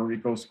was a Puerto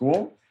Rican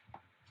school,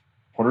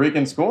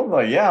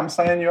 like, yeah, I'm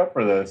signing you up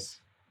for this.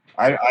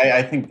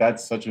 I think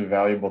that's such a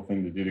valuable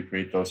thing to do to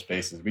create those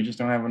spaces. We just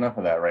don't have enough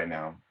of that right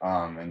now.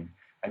 And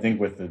I think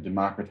with the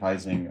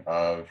democratizing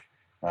of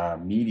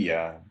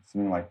media,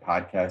 something like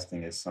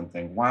podcasting is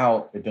something,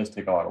 while it does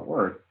take a lot of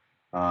work,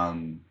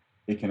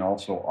 it can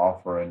also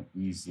offer an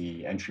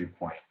easy entry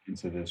point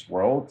into this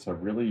world to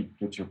really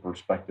get your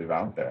perspective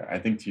out there. I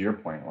think to your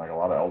point, like a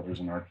lot of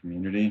elders in our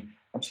community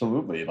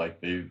Absolutely. Like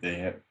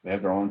they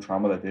have their own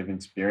trauma that they've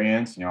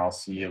experienced. I'll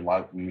see a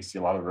lot when we see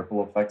a lot of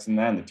ripple effects in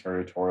that and the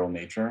territorial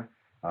nature,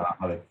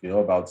 how they feel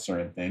about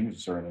certain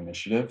things, certain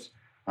initiatives.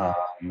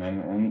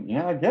 And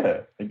yeah, I get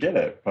it. I get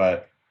it.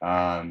 But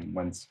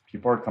when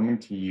people are coming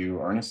to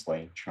you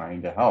earnestly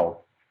trying to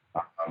help,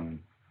 um,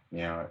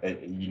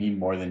 you need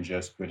more than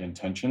just good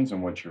intentions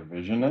and what your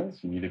vision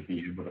is. You need to be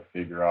able to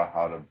figure out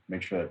how to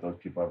make sure that those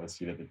people have a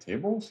seat at the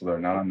table so they're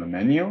not on the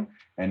menu.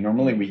 And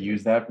normally we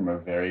use that from a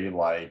very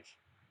like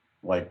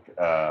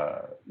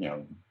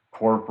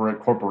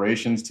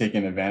corporations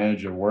taking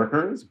advantage of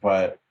workers,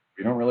 but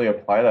we don't really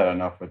apply that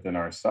enough within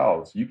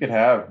ourselves. You could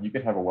have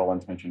a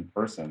well-intentioned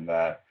person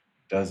that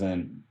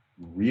doesn't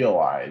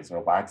realize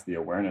or lacks the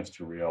awareness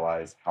to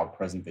realize how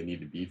present they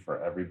need to be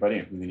for everybody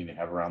and who they need to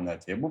have around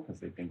that table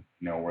because they think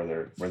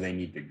where they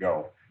need to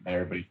go and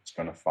everybody's just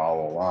going to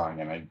follow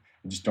along. And I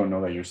just don't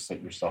know that you're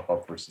set yourself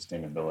up for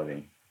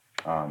sustainability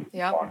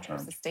Yep. long term.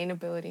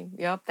 Sustainability.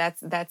 Yep.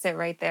 That's it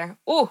right there.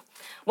 Ooh.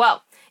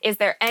 Well, is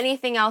there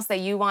anything else that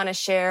you want to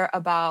share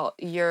about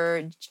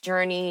your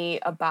journey,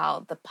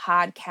 about the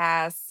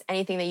podcast,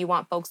 anything that you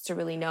want folks to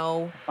really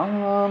know?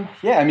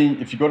 Yeah, I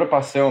mean, if you go to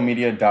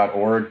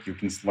paseomedia.org, you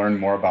can learn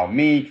more about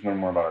me, you can learn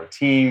more about our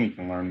team, you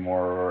can learn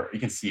more, you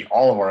can see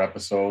all of our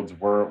episodes.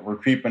 We're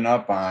creeping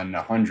up on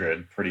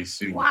 100 pretty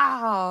soon.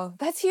 Wow,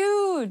 that's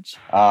huge.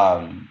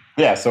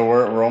 Yeah, so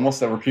we're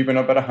almost we're creeping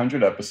up at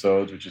 100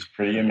 episodes, which is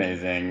pretty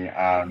amazing.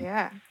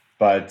 Yeah.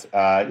 But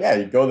yeah,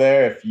 you go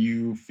there. If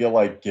you feel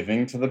like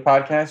giving to the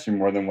podcast, you're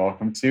more than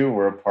welcome to.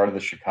 We're a part of the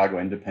Chicago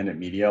Independent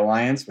Media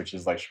Alliance, which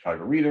is like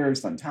Chicago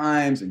Readers, Sun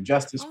Times,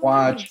 Injustice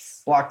Watch,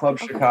 Nice. Block Club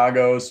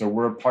Chicago. So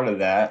we're a part of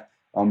that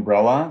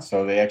umbrella.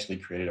 So they actually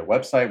created a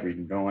website where you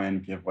can go in,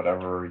 give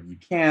whatever you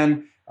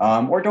can,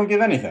 or don't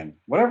give anything.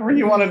 Whatever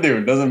you want to do,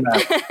 it doesn't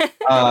matter.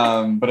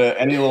 But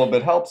any little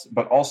bit helps.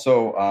 But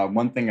also,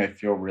 one thing I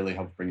feel really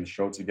helps bring the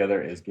show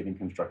together is getting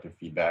constructive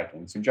feedback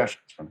and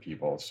suggestions from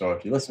people. So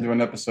if you listen to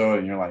an episode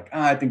and you're like,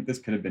 I think this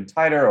could have been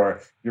tighter, or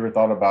you ever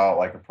thought about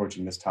like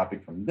approaching this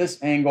topic from this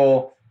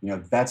angle,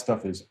 that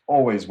stuff is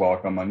always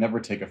welcome. I never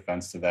take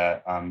offense to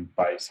that.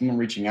 By someone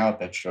reaching out,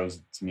 that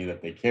shows to me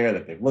that they care,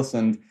 that they've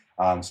listened.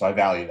 So I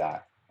value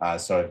that.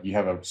 So if you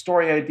have a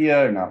story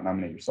idea, or not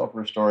nominate yourself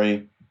for a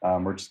story,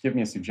 or just give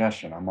me a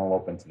suggestion. I'm all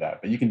open to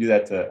that. But you can do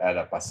that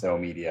at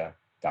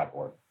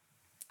paseomedia.org.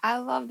 I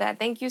love that.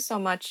 Thank you so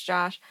much,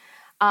 Josh.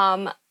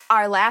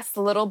 Our last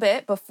little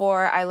bit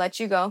before I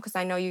let you go, because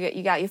I know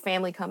you got your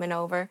family coming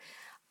over.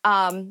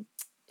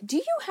 Do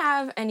you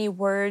have any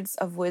words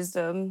of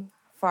wisdom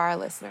for our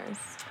listeners?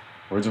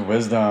 Words of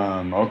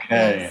wisdom.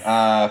 Okay.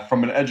 Yes.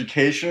 From an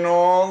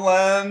educational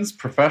lens,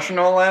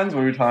 professional lens,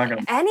 what are we talking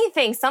about?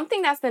 Anything,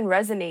 something that's been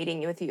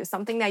resonating with you,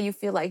 something that you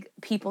feel like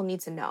people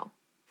need to know.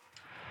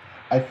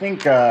 I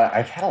think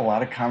I've had a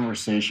lot of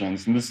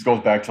conversations, and this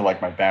goes back to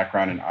like my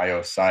background in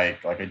IO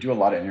Psych. Like I do a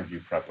lot of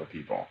interview prep with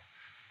people.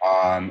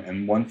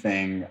 And one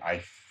thing I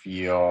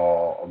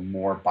feel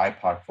more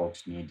BIPOC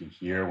folks need to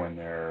hear when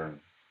they're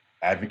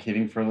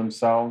advocating for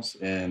themselves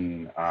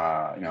in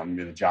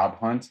maybe the job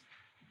hunt,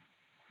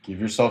 give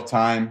yourself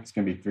time. It's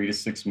going to be 3 to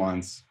 6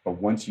 months.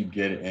 But once you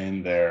get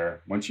in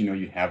there, once you know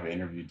you have an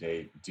interview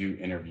date, do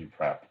interview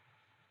prep.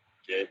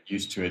 Get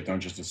used to it. Don't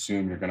just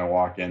assume you're going to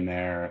walk in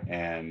there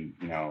and,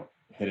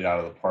 hit it out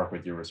of the park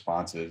with your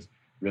responses.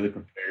 Really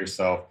prepare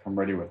yourself, come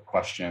ready with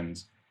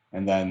questions.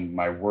 And then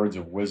my words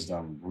of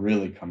wisdom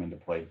really come into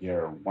play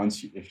here.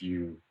 If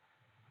you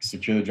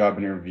secure the job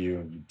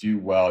interview, you do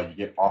well, you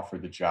get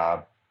offered the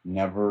job,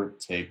 never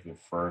take the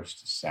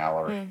first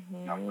salary.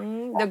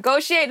 Mm-hmm.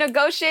 Negotiate.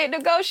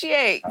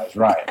 That's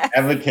right.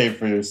 Advocate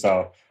for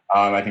yourself.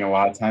 I think a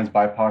lot of times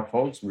BIPOC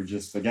folks, we're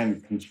just, again,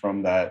 it comes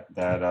from that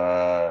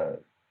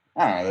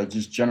I don't know, that's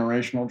just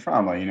generational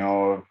trauma,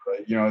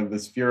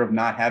 this fear of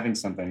not having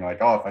something like,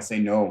 if I say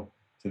no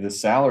to this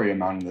salary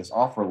amount in this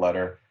offer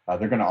letter,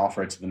 they're going to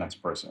offer it to the next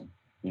person.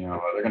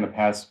 They're going to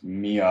pass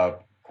me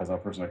up because I'm a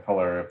person of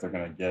color if they're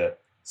going to get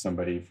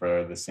somebody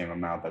for the same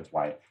amount that's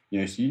white. So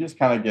you just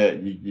kind of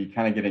get, you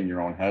kind of get in your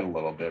own head a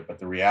little bit. But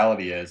the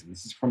reality is, and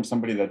this is from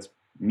somebody that's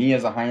me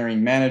as a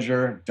hiring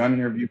manager, done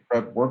interview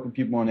prep, work with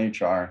people in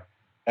HR,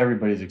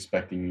 everybody's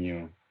expecting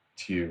you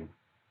to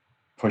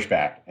push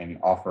back and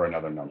offer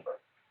another number.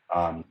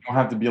 You don't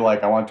have to be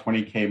like, I want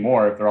 20K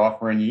more. If they're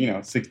offering you,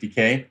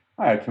 60K,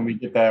 all right, can we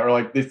get that? Or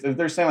like this, if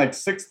they're saying like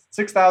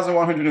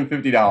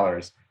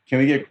 $6,150, can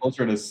we get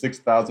closer to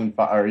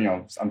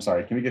 $6,000?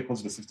 Or can we get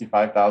closer to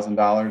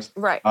 $65,000?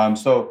 Right.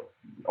 So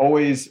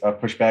always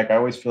push back. I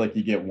always feel like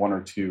you get 1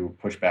 or 2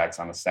 pushbacks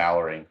on a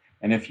salary.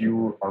 And if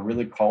you are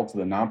really called to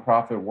the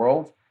nonprofit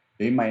world,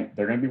 they're going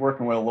to be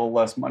working with a little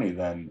less money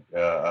than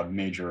a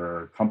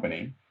major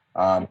company.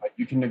 But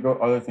you can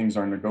other things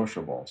are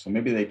negotiable. So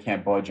maybe they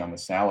can't budge on the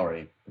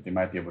salary, but they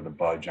might be able to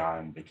budge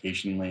on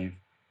vacation leave.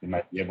 They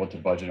might be able to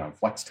budget on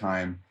flex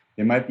time.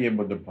 they might be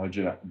able to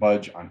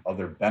budge on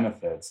other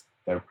benefits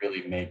that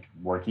really make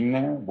working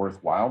there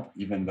worthwhile,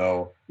 even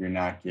though you're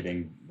not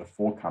getting the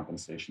full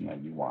compensation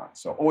that you want.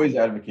 So always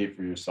advocate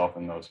for yourself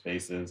in those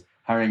spaces.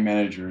 Hiring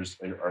managers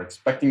are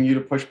expecting you to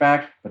push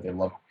back, but they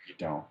love it when you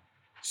don't.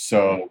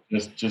 So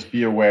just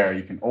be aware,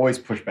 you can always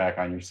push back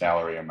on your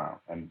salary amount,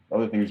 and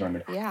other things are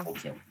negotiable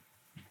too.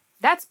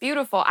 That's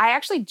beautiful. I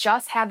actually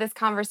just had this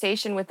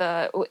conversation with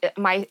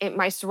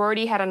my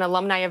sorority had an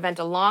alumni event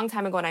a long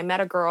time ago, and I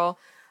met a girl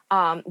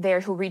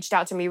there who reached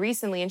out to me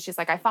recently, and she's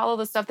like, I follow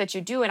the stuff that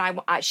you do,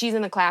 and she's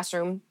in the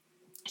classroom.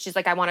 She's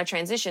like, I want to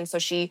transition. So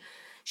she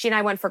and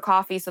I went for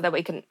coffee so that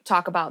we can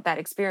talk about that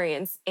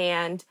experience.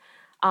 And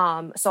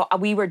so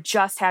we were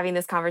just having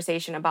this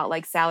conversation about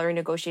like salary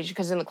negotiation,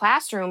 because in the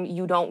classroom,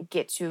 you don't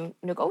get to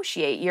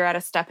negotiate. You're at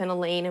a step in a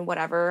lane and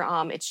whatever.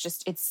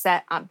 It's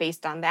set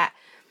based on that.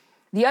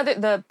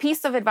 The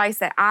piece of advice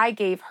that I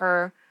gave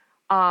her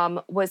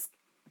was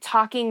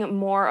talking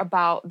more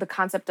about the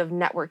concept of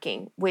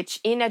networking, which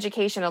in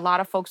education, a lot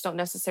of folks don't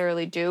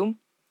necessarily do.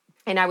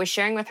 And I was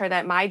sharing with her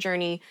that my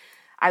journey,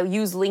 I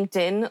use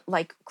LinkedIn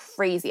like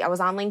crazy. I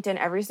was on LinkedIn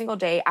every single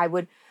day. I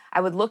would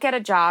look at a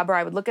job, or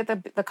I would look at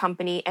the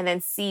company and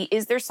then see,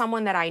 is there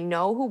someone that I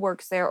know who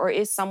works there, or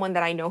is someone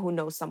that I know who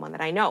knows someone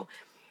that I know?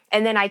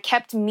 And then I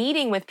kept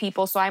meeting with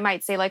people. So I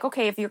might say like,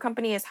 okay, if your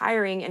company is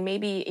hiring, and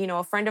maybe,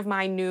 a friend of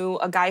mine knew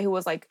a guy who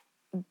was like,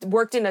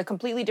 worked in a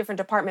completely different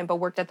department, but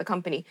worked at the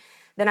company.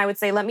 Then I would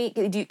say,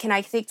 can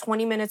I take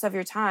 20 minutes of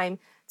your time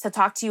to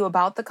talk to you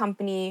about the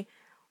company?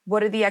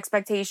 What are the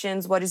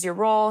expectations? What is your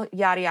role?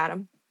 Yada,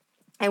 yada.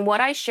 And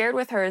what I shared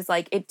with her is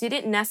like, it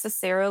didn't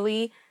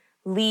necessarily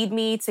lead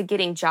me to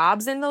getting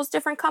jobs in those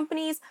different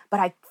companies,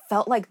 but I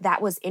felt like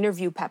that was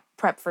interview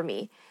prep for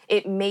me.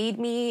 It made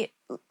me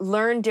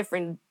learn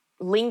different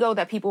lingo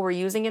that people were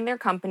using in their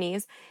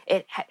companies.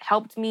 It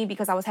helped me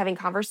because I was having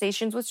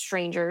conversations with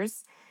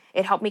strangers.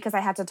 It helped me because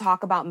I had to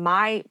talk about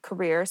my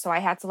career. So I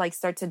had to like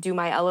start to do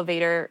my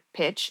elevator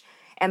pitch.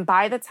 And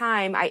by the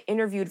time I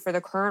interviewed for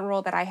the current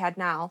role that I had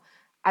now,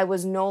 I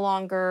was no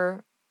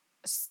longer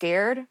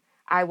scared.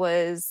 I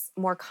was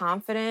more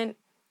confident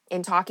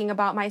in talking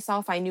about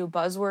myself. I knew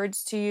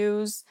buzzwords to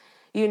use,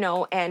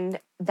 and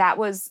that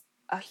was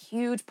a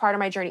huge part of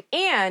my journey.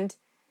 And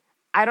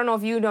I don't know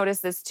if you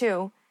noticed this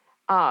too.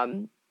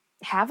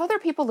 Have other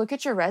people look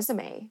at your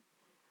resume.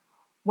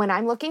 When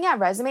I'm looking at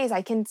resumes,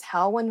 I can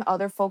tell when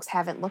other folks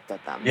haven't looked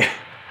at them. Yeah.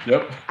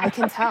 Yep. I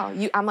can tell.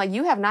 I'm like,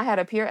 you have not had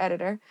a peer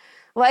editor.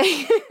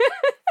 Like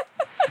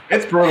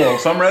it's brutal.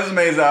 Some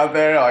resumes out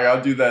there, like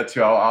I'll do that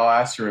too. I'll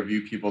ask to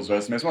review people's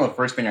resumes. It's one of the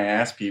first things I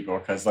ask people,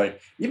 because like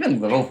even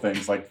little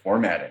things like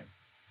formatting.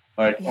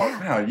 Like,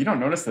 wow, you don't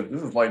notice that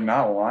this is like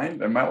not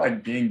aligned? Am I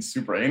like being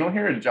super anal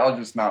here? Or did y'all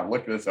just not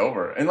look this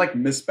over? And like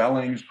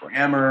misspellings,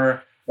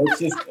 grammar, it's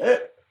just,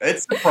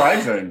 it's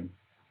surprising.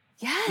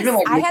 Yes. Even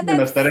like I had that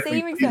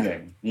aesthetically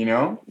pleasing,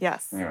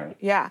 Yes. Anyway.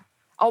 Yeah.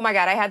 Oh my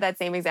God, I had that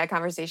same exact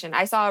conversation.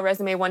 I saw a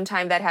resume one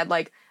time that had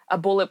like a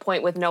bullet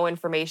point with no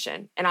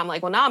information. And I'm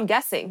like, well, now I'm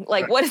guessing.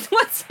 Like, right.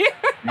 what's here?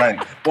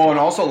 Right. Well, and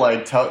also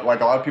like a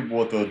lot of people,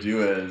 what they'll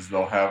do is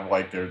they'll have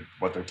like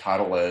what their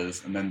title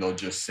is, and then they'll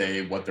just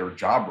say what their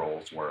job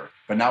roles were,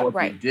 but not what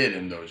they did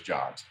in those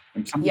jobs.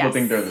 And some people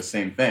think they're the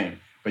same thing,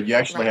 but you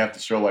actually have to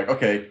show like,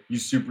 okay,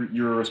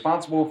 you're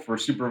responsible for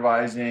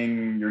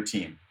supervising your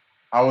team.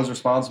 I was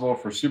responsible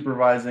for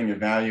supervising,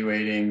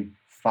 evaluating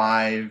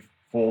 5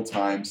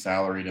 full-time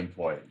salaried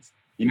employees.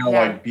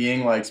 Like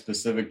being like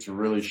specific to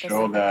really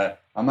show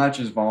that I'm not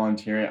just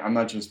volunteering. I'm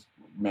not just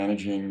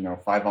managing,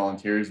 5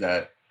 volunteers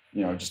that,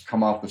 just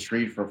come off the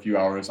street for a few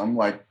hours. I'm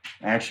like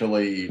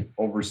actually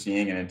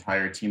overseeing an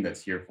entire team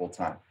that's here full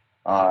time.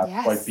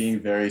 Like being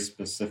very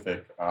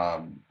specific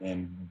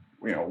in,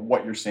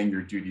 what you're saying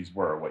your duties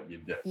were, what you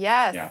did.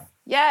 Yes. Yeah.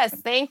 Yes.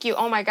 Thank you.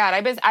 Oh my God.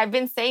 I've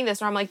been saying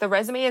this where I'm like, the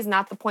resume is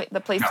not the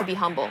place to be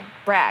humble.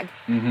 Brag.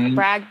 Mm-hmm.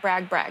 Brag.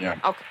 Yeah.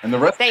 Okay. And the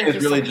resume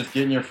is really just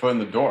getting your foot in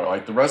the door.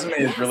 Like the resume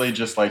is really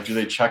just like, do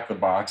they check the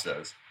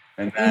boxes?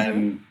 And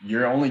then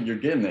you're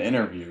getting the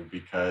interview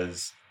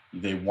because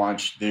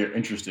they're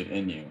interested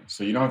in you.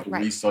 So you don't have to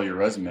resell your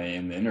resume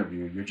in the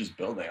interview. You're just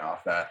building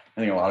off that.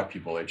 I think a lot of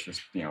people, it's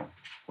just,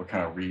 will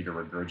kind of read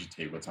or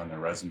regurgitate what's on their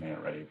resume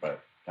already,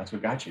 but that's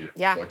what got you.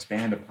 Yeah. So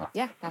expand upon.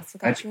 Yeah, that's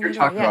what got you. You're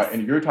talking about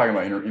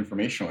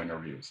informational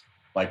interviews,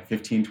 like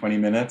 15, 20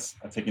 minutes,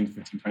 taking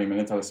 15, 20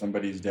 minutes out of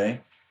somebody's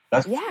day.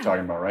 That's what you're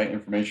talking about, right?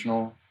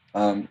 Informational.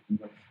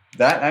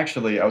 That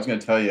actually, I was going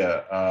to tell you,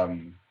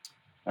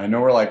 I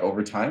know we're like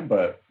over time,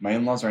 but my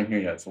in-laws aren't here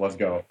yet, so let's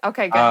go.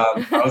 Okay, good.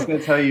 I was going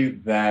to tell you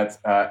that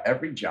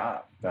every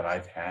job that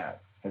I've had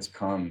has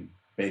come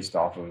based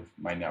off of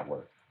my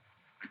network.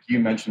 Like you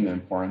mentioned the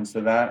importance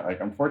of that. Like,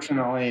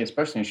 unfortunately,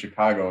 especially in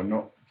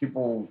Chicago,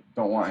 people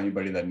don't want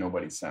anybody that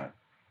nobody sent.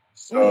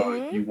 So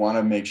you want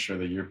to make sure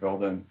that you're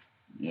building.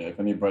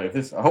 Hopefully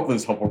this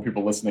helpful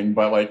people listening.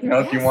 But like,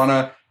 if you want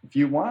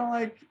to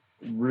like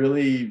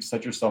really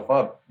set yourself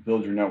up,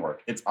 build your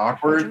network. It's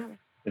awkward.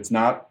 It's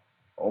not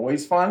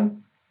always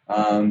fun.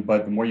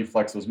 But the more you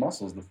flex those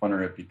muscles, the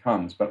funner it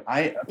becomes. But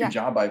every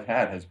job I've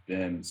had has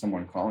been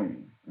someone calling me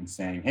and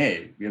saying,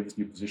 hey, we have this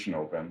new position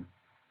open.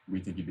 We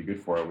think you'd be good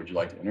for it. Would you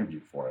like to interview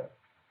for it?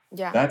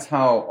 Yeah. That's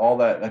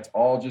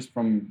all just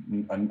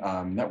from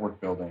network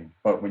building.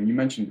 But when you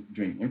mentioned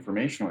doing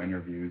informational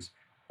interviews,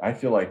 I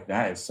feel like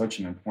that is such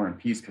an important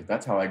piece because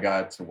that's how I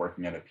got to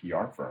working at a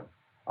PR firm.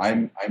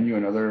 I knew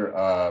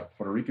another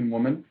Puerto Rican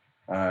woman.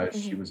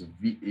 She was a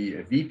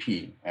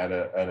VP at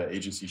an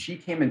agency. She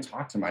came and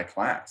talked to my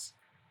class,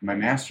 my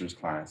master's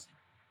class.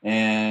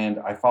 And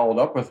I followed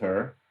up with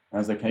her. I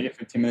was like, can I get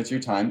 15 minutes of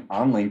your time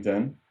on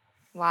LinkedIn?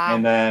 Wow.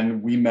 And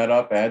then we met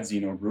up at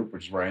Zeno Group,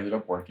 which is where I ended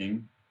up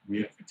working.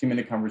 We had a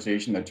 15-minute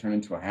conversation that turned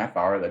into a half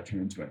hour, that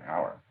turned into an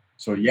hour.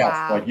 So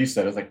yes, like you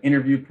said, it was like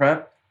interview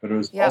prep, but it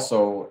was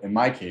also, in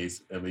my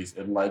case, at least,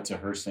 it led to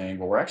her saying,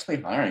 well, we're actually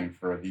hiring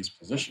for these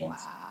positions.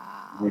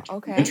 Which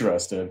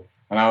interested.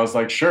 And I was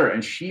like, sure.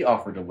 And she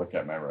offered to look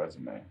at my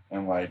resume.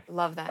 And like,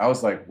 love that. I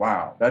was like,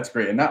 wow, that's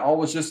great. And that all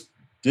was just,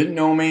 didn't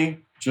know me,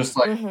 just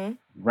like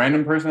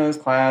random person in this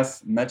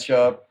class, met you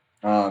up.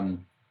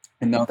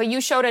 But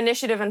you showed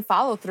initiative and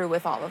follow through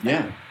with all of that.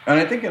 Yeah. And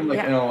I think in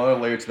another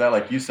layer to that,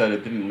 like you said,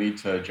 it didn't lead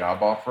to a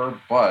job offer,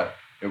 but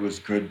it was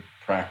good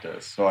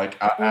practice. So like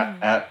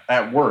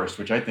at worst,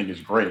 which I think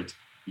is great,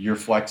 you're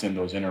flexing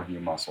those interview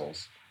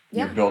muscles.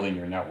 You're building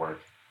your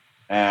network.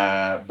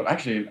 But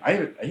actually,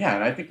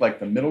 and I think like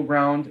the middle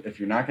ground, if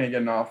you're not going to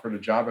get an offer at a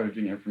job after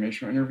doing an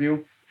informational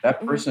interview,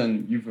 that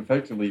person, you've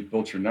effectively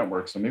built your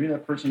network. So maybe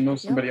that person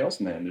knows somebody else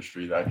in the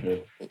industry that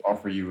could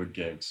offer you a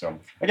gig. So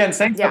again,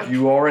 saying stuff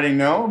you already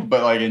know,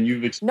 but like, and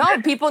you've experienced.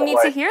 No, people need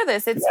to hear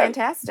this. It's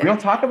fantastic. We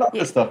don't talk about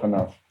this stuff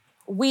enough.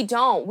 We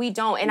don't.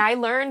 And I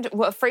learned,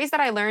 a phrase that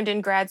I learned in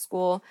grad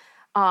school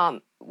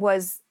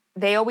was,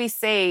 they always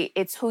say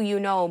it's who you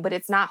know, but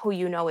it's not who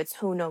you know, it's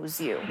who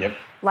knows you. Yep.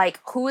 Like,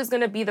 who is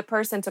going to be the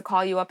person to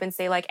call you up and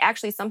say, like,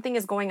 actually something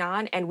is going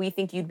on and we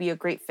think you'd be a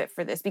great fit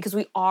for this because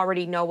we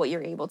already know what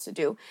you're able to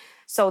do.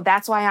 So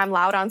that's why I'm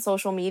loud on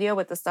social media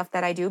with the stuff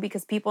that I do,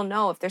 because people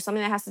know if there's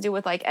something that has to do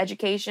with like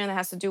education, that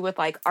has to do with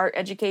like art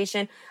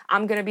education,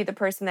 I'm going to be the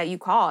person that you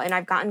call. And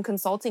I've gotten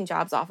consulting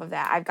jobs off of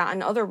that. I've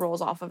gotten other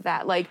roles off of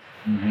that. Like,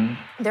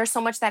 there's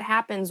so much that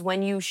happens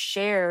when you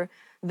share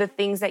the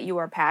things that you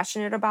are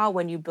passionate about,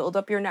 when you build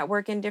up your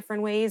network in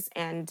different ways,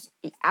 and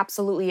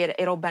absolutely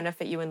it'll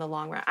benefit you in the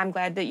long run. I'm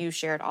glad that you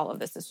shared all of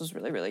this. This was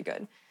really, really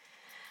good.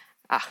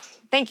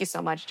 Thank you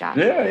so much, John.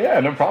 Yeah,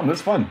 no problem.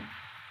 It's fun.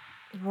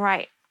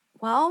 Right.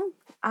 Well,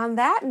 on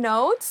that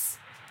note,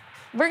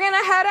 we're going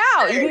to head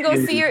out. You can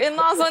go see your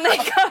in-laws when they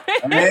come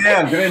in.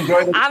 Yeah, I'm going to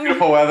enjoy the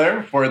beautiful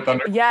weather before it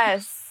thunders.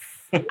 Yes.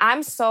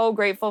 I'm so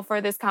grateful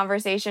for this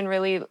conversation.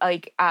 Really,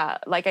 like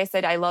I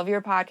said, I love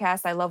your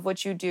podcast. I love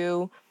what you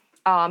do.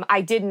 I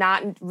did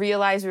not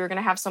realize we were going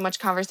to have so much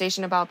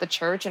conversation about the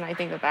church, and I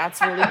think that that's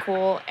really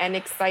cool and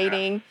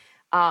exciting.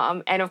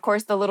 And of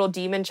course, the little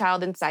demon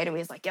child inside of me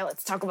is like, yeah,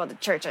 let's talk about the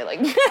church.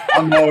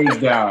 I'm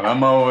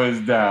always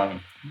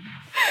down.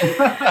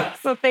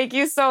 So thank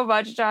you so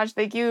much, Josh.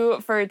 Thank you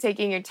for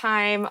taking your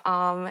time.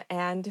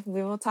 And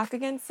we will talk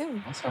again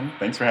soon. Awesome.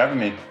 Thanks for having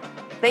me.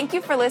 Thank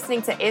you for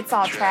listening to It's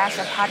All Trash,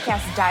 a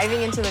podcast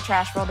diving into the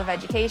trash world of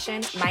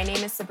education. My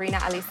name is Sabrina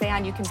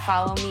Alicean. You can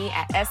follow me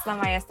at Es La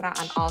Maestra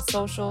on all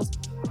socials.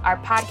 Our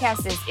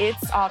podcast is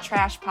It's All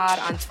Trash Pod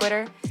on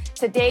Twitter.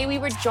 Today, we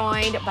were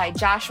joined by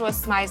Joshua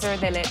Smizer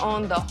de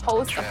Leon, the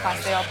host of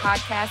Paseo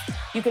Podcast.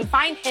 You can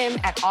find him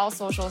at all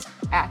socials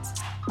at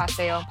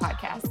Paseo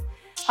Podcast.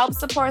 Help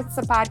support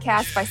the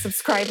podcast by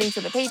subscribing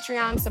to the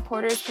Patreon.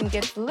 Supporters can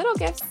get little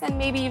gifts and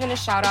maybe even a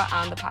shout out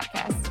on the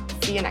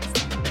podcast. See you next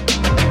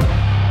time.